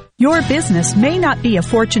 Your business may not be a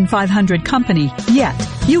Fortune 500 company yet.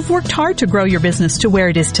 You've worked hard to grow your business to where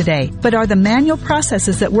it is today, but are the manual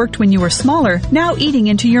processes that worked when you were smaller now eating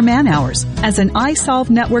into your man hours? As an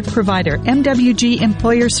iSolve network provider, MWG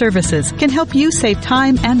Employer Services can help you save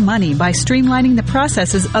time and money by streamlining the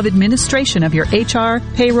processes of administration of your HR,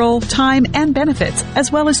 payroll, time, and benefits,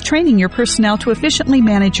 as well as training your personnel to efficiently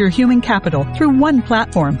manage your human capital through one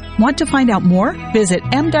platform. Want to find out more? Visit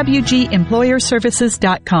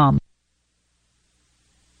MWGEmployerServices.com.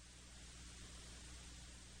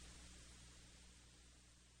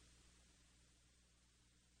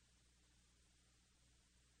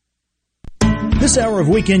 This hour of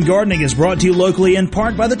Weekend Gardening is brought to you locally in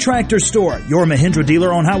part by the Tractor Store, your Mahindra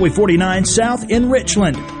dealer on Highway 49 South in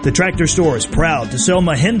Richland. The Tractor Store is proud to sell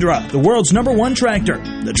Mahindra, the world's #1 tractor.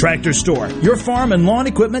 The Tractor Store, your farm and lawn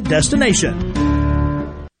equipment destination.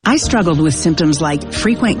 I struggled with symptoms like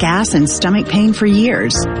frequent gas and stomach pain for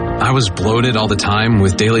years. I was bloated all the time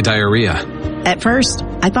with daily diarrhea. At first,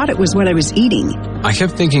 I thought it was what I was eating. I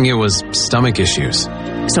kept thinking it was stomach issues.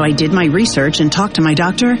 So I did my research and talked to my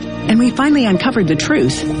doctor, and we finally uncovered the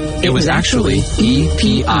truth. It was actually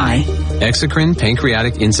EPI. Exocrine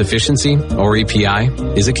pancreatic insufficiency, or EPI,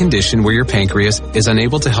 is a condition where your pancreas is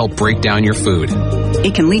unable to help break down your food.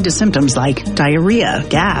 It can lead to symptoms like diarrhea,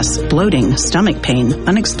 gas, bloating, stomach pain,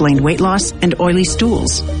 unexplained weight loss, and oily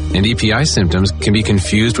stools. And EPI symptoms can be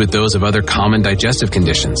confused with those of other common digestive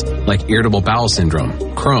conditions, like irritable bowel syndrome,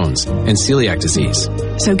 Crohn's, and celiac disease.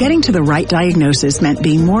 So getting to the right diagnosis meant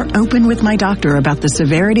being more open with my doctor about the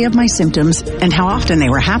severity of my symptoms and how often they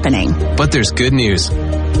were happening. But there's good news.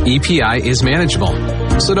 EPI is manageable,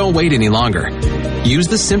 so don't wait any longer. Use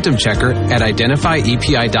the symptom checker at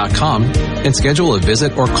identifyepi.com and schedule a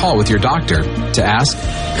visit or call with your doctor to ask,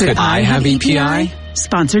 could I have EPI?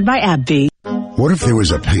 Sponsored by AbbVie. What if there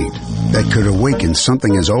was a paint that could awaken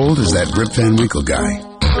something as old as that Rip Van Winkle guy?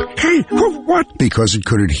 Hey, what? Because it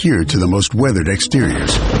could adhere to the most weathered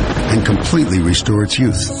exteriors and completely restore its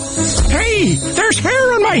youth. Hey, there's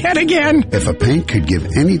hair on my head again! If a paint could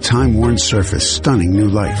give any time-worn surface stunning new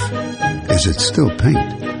life, is it still paint?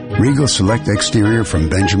 Regal Select Exterior from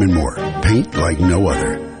Benjamin Moore. Paint like no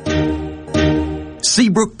other.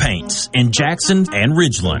 Seabrook Paints in Jackson and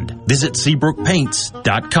Ridgeland. Visit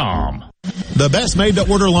SeabrookPaints.com. The best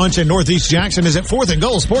made-to-order lunch in Northeast Jackson is at 4th and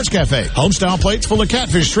Gold Sports Cafe. Homestyle plates full of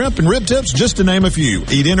catfish, shrimp, and rib tips, just to name a few.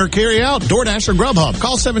 Eat in or carry out, DoorDash or Grubhub.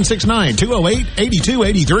 Call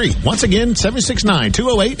 769-208-8283. Once again,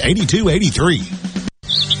 769-208-8283.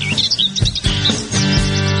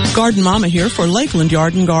 Garden Mama here for Lakeland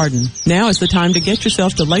Yard and Garden. Now is the time to get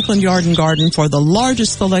yourself to Lakeland Yard and Garden for the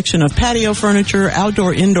largest selection of patio furniture,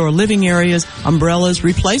 outdoor-indoor living areas, umbrellas,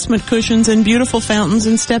 replacement cushions, and beautiful fountains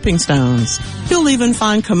and stepping stones. You'll even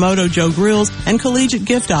find Komodo Joe grills and collegiate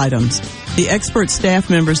gift items. The expert staff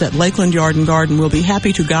members at Lakeland Yard and Garden will be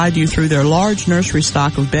happy to guide you through their large nursery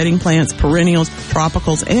stock of bedding plants, perennials,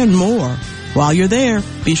 tropicals, and more. While you're there,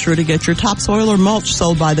 be sure to get your topsoil or mulch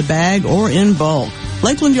sold by the bag or in bulk.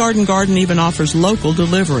 Lakeland Yard and Garden even offers local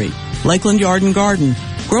delivery. Lakeland Yard and Garden,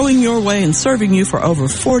 growing your way and serving you for over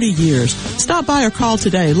 40 years. Stop by or call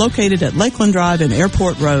today, located at Lakeland Drive and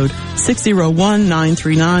Airport Road,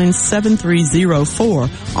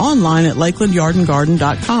 601-939-7304. Online at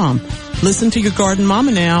LakelandYardandGarden.com. Listen to your Garden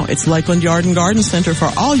Mama now. It's Lakeland Yard and Garden Center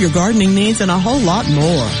for all your gardening needs and a whole lot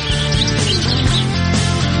more.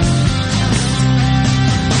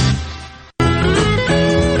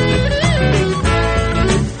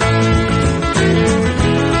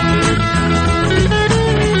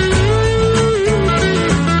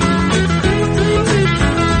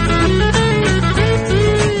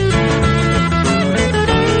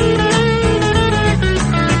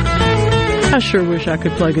 I sure wish I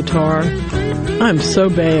could play guitar. I'm so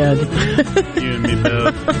bad. You and me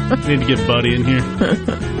both. Need to get Buddy in here.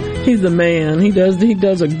 He's the man. He does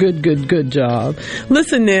a good job.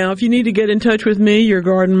 Listen now, if you need to get in touch with me, your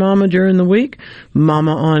garden mama during the week,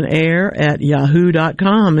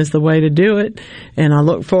 mamaonair@yahoo.com is the way to do it. And I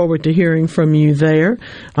look forward to hearing from you there.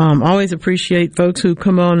 Always appreciate folks who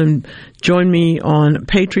come on and join me on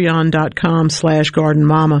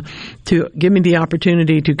patreon.com/gardenmama to give me the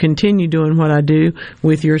opportunity to continue doing what I do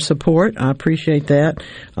with your support. I appreciate that.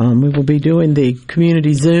 We will be doing the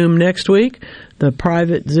community Zoom next week. The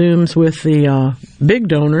private Zooms with the big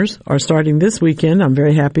donors are starting this weekend. I'm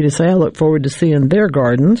very happy to say I look forward to seeing their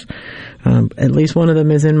gardens. At least one of them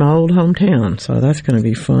is in my old hometown, so that's going to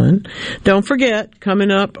be fun. Don't forget, coming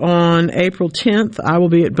up on April 10th, I will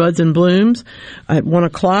be at Buds and Blooms at 1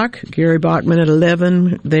 o'clock, Gary Bachman at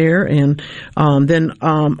 11 there. And then,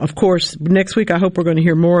 of course, next week I hope we're going to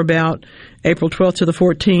hear more about April 12th to the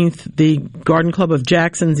 14th, the Garden Club of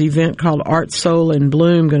Jackson's event called Art, Soul, and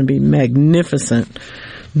Bloom, going to be magnificent.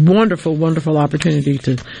 Wonderful, wonderful opportunity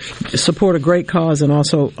to support a great cause and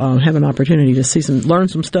also have an opportunity to learn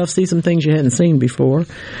some stuff, see some things you hadn't seen before.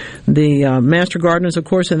 The Master Gardeners, of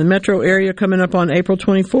course, in the metro area coming up on April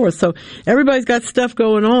 24th. So everybody's got stuff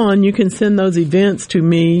going on. You can send those events to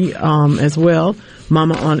me as well,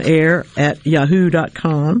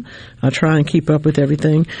 mamaonair@yahoo.com. I try and keep up with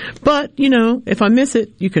everything. But, if I miss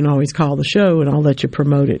it, you can always call the show and I'll let you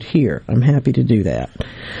promote it here. I'm happy to do that.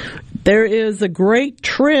 There is a great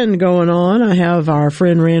trend going on. I have our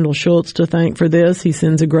friend Randall Schultz to thank for this. He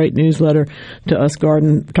sends a great newsletter to us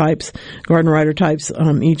garden writer types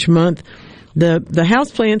each month. The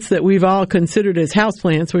houseplants that we've all considered as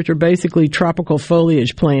houseplants, which are basically tropical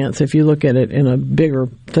foliage plants, if you look at it in a bigger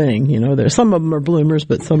thing, there's some of them are bloomers,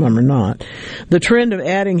 but some of them are not. The trend of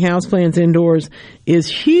adding houseplants indoors is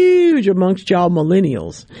huge amongst y'all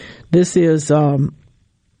millennials. This is,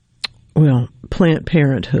 Planned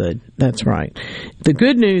Parenthood. That's right. The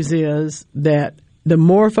good news is that the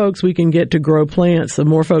more folks we can get to grow plants, the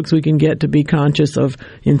more folks we can get to be conscious of,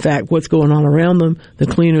 in fact, what's going on around them, the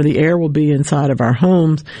cleaner the air will be inside of our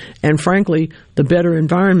homes, and frankly, the better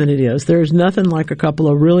environment it is. There's nothing like a couple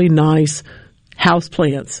of really nice house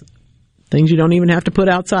plants, things you don't even have to put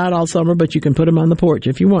outside all summer, but you can put them on the porch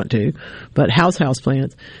if you want to. But house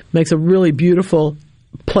plants makes a really beautiful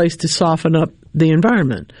place to soften up the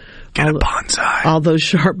environment. Get a bonsai. All those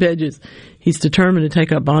sharp edges. He's determined to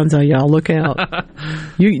take up bonsai, y'all. Look out.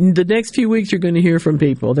 The next few weeks you're going to hear from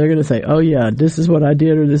people. They're going to say, oh, yeah, this is what I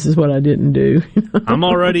did or this is what I didn't do. I'm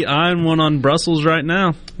already eyeing one on Brussels right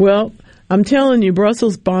now. Well, I'm telling you,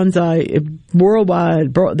 Brussels bonsai,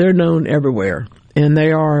 worldwide, they're known everywhere. And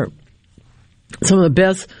they are some of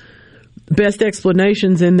the best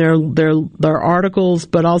explanations in their articles,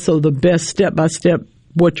 but also the best step-by-step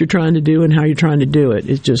what you're trying to do and how you're trying to do it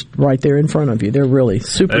is just right there in front of you. They're really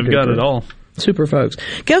super. They've got it all. Super folks.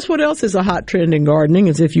 Guess what else is a hot trend in gardening,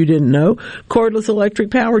 as if you didn't know? Cordless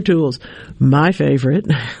electric power tools. My favorite.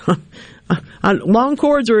 Long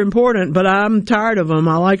cords are important, but I'm tired of them.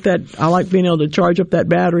 I like that. I like being able to charge up that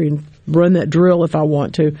battery and run that drill if I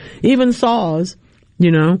want to. Even saws,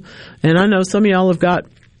 And I know some of y'all have got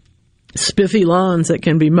spiffy lawns that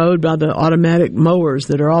can be mowed by the automatic mowers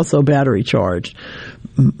that are also battery charged.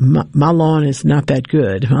 My lawn is not that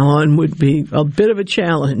good. My lawn would be a bit of a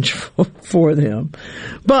challenge for them.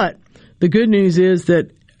 But the good news is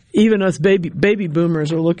that even us baby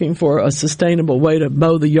boomers are looking for a sustainable way to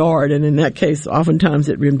mow the yard, and in that case, oftentimes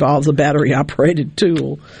it involves a battery-operated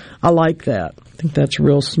tool. I like that. I think that's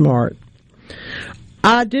real smart.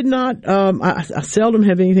 I did not. I seldom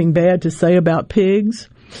have anything bad to say about pigs.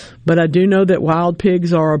 But I do know that wild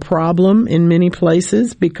pigs are a problem in many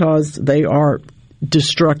places because they are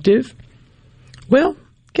destructive. Well,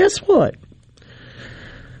 guess what?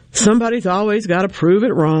 Somebody's always got to prove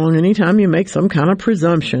it wrong anytime you make some kind of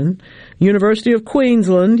presumption. University of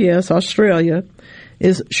Queensland, yes, Australia,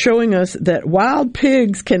 is showing us that wild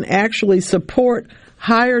pigs can actually support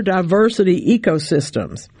higher diversity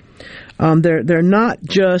ecosystems. They're not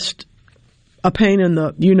just a pain in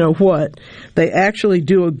the you-know-what. They actually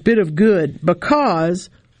do a bit of good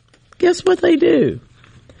because guess what they do?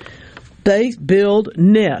 They build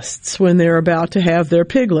nests when they're about to have their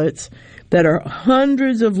piglets that are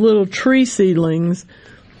hundreds of little tree seedlings,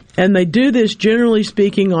 and they do this, generally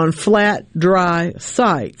speaking, on flat, dry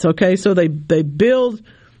sites. Okay, so they build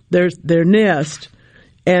their nest,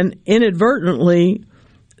 and inadvertently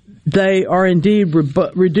they are indeed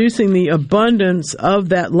reducing the abundance of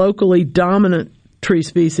that locally dominant tree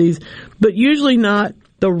species, but usually not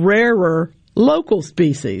the rarer local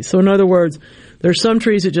species. So in other words, there's some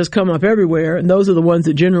trees that just come up everywhere, and those are the ones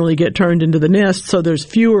that generally get turned into the nest, so there's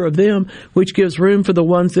fewer of them, which gives room for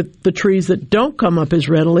the trees that don't come up as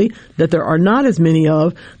readily, that there are not as many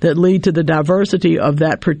of, that lead to the diversity of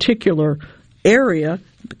that particular area,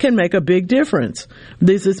 can make a big difference.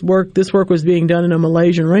 This work was being done in a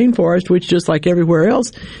Malaysian rainforest, which, just like everywhere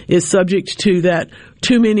else, is subject to that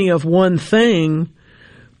too many of one thing.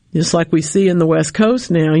 Just like we see in the West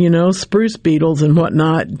Coast now, spruce beetles and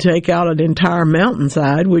whatnot take out an entire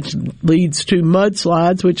mountainside, which leads to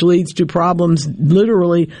mudslides, which leads to problems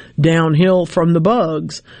literally downhill from the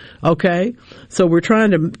bugs. Okay? So we're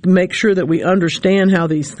trying to make sure that we understand how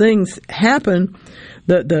these things happen.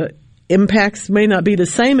 The impacts may not be the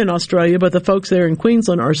same in Australia, but the folks there in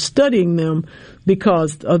Queensland are studying them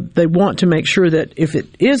because they want to make sure that if it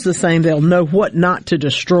is the same, they'll know what not to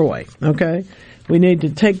destroy. Okay? We need to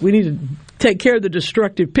take care of the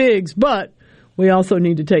destructive pigs, but we also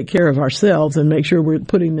need to take care of ourselves and make sure we're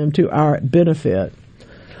putting them to our benefit.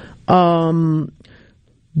 The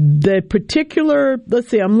particular, let's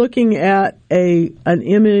see, I'm looking at an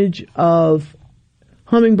image of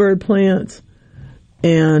hummingbird plants,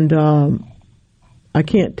 and I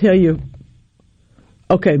can't tell you.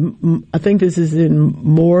 Okay, I think this is in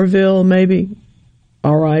Moorville, maybe.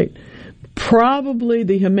 All right. Probably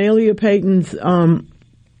the Hamelia patens.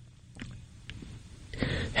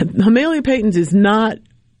 Hamelia patens is not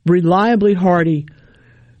reliably hardy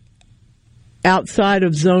outside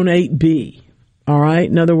of Zone 8B. All right?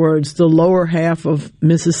 In other words, the lower half of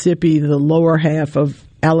Mississippi, the lower half of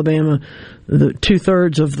Alabama, the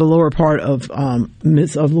 2/3 of the lower part of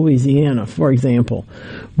Louisiana, for example.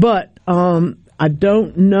 But I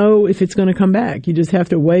don't know if it's going to come back. You just have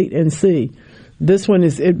to wait and see. This one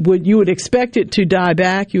you would expect it to die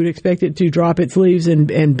back. You would expect it to drop its leaves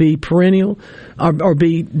and be perennial or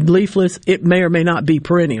be leafless. It may or may not be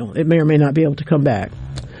perennial. It may or may not be able to come back.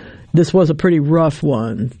 This was a pretty rough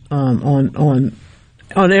one on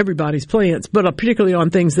everybody's plants, but particularly on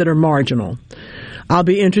things that are marginal. I'll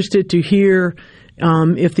be interested to hear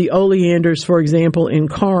if the oleanders, for example, in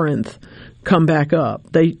Corinth come back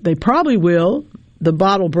up. They probably will. The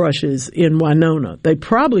bottle brushes in Winona, they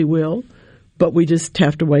probably will. But we just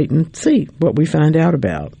have to wait and see what we find out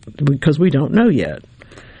about because we don't know yet.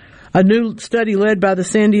 A new study led by the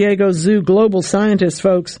San Diego Zoo global scientists,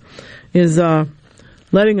 folks, is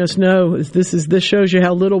letting us know this shows you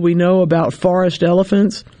how little we know about forest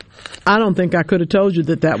elephants. I don't think I could have told you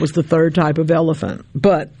that was the third type of elephant,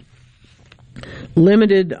 but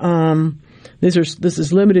limited. This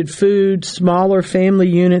is limited food, smaller family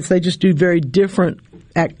units. They just do very different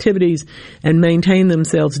activities and maintain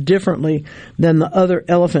themselves differently than the other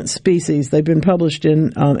elephant species. They've been published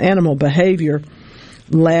in Animal Behavior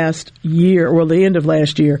last year, or the end of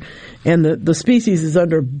last year, and the species is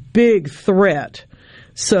under big threat.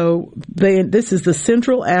 So this is the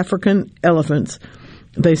Central African elephants.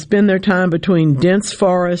 They spend their time between dense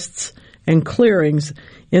forests and clearings.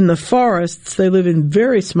 In the forests, they live in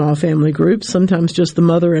very small family groups, sometimes just the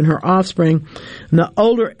mother and her offspring. And the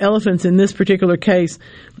older elephants in this particular case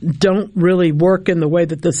don't really work in the way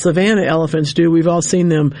that the savanna elephants do. We've all seen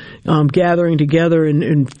them gathering together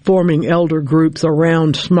and forming elder groups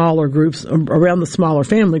around smaller groups, around the smaller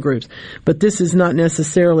family groups. But this is not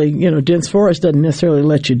necessarily, dense forest doesn't necessarily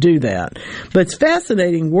let you do that. But it's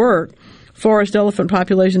fascinating work. Forest elephant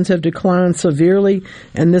populations have declined severely,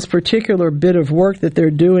 and this particular bit of work that they're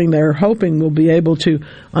doing, they're hoping we'll be able to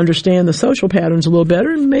understand the social patterns a little better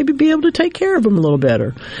and maybe be able to take care of them a little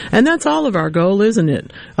better. And that's all of our goal, isn't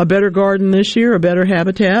it? A better garden this year, a better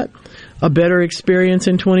habitat, a better experience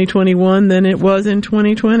in 2021 than it was in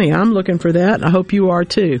 2020. I'm looking for that. I hope you are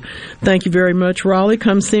too. Thank you very much, Raleigh.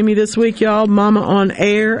 Come see me this week, y'all.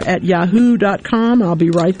 MamaOnAir@yahoo.com. I'll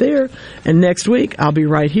be right there. And next week, I'll be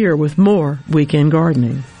right here with more Weekend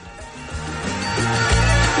Gardening.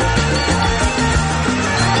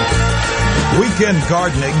 Weekend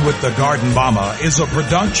Gardening with the Garden Mama is a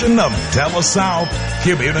production of TeleSouth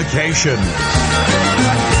Communications.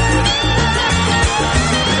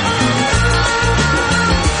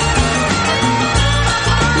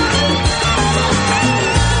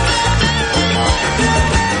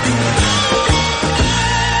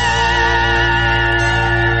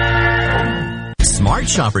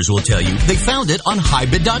 shoppers will tell you they found it on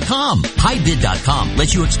HighBid.com. HighBid.com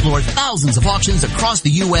lets you explore thousands of auctions across the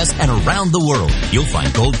U.S. and around the world. You'll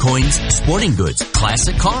find gold coins, sporting goods,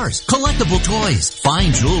 classic cars, collectible toys,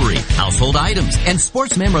 fine jewelry, household items, and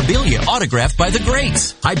sports memorabilia autographed by the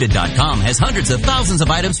greats. HighBid.com has hundreds of thousands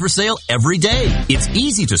of items for sale every day. It's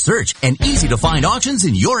easy to search and easy to find auctions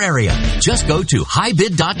in your area. Just go to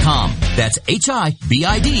HighBid.com. That's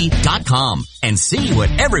HiBid.com and see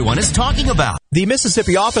what everyone is talking about. The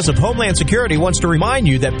Mississippi Office of Homeland Security wants to remind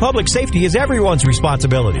you that public safety is everyone's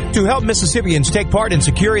responsibility. To help Mississippians take part in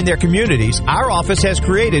securing their communities, our office has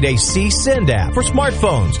created a CSend app for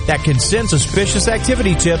smartphones that can send suspicious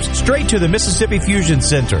activity tips straight to the Mississippi Fusion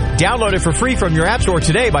Center. Download it for free from your app store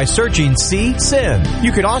today by searching CSend.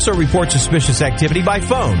 You can also report suspicious activity by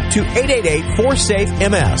phone to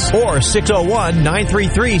 888-4SAFE-MS or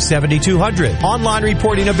 601-933-7200. Online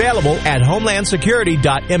reporting available at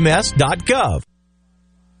homelandsecurity.ms.gov.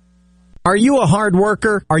 Are you a hard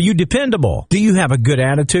worker? Are you dependable? Do you have a good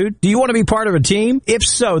attitude? Do you want to be part of a team? If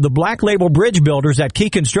so, the Black Label Bridge Builders at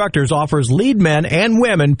Key Constructors offers lead men and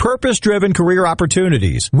women purpose-driven career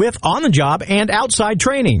opportunities with on-the-job and outside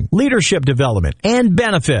training, leadership development, and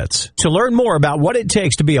benefits. To learn more about what it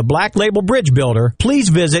takes to be a Black Label Bridge Builder, please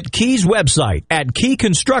visit Key's website at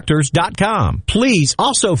keyconstructors.com. Please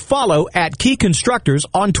also follow at Key Constructors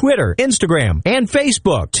on Twitter, Instagram, and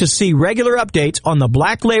Facebook to see regular updates on the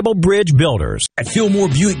Black Label Bridge Builders. At Fillmore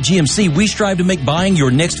Buick GMC, we strive to make buying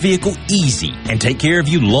your next vehicle easy and take care of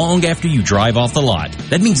you long after you drive off the lot.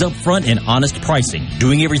 That means upfront and honest pricing,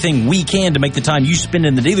 doing everything we can to make the time you spend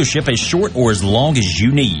in the dealership as short or as long as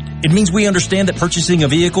you need. It means we understand that purchasing a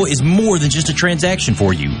vehicle is more than just a transaction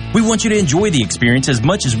for you. We want you to enjoy the experience as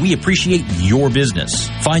much as we appreciate your business.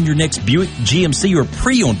 Find your next Buick, GMC, or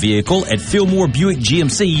pre-owned vehicle at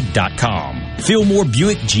FillmoreBuickGMC.com. Fillmore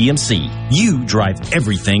Buick GMC. You drive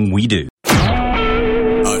everything we do.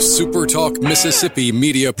 A SuperTalk Mississippi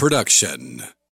media production.